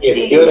 let's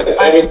see. You're a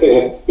credit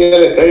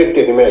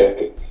to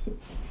humanity.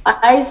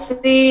 I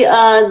see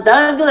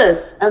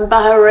Douglas and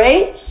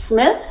Bahare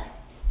Smith.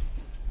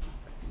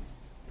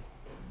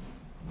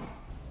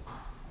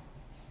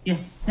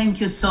 Yes,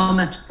 thank you so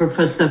much,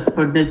 Professor,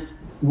 for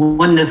this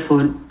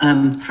wonderful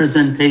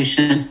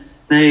presentation,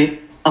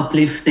 very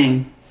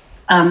uplifting.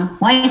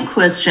 My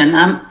question,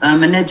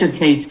 I'm an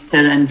educator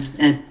and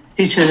a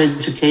teacher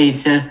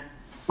educator.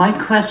 My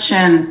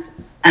question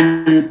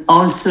and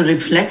also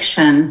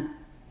reflection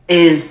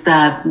is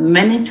that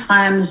many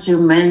times you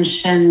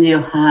mentioned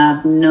you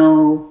have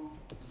no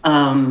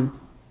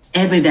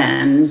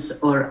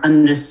evidence or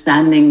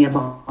understanding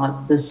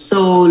about the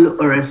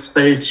soul or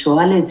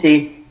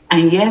spirituality.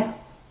 And yet,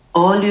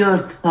 all your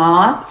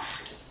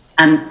thoughts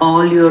and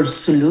all your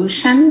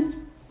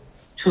solutions,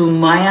 to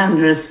my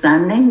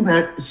understanding,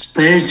 were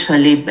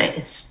spiritually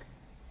based.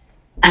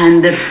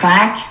 And the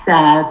fact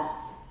that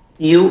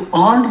you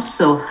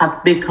also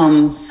have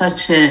become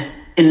such an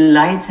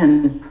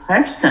enlightened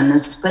person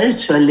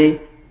spiritually,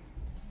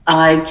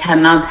 I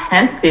cannot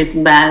help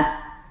it but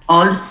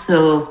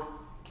also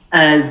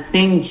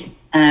think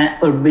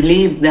or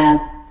believe that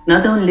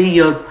not only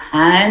your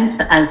parents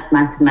as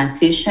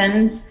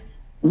mathematicians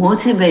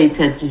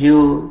motivated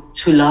you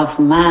to love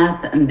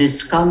math and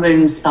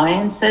discovering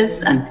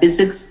sciences and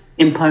physics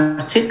in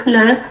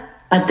particular,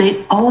 but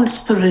they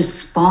also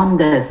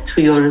responded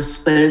to your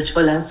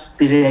spiritual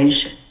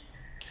aspiration.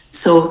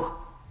 So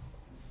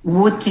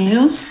would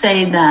you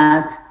say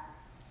that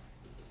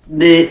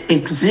the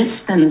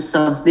existence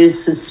of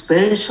this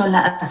spiritual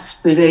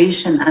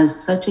aspiration at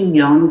such a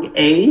young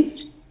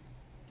age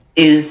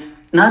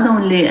is not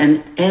only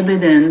an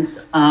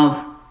evidence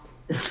of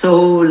a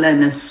soul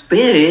and a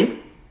spirit,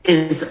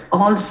 is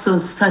also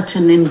such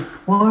an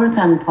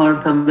important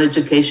part of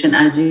education,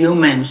 as you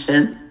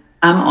mentioned?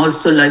 I'm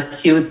also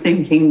like you,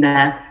 thinking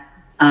that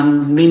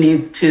we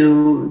need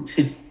to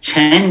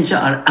change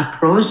our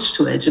approach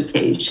to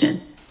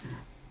education.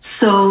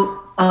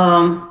 So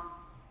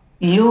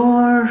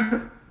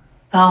your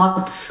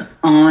thoughts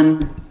on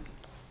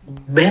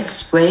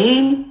best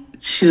way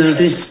to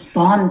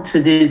respond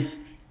to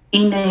this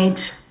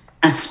innate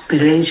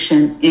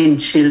aspiration in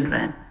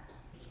children?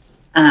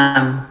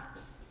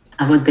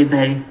 I would be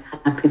very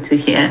happy to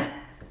hear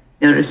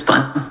your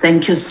response.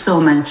 Thank you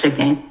so much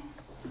again.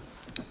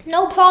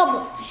 No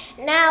problem.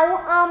 Now,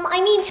 I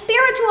mean,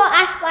 spiritual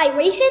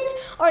aspirations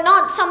are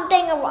not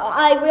something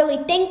I really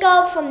think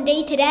of from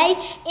day to day.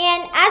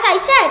 And as I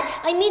said,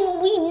 I mean,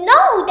 we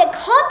know that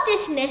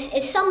consciousness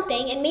is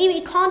something, and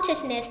maybe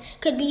consciousness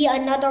could be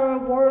another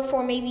word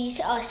for maybe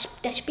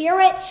the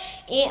spirit.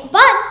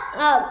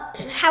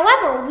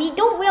 However, we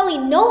don't really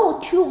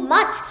know too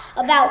much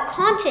about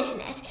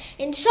consciousness.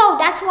 And so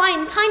that's why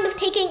I'm kind of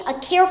taking a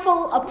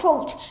careful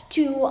approach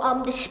to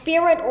the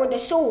spirit or the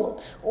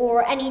soul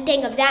or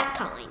anything of that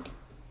kind.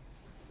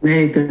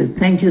 Very good.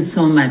 Thank you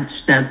so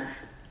much. That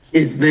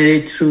is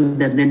very true,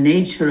 that the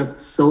nature of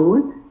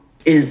soul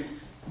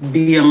is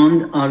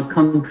beyond our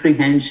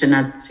comprehension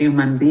as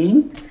human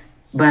beings,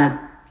 but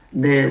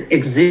the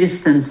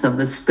existence of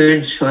a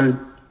spiritual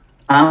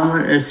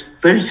power, a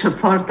spiritual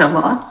part of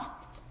us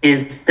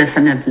is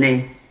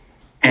definitely...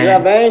 you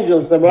have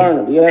angels,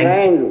 Sabarna. You have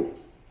angels.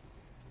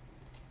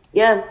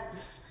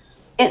 Yes.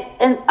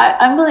 And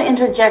I'm going to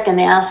interject and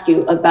ask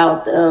you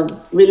about,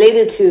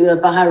 related to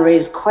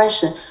Baharay's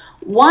question,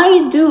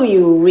 why do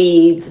you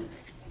read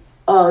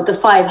the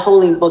 5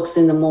 holy books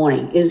in the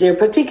morning? Is there a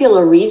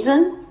particular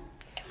reason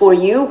for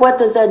you? What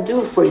does that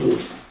do for you?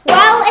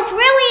 Well, it's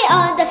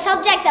really the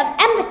subject of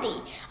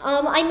empathy.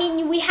 I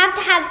mean, we have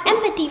to have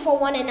empathy for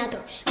one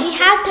another. We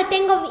have to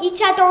think of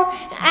each other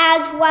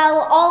as,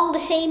 well, all the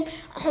same.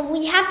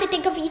 We have to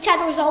think of each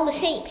other as all the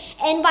same.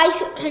 And by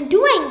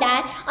doing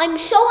that, I'm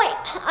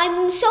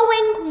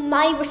showing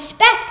my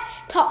respect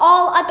to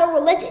all other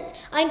religions.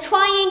 I'm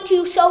trying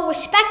to show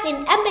respect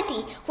and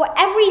empathy for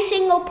every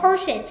single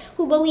person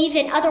who believes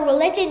in other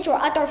religions or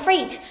other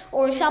faiths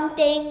or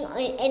something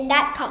in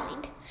that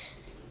kind.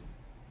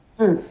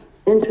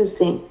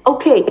 Interesting.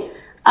 Okay.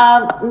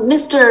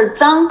 Mr.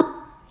 Zhang,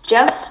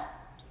 Jeff?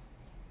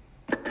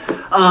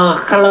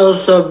 Hello,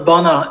 Sir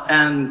Bono,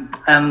 and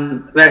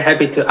I'm very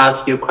happy to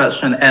ask you a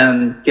question.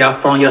 And yeah,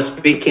 from your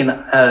speaking,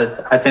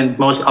 I think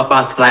most of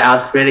us like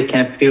us really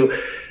can feel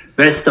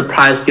very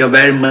surprised. You're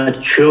very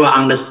mature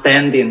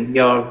understanding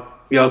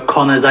your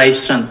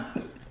conversation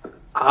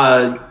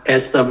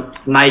as the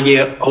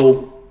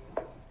 9-year-old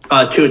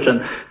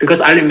children.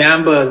 Because I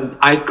remember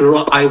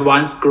I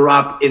once grew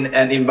up in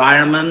an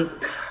environment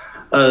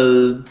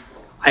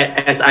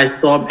as I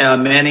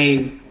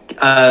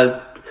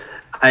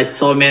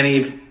saw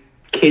many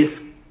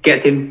kids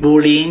getting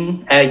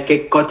bullied and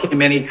getting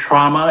many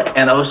trauma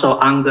and also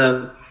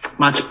under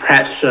much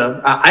pressure.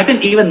 I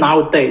think even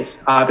nowadays,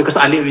 because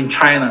I live in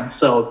China,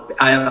 so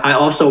I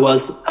also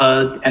was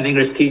an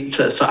English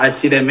teacher. So I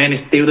see that many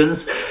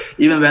students,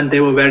 even when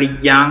they were very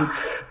young,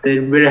 they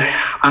really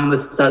under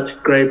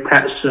such great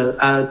pressure.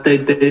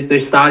 They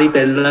study,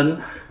 they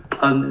learn,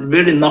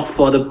 really not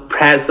for the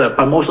pressure,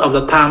 but most of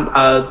the time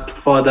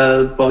for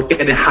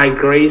getting high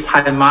grades,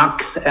 high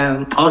marks,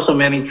 and also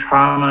many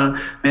trauma,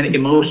 many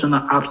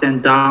emotional ups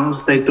and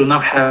downs. They do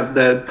not have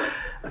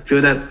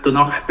do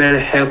not have very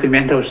healthy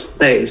mental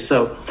state.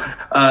 So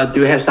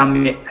do you have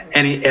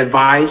any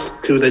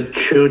advice to the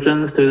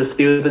children, to the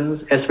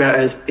students, as well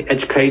as the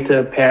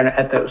educator, parent,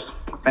 adults?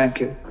 Thank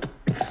you.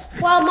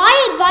 Well, my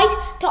advice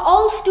to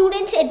all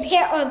students and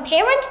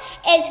parents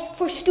is,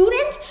 for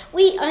students,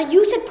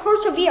 you should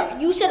persevere.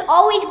 You should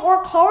always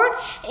work hard,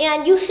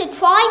 and you should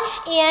try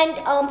and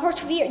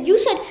persevere. You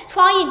should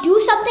try and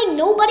do something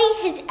nobody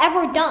has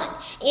ever done.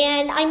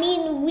 And I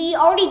mean, we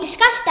already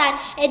discussed that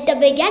at the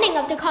beginning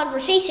of the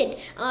conversation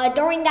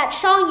during that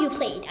song you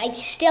played. I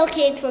still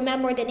can't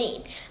remember the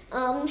name.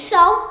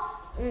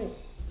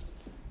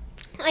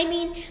 I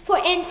mean,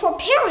 for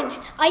parents,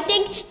 I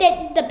think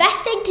that the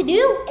best thing to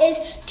do is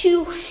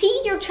to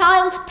see your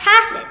child's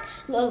passion.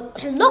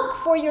 Look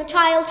for your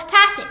child's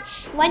passion.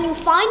 When you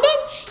find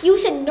it, you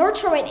should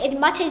nurture it as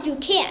much as you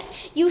can.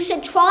 You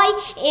should try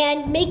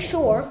and make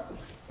sure.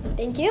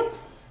 Thank you.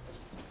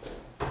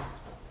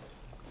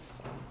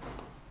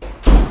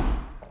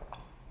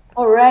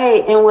 All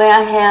right, and where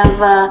I have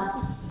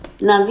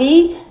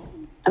Naveed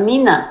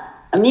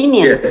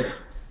Aminian.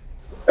 Yes.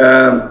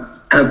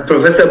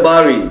 Professor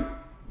Bari,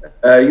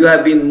 you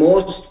have been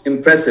most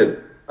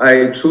impressive.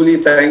 I truly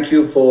thank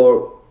you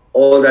for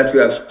all that you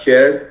have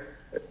shared.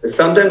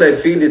 Sometimes I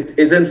feel it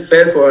isn't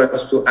fair for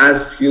us to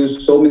ask you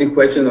so many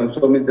questions on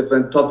so many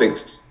different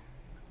topics.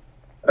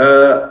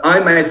 I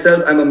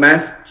myself, I'm a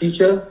math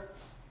teacher.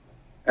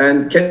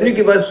 And can you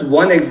give us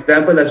one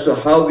example as to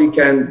how we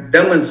can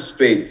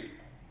demonstrate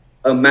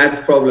a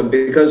math problem?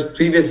 Because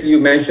previously you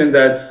mentioned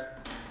that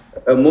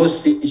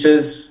most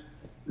teachers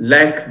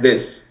lack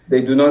this.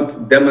 They do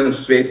not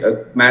demonstrate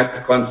a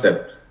math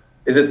concept.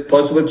 Is it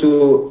possible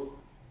to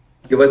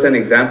give us an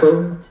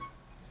example?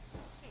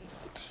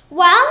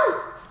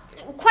 Well,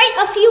 quite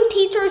a few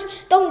teachers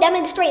don't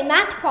demonstrate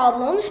math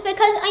problems because,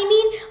 I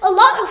mean, a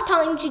lot of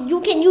times you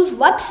can use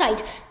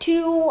websites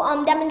to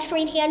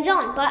demonstrate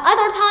hands-on, but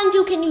other times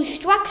you can use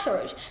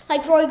structures,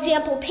 like for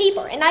example,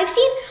 paper. And I've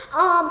seen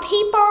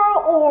paper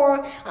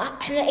or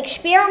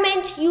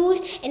experiments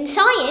used in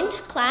science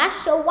class,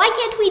 so why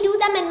can't we do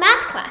them in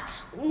math class?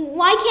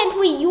 Why can't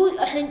we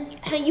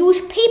use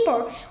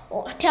paper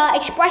to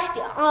express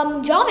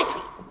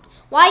geometry?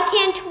 Why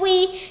can't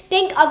we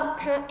think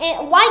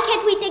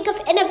of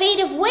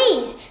innovative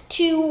ways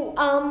to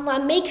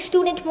make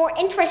students more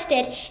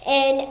interested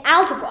in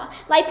algebra?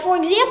 Like, for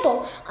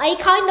example, I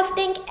kind of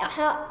think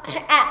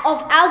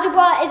of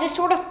algebra as a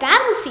sort of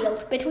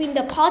battlefield between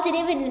the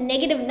positive and the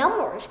negative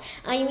numbers.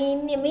 I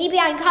mean, maybe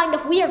I'm kind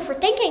of weird for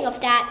thinking of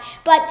that,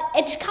 but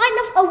it's kind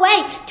of a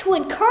way to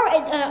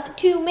encourage,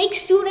 to make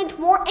students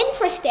more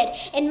interested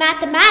in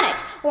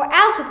mathematics or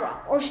algebra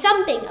or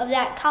something of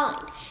that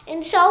kind.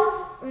 And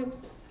so,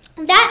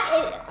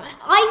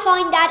 I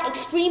find that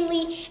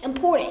extremely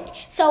important.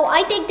 So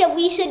I think that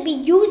we should be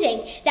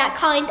using that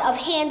kind of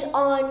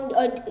hands-on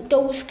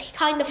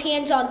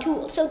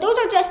tools. So those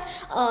are just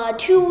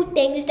two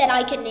things that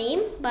I can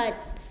name, but.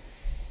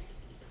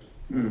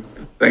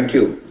 Thank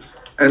you.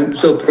 And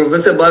so,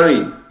 Professor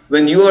Bari,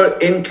 when you are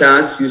in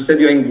class, you said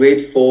you're in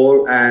grade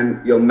 4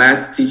 and your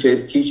math teacher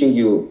is teaching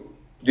you.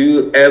 Do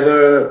you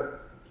ever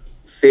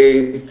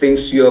say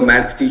things to your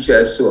math teacher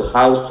as to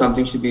how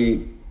something should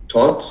be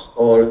taught,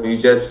 or you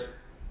just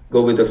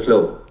go with the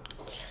flow?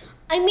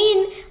 I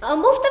mean,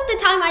 most of the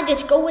time I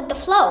just go with the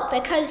flow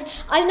because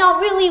I'm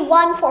not really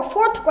one for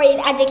 4th grade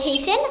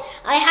education.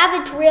 I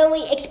haven't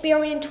really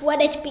experienced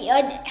what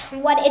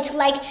it's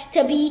like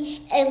to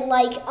be in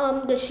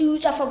the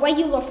shoes of a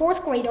regular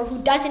 4th grader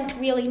who doesn't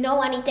really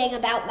know anything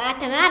about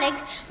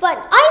mathematics.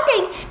 But I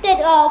think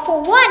that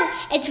for one,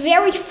 it's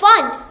very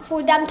fun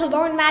for them to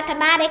learn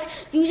mathematics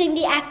using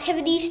the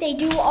activities they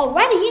do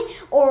already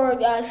or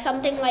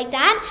something like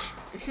that.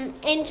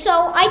 And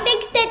so I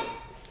think that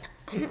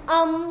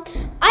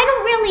I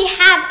don't really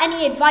have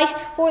any advice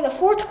for the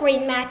 4th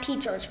grade math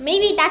teachers.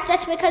 Maybe that's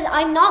just because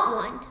I'm not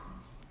one.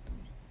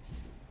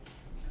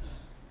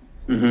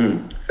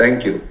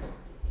 Thank you.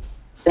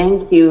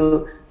 Thank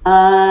you.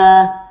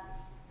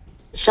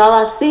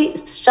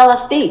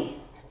 Shalasti.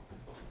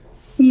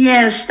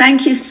 Yes,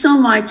 thank you so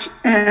much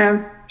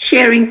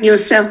sharing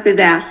yourself with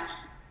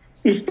us.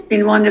 It's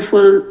been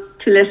wonderful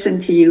to listen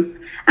to you.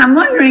 I'm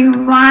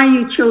wondering why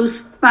you chose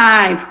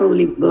 5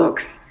 holy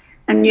books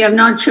and you have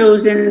not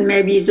chosen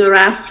maybe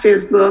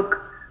Zoroastria's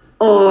book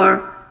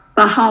or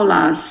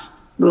Baha'u'llah's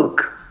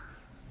book.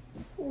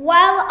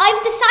 Well,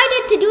 I've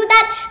decided to do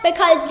that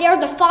because they're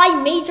the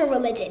 5 major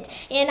religions.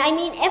 And I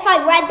mean, if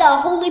I read the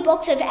holy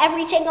books of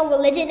every single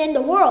religion in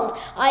the world,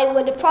 I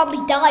would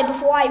probably die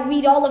before I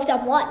read all of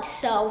them once,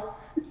 so.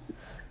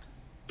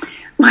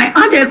 My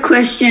other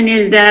question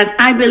is that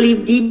I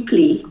believe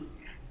deeply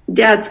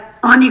that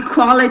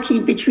inequality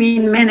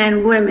between men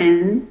and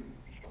women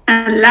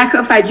and lack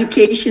of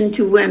education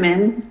to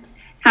women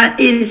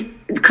is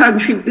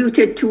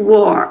contributed to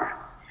war.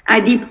 I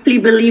deeply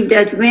believe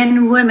that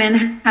when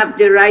women have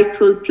the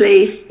rightful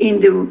place in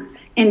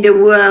the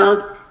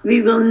world,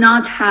 we will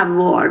not have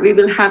war, we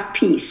will have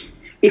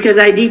peace. Because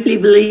I deeply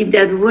believe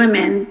that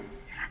women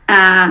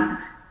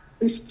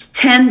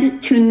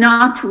tend to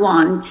not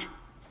want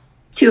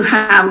to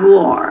have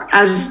war.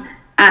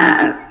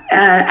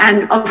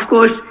 And of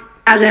course,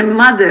 as a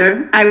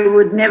mother, I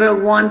would never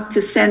want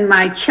to send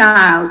my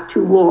child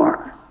to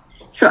war.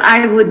 So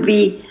I would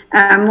be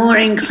more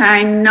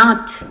inclined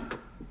not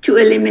to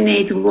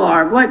eliminate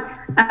war. What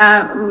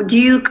do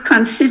you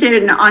consider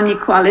an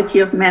inequality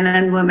of men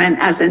and women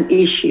as an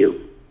issue?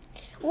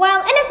 Well,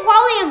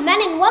 inequality of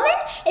men and women,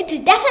 it's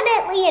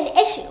definitely an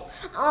issue.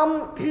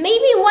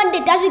 Maybe one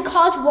that doesn't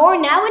cause war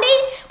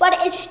nowadays, but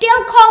it's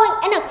still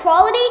causing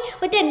inequality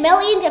within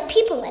millions of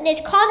people, and it's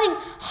causing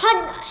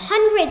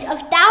hundreds of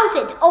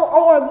thousands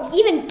or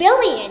even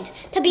billions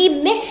to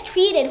be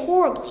mistreated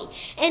horribly.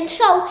 And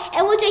so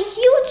it was a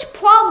huge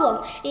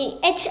problem.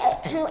 It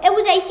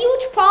was a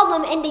huge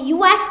problem in the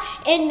U.S.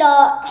 in the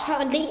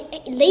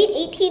late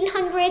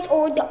 1800s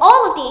or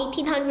all of the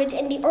 1800s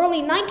and the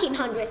early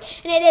 1900s,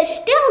 and it is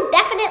still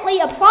definitely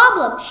a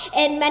problem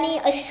in many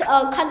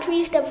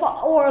countries that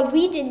or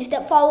regions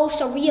that follow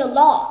Sharia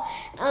law.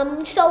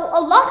 So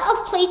a lot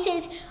of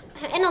places,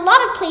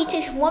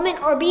 women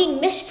are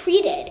being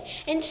mistreated.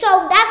 And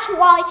so that's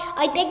why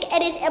I think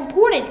it is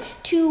important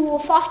to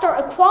foster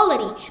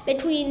equality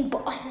between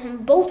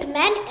both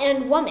men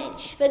and women.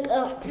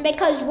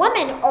 Because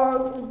women are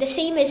the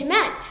same as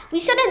men. We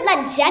shouldn't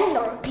let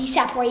gender be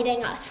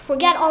separating us.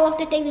 Forget all of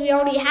the things we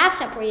already have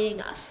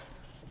separating us.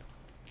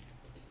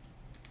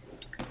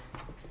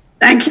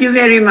 Thank you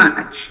very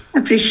much.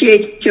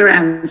 Appreciate your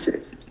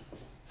answers.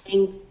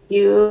 Thank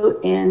you.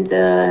 And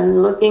I'm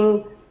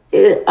looking.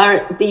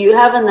 Do you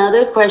have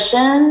another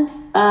question,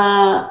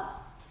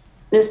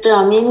 Mr.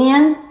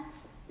 Armenian?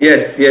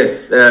 Yes.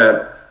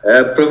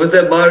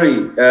 Professor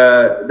Bari,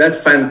 that's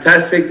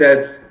fantastic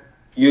that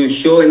you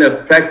show in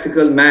a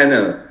practical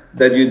manner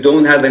that you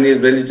don't have any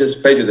religious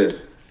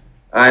prejudice.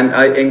 And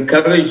I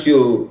encourage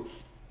you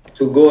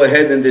to go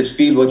ahead in this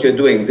field, what you're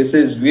doing. This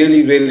is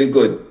really, really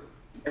good,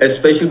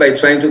 especially by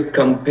trying to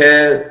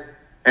compare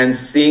and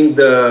seeing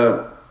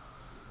the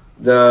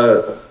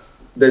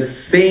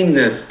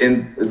sameness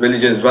in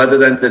religions rather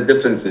than the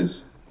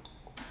differences.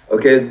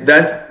 Okay,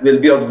 that will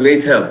be of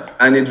great help.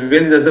 And it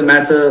really doesn't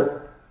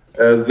matter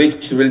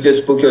which religious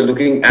book you're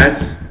looking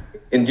at.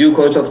 In due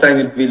course of time,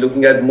 you'll be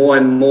looking at more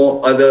and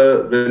more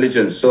other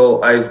religions.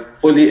 So I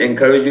fully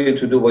encourage you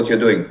to do what you're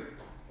doing.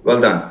 Well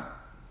done.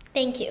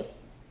 Thank you.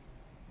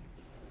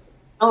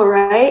 All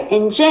right,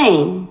 and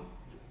Jane.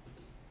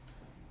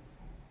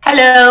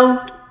 Hello.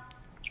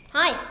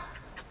 Hi.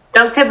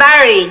 Dr.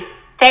 Barry,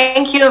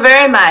 thank you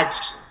very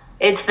much.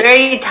 It's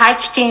very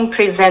touching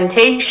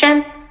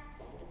presentation,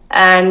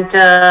 and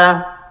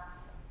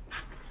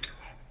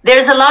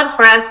there's a lot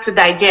for us to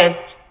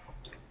digest.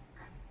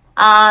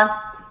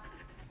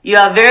 You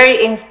are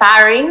very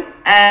inspiring,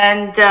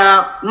 and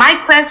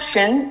my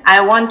question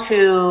I want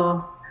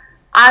to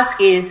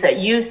ask is,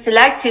 you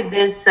selected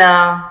these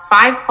 5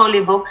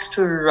 holy books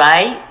to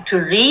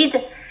read,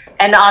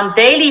 and on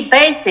daily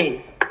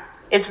basis.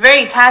 It's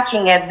very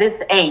touching at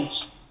this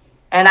age,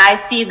 and I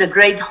see the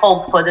great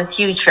hope for the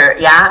future.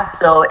 Yeah,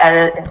 so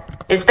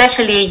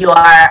especially you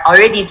are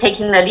already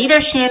taking the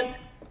leadership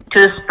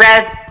to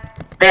spread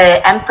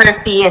the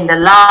empathy and the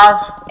love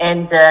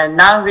and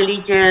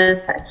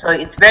non-religious. So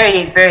it's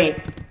very, very,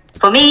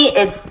 for me,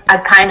 it's a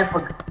kind of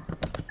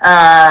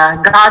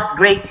God's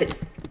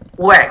greatest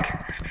work.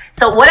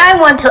 So what I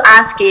want to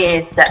ask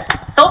is,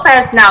 so far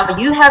as now,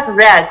 you have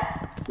read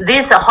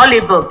these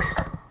holy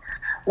books.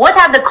 What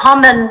are the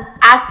common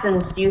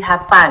essence you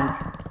have found?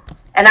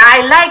 And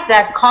I like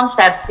that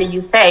concept that you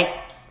say,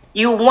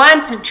 you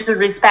want to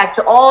respect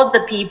all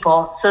the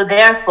people, so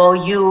therefore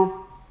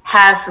you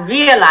have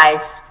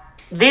realized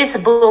these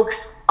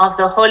books of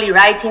the holy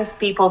writings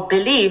people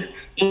believe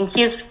in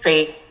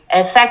history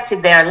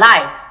affected their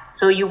life.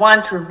 So you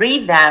want to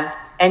read them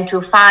and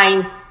to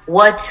find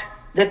what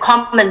the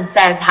common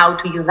sense, how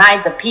to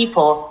unite the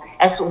people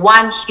as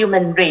one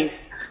human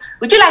race.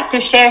 Would you like to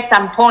share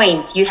some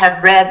points? You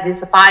have read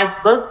these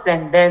 5 books,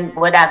 and then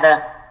what are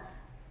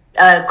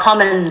the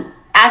common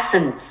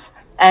essence,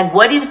 and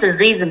what is the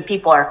reason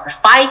people are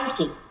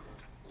fighting?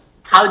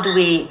 How do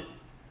we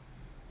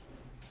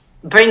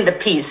bring the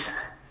peace?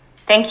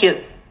 Thank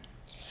you.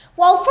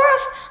 Well,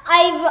 first,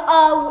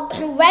 I've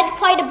read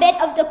quite a bit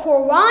of the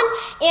Quran,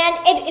 and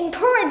it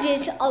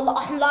encourages a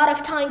lot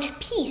of times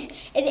peace.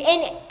 It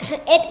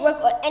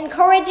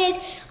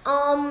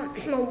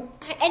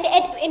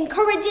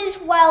encourages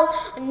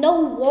no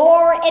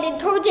war. It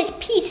encourages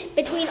peace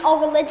between all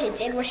religions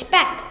and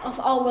respect of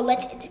all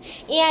religions.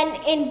 And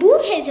in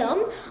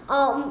Buddhism,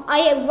 I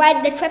have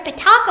read the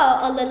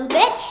Tripitaka a little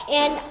bit,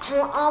 and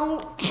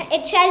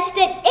it says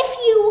that if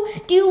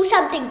you do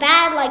something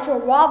bad, like for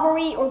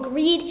robbery or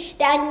greed,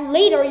 then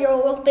later you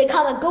will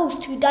become a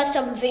ghost who does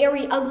some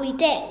very ugly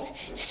things.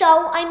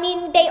 So, I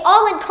mean, they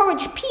all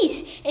encourage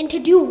peace and to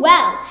do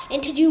well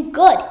and to do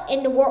good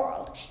in the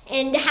world,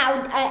 and how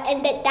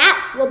and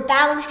that will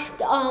balance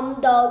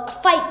the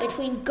fight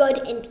between good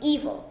and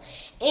evil.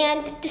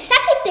 And the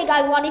second thing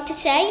I wanted to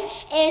say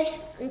is,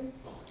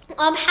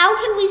 how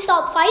can we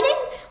stop fighting?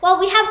 Well,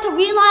 we have to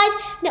realize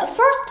that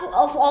first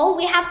of all,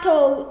 we have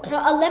to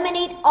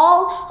eliminate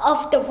all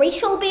of the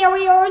racial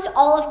barriers,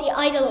 all of the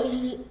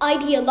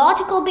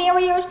ideological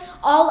barriers,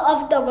 all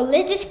of the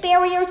religious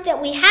barriers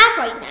that we have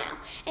right now.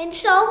 And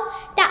so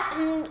that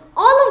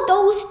all of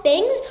those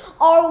things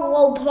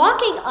are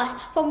blocking us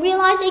from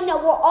realizing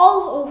that we're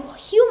all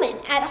human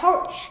at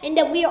heart and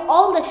that we are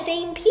all the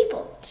same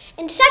people.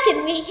 And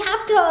second, we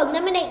have to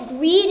eliminate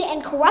greed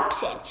and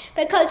corruption,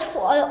 because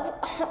for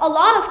a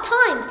lot of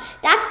times,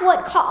 that's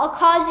what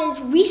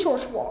causes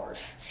resource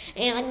wars.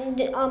 And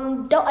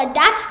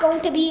that's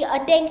going to be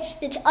a thing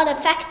that's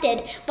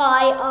unaffected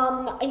by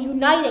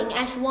uniting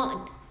as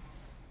one.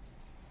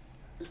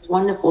 It's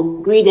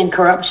wonderful, greed and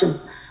corruption.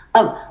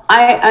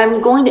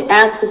 I'm going to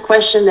ask the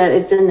question that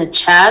it's in the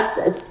chat.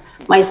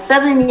 My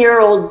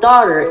 7-year-old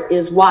daughter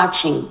is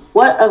watching.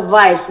 What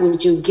advice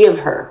would you give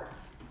her?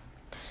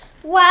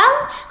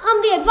 Well,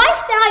 the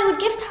advice that I would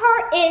give to her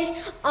is,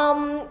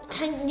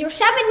 your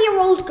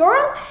 7-year-old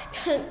girl,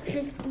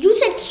 you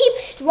should keep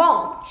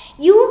strong.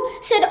 You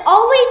should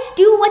always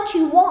do what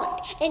you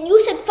want, and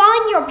you should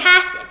find your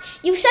passion.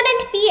 You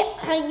shouldn't be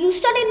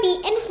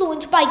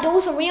influenced by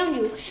those around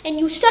you, and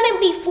you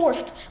shouldn't be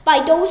forced by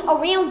those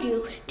around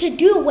you to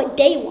do what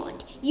they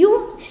want.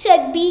 You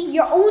should be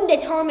your own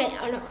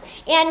determiner.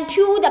 And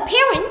to the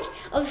parent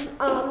of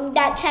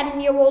that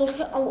 7-year-old,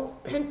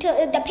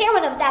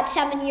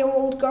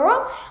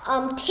 girl,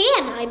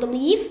 Tan, I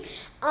believe,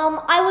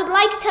 I would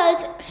like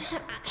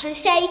to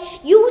say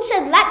you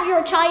should let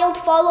your child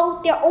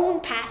follow their own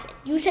passion.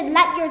 You should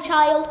let your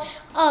child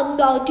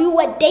do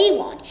what they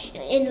want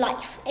in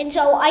life. And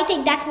so I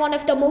think that's one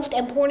of the most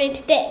important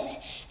things.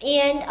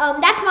 And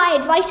that's my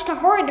advice to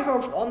her and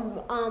her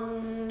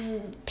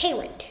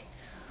parent.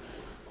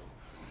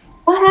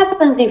 What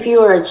happens if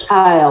you're a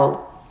child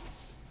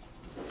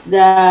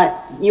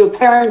that your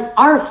parents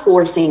are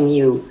forcing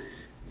you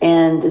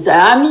and say,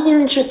 I'm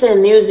interested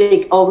in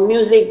music, or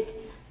music,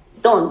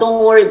 don't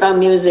worry about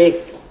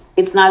music,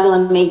 it's not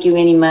going to make you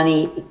any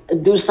money,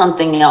 do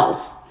something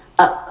else.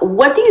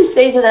 What do you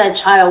say to that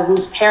child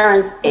whose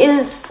parent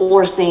is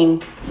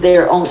forcing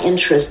their own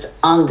interest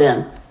on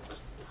them?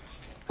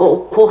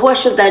 Well, what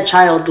should that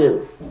child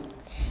do?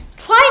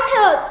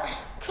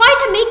 Try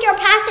to make your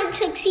passion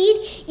succeed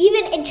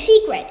even in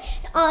secret.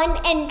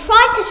 And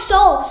try to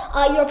show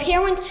your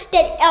parents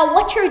that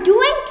what you're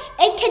doing,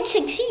 it can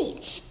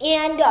succeed.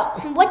 And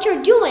what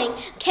you're doing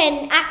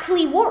can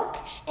actually work.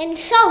 And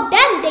so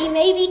then they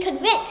may be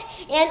convinced.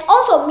 And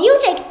also,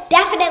 music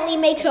definitely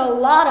makes a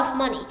lot of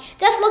money.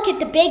 Just look at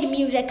the big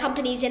music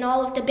companies and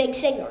all of the big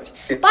singers.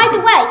 By the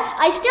way,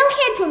 I still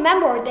can't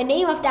remember the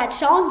name of that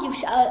song you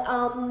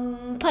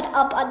put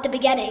up at the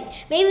beginning.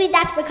 Maybe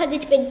that's because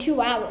it's been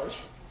 2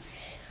 hours.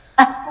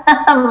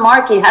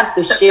 Mark, you have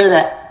to share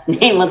that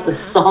name of the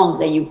song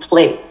that you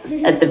played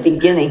at the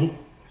beginning.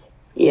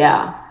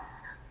 Yeah.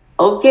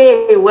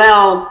 Okay,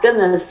 well,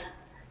 goodness.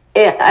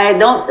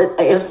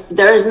 If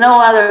there's no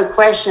other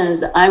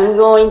questions, I'm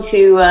going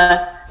to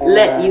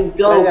let you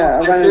go,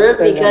 Professor,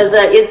 because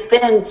it's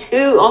been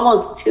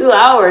almost 2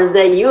 hours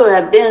that you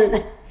have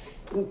been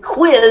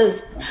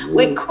quizzed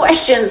with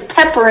questions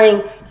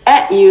peppering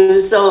at you.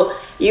 So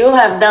you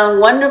have done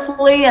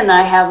wonderfully, and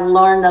I have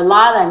learned a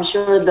lot. I'm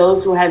sure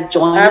those who have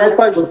joined us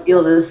will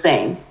feel the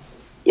same.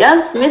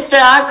 Yes, Mr.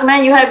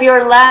 Ackerman, you have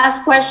your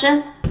last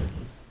question?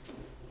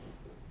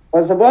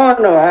 Well,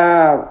 Sabono,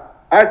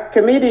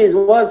 Archimedes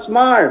was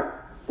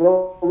smart.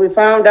 Well, we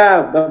found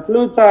out, but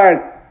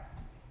Plutarch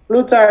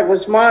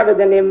was smarter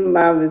than him,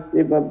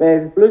 obviously. But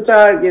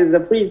Plutarch is a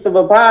priest of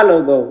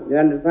Apollo, though. You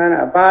understand?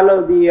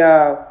 Apollo,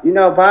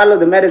 Apollo,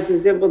 the medicine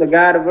symbol, the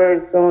god of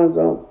earth, so and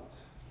so.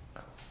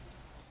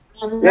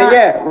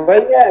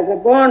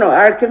 Sabono,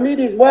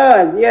 Archimedes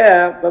was,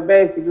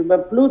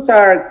 but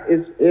Plutarch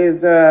is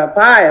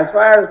pi, as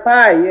far as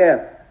pi.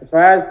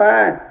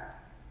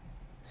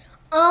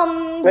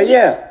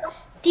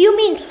 Do you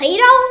mean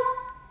Plato?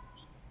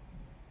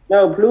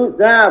 No, Plato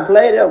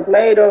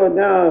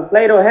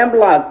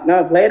Hemlock.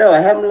 No, Plato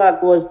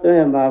Hemlock was to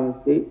him,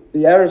 obviously.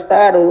 The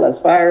Aristotle, as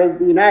far as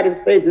the United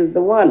States, is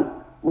the one.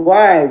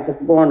 Why,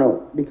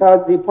 Sabono?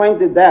 Because he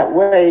pointed that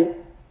way,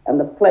 and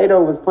the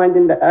Plato was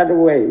pointing the other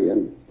way. You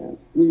understand?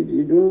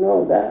 You do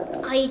know that.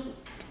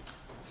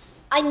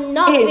 I'm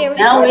not very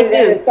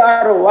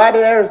sure. Why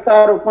did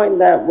Aristotle point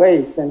that way,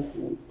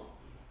 essentially?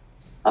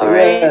 All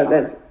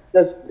right.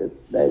 That's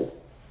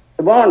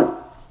Sabono.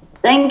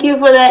 Thank you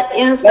for that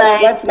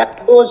insight. Let's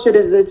not bullshit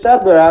each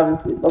other,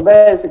 obviously. But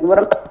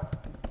basically,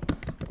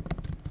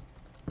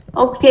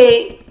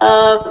 okay,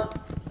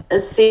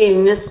 let's see,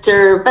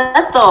 Mr.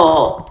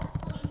 Bethel.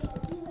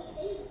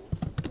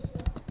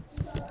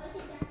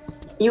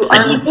 You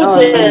are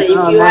muted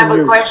if you have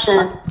a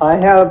question. I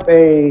have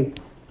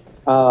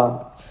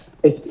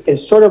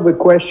it's sort of a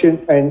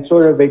question and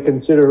sort of a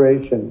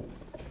consideration.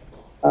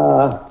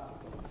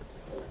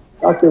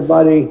 Dr.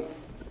 Badi,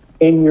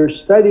 in your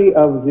study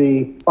of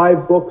the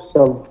 5 books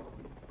of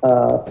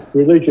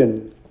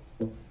religion,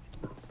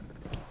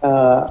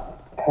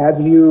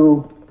 have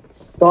you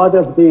thought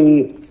of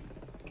the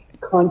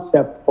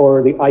concept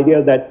or the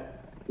idea that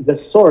the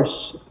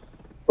source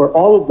for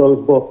all of those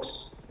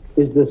books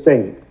is the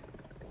same?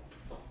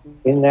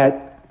 In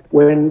that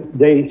when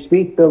they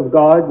speak of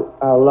God,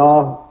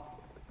 Allah,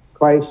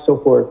 Christ, so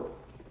forth,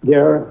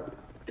 they're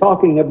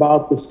talking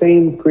about the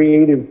same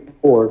creative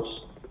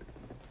force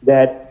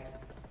that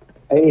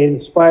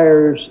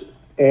inspires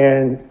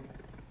and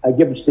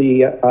gives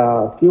the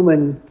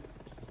human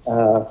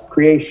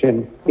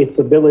creation its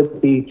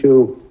ability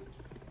to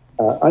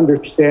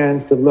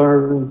understand, to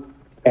learn,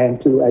 and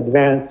to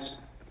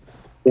advance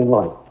in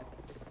life.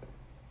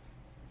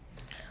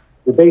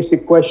 The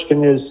basic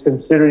question is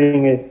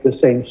considering it the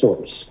same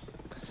source.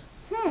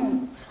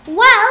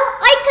 Well,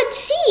 I could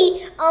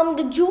see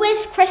the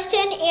Jewish,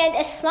 Christian, and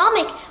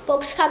Islamic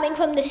books coming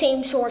from the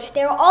same source.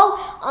 They're all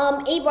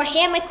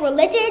Abrahamic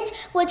religions,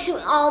 which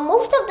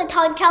most of the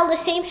time tell the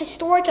same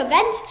historic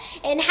events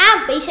and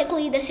have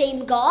basically the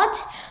same gods.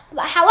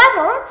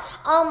 However,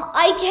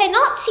 I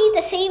cannot say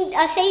the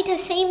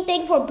same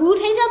thing for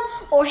Buddhism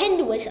or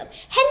Hinduism.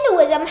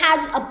 Hinduism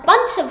has a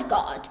bunch of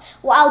gods,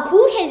 while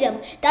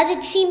Buddhism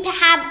doesn't seem to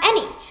have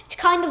any. It's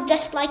kind of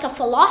just like a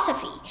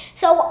philosophy.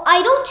 So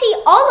I don't see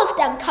all of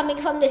them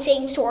coming from the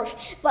same source,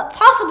 but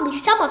possibly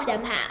some of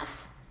them have.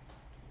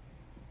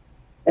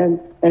 And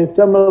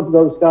some of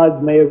those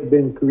gods may have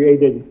been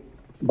created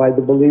by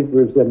the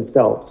believers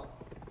themselves.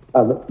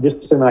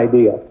 Just an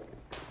idea.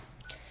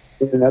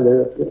 In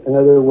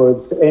other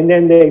words, and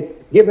then they've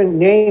given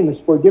names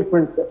for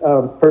different,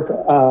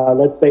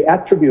 let's say,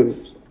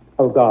 attributes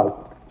of God: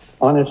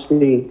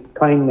 honesty,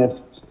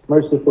 kindness,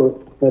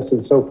 mercifulness,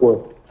 and so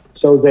forth.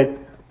 So that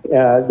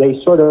they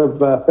sort of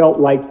felt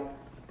like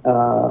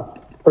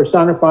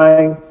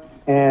personifying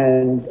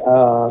and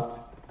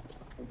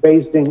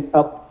raising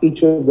up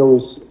each of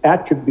those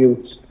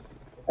attributes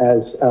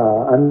as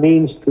a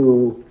means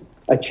to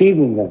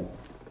achieving them.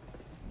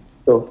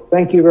 So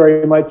thank you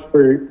very much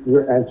for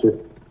your answer.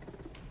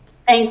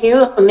 Thank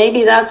you.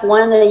 Maybe that's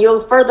one that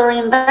you'll further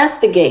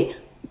investigate.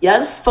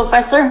 Yes,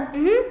 Professor?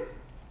 Mm-hmm.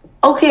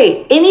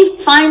 Okay, any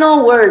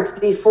final words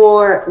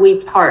before we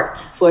part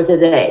for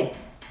today?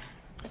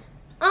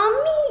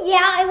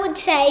 Yeah, I would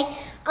say,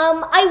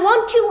 I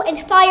want to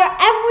inspire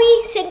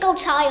every single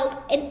child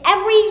and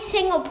every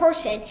single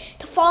person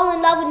to fall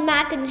in love with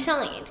math and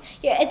science.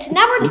 Yeah, it's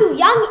never too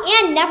young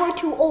and never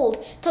too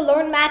old to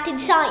learn math and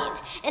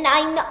science. And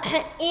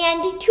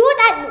to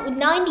that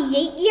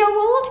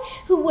 98-year-old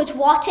who was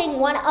watching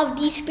one of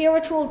these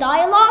spiritual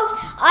dialogues,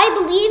 I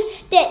believe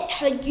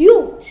that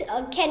you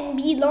can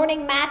be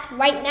learning math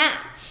right now.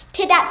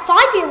 To that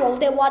 5-year-old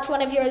that watched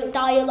one of your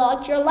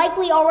dialogues, you're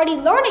likely already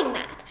learning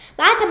math.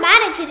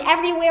 Mathematics is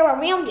everywhere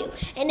around you,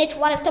 and it's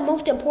one of the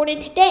most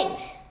important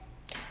things.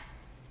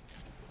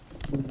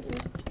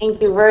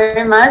 Thank you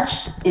very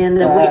much. And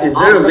is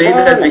there a way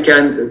that we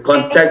can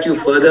contact you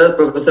further,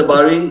 Professor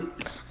Bari?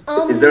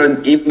 Is there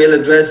an email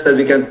address that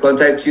we can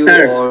contact you,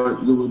 or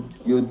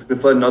you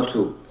prefer not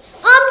to?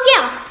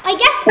 Yeah, I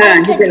guess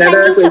I could send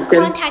you some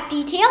contact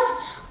details.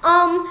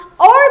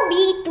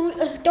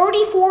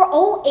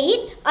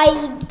 RB3408.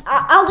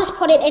 I'll just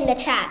put it in the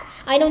chat.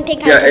 I don't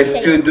think I can say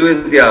if you do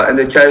it, and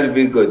the child will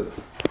be good.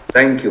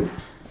 Thank you.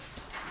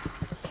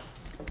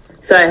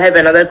 So I have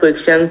another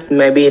question.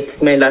 Maybe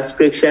it's my last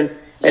question,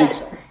 and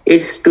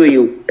it's to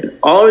you.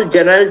 All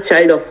general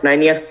child of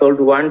 9 years old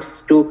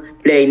wants to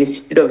play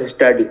instead of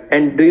study.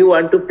 And do you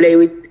want to play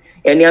with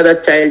any other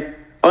child,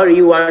 or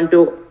you want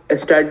to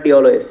study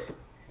always?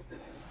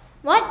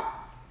 What?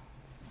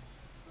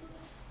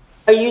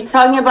 Are you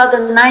talking about the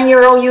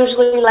 9-year-old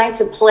usually likes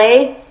to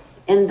play?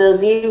 And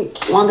does you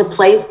want to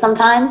play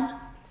sometimes?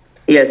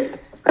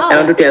 Yes, I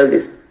want to tell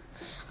this.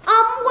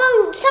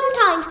 Well,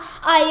 sometimes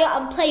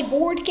I play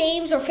board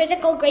games or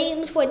physical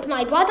games with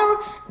my brother.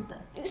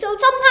 So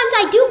sometimes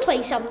I do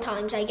play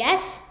sometimes, I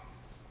guess.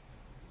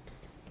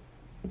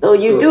 So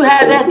you do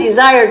have that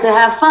desire to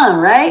have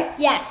fun, right?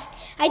 Yes,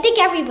 I think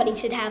everybody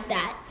should have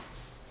that.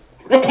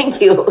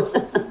 Thank you.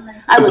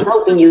 I was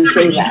hoping you'd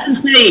say that. His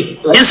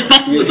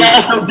phone was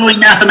also doing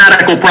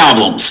mathematical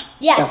problems.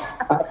 Yes.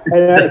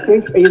 And I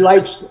think he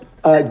likes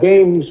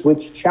games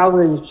which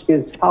challenge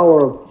his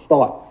power of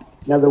thought.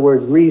 In other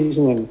words,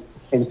 reasoning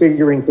and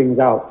figuring things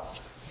out.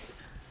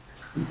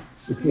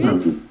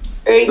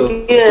 Very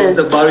good.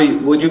 Professor Bari,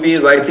 would you be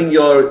writing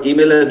your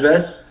email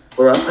address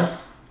for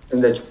us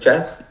in the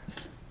chat?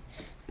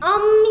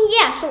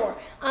 Yeah, sure.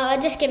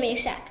 Just give me a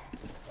sec.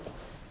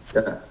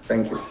 Yeah,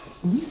 thank you.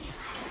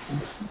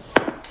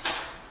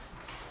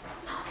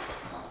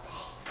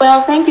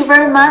 Well, thank you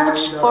very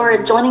much for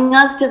joining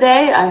us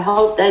today. I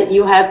hope that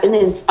you have been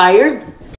inspired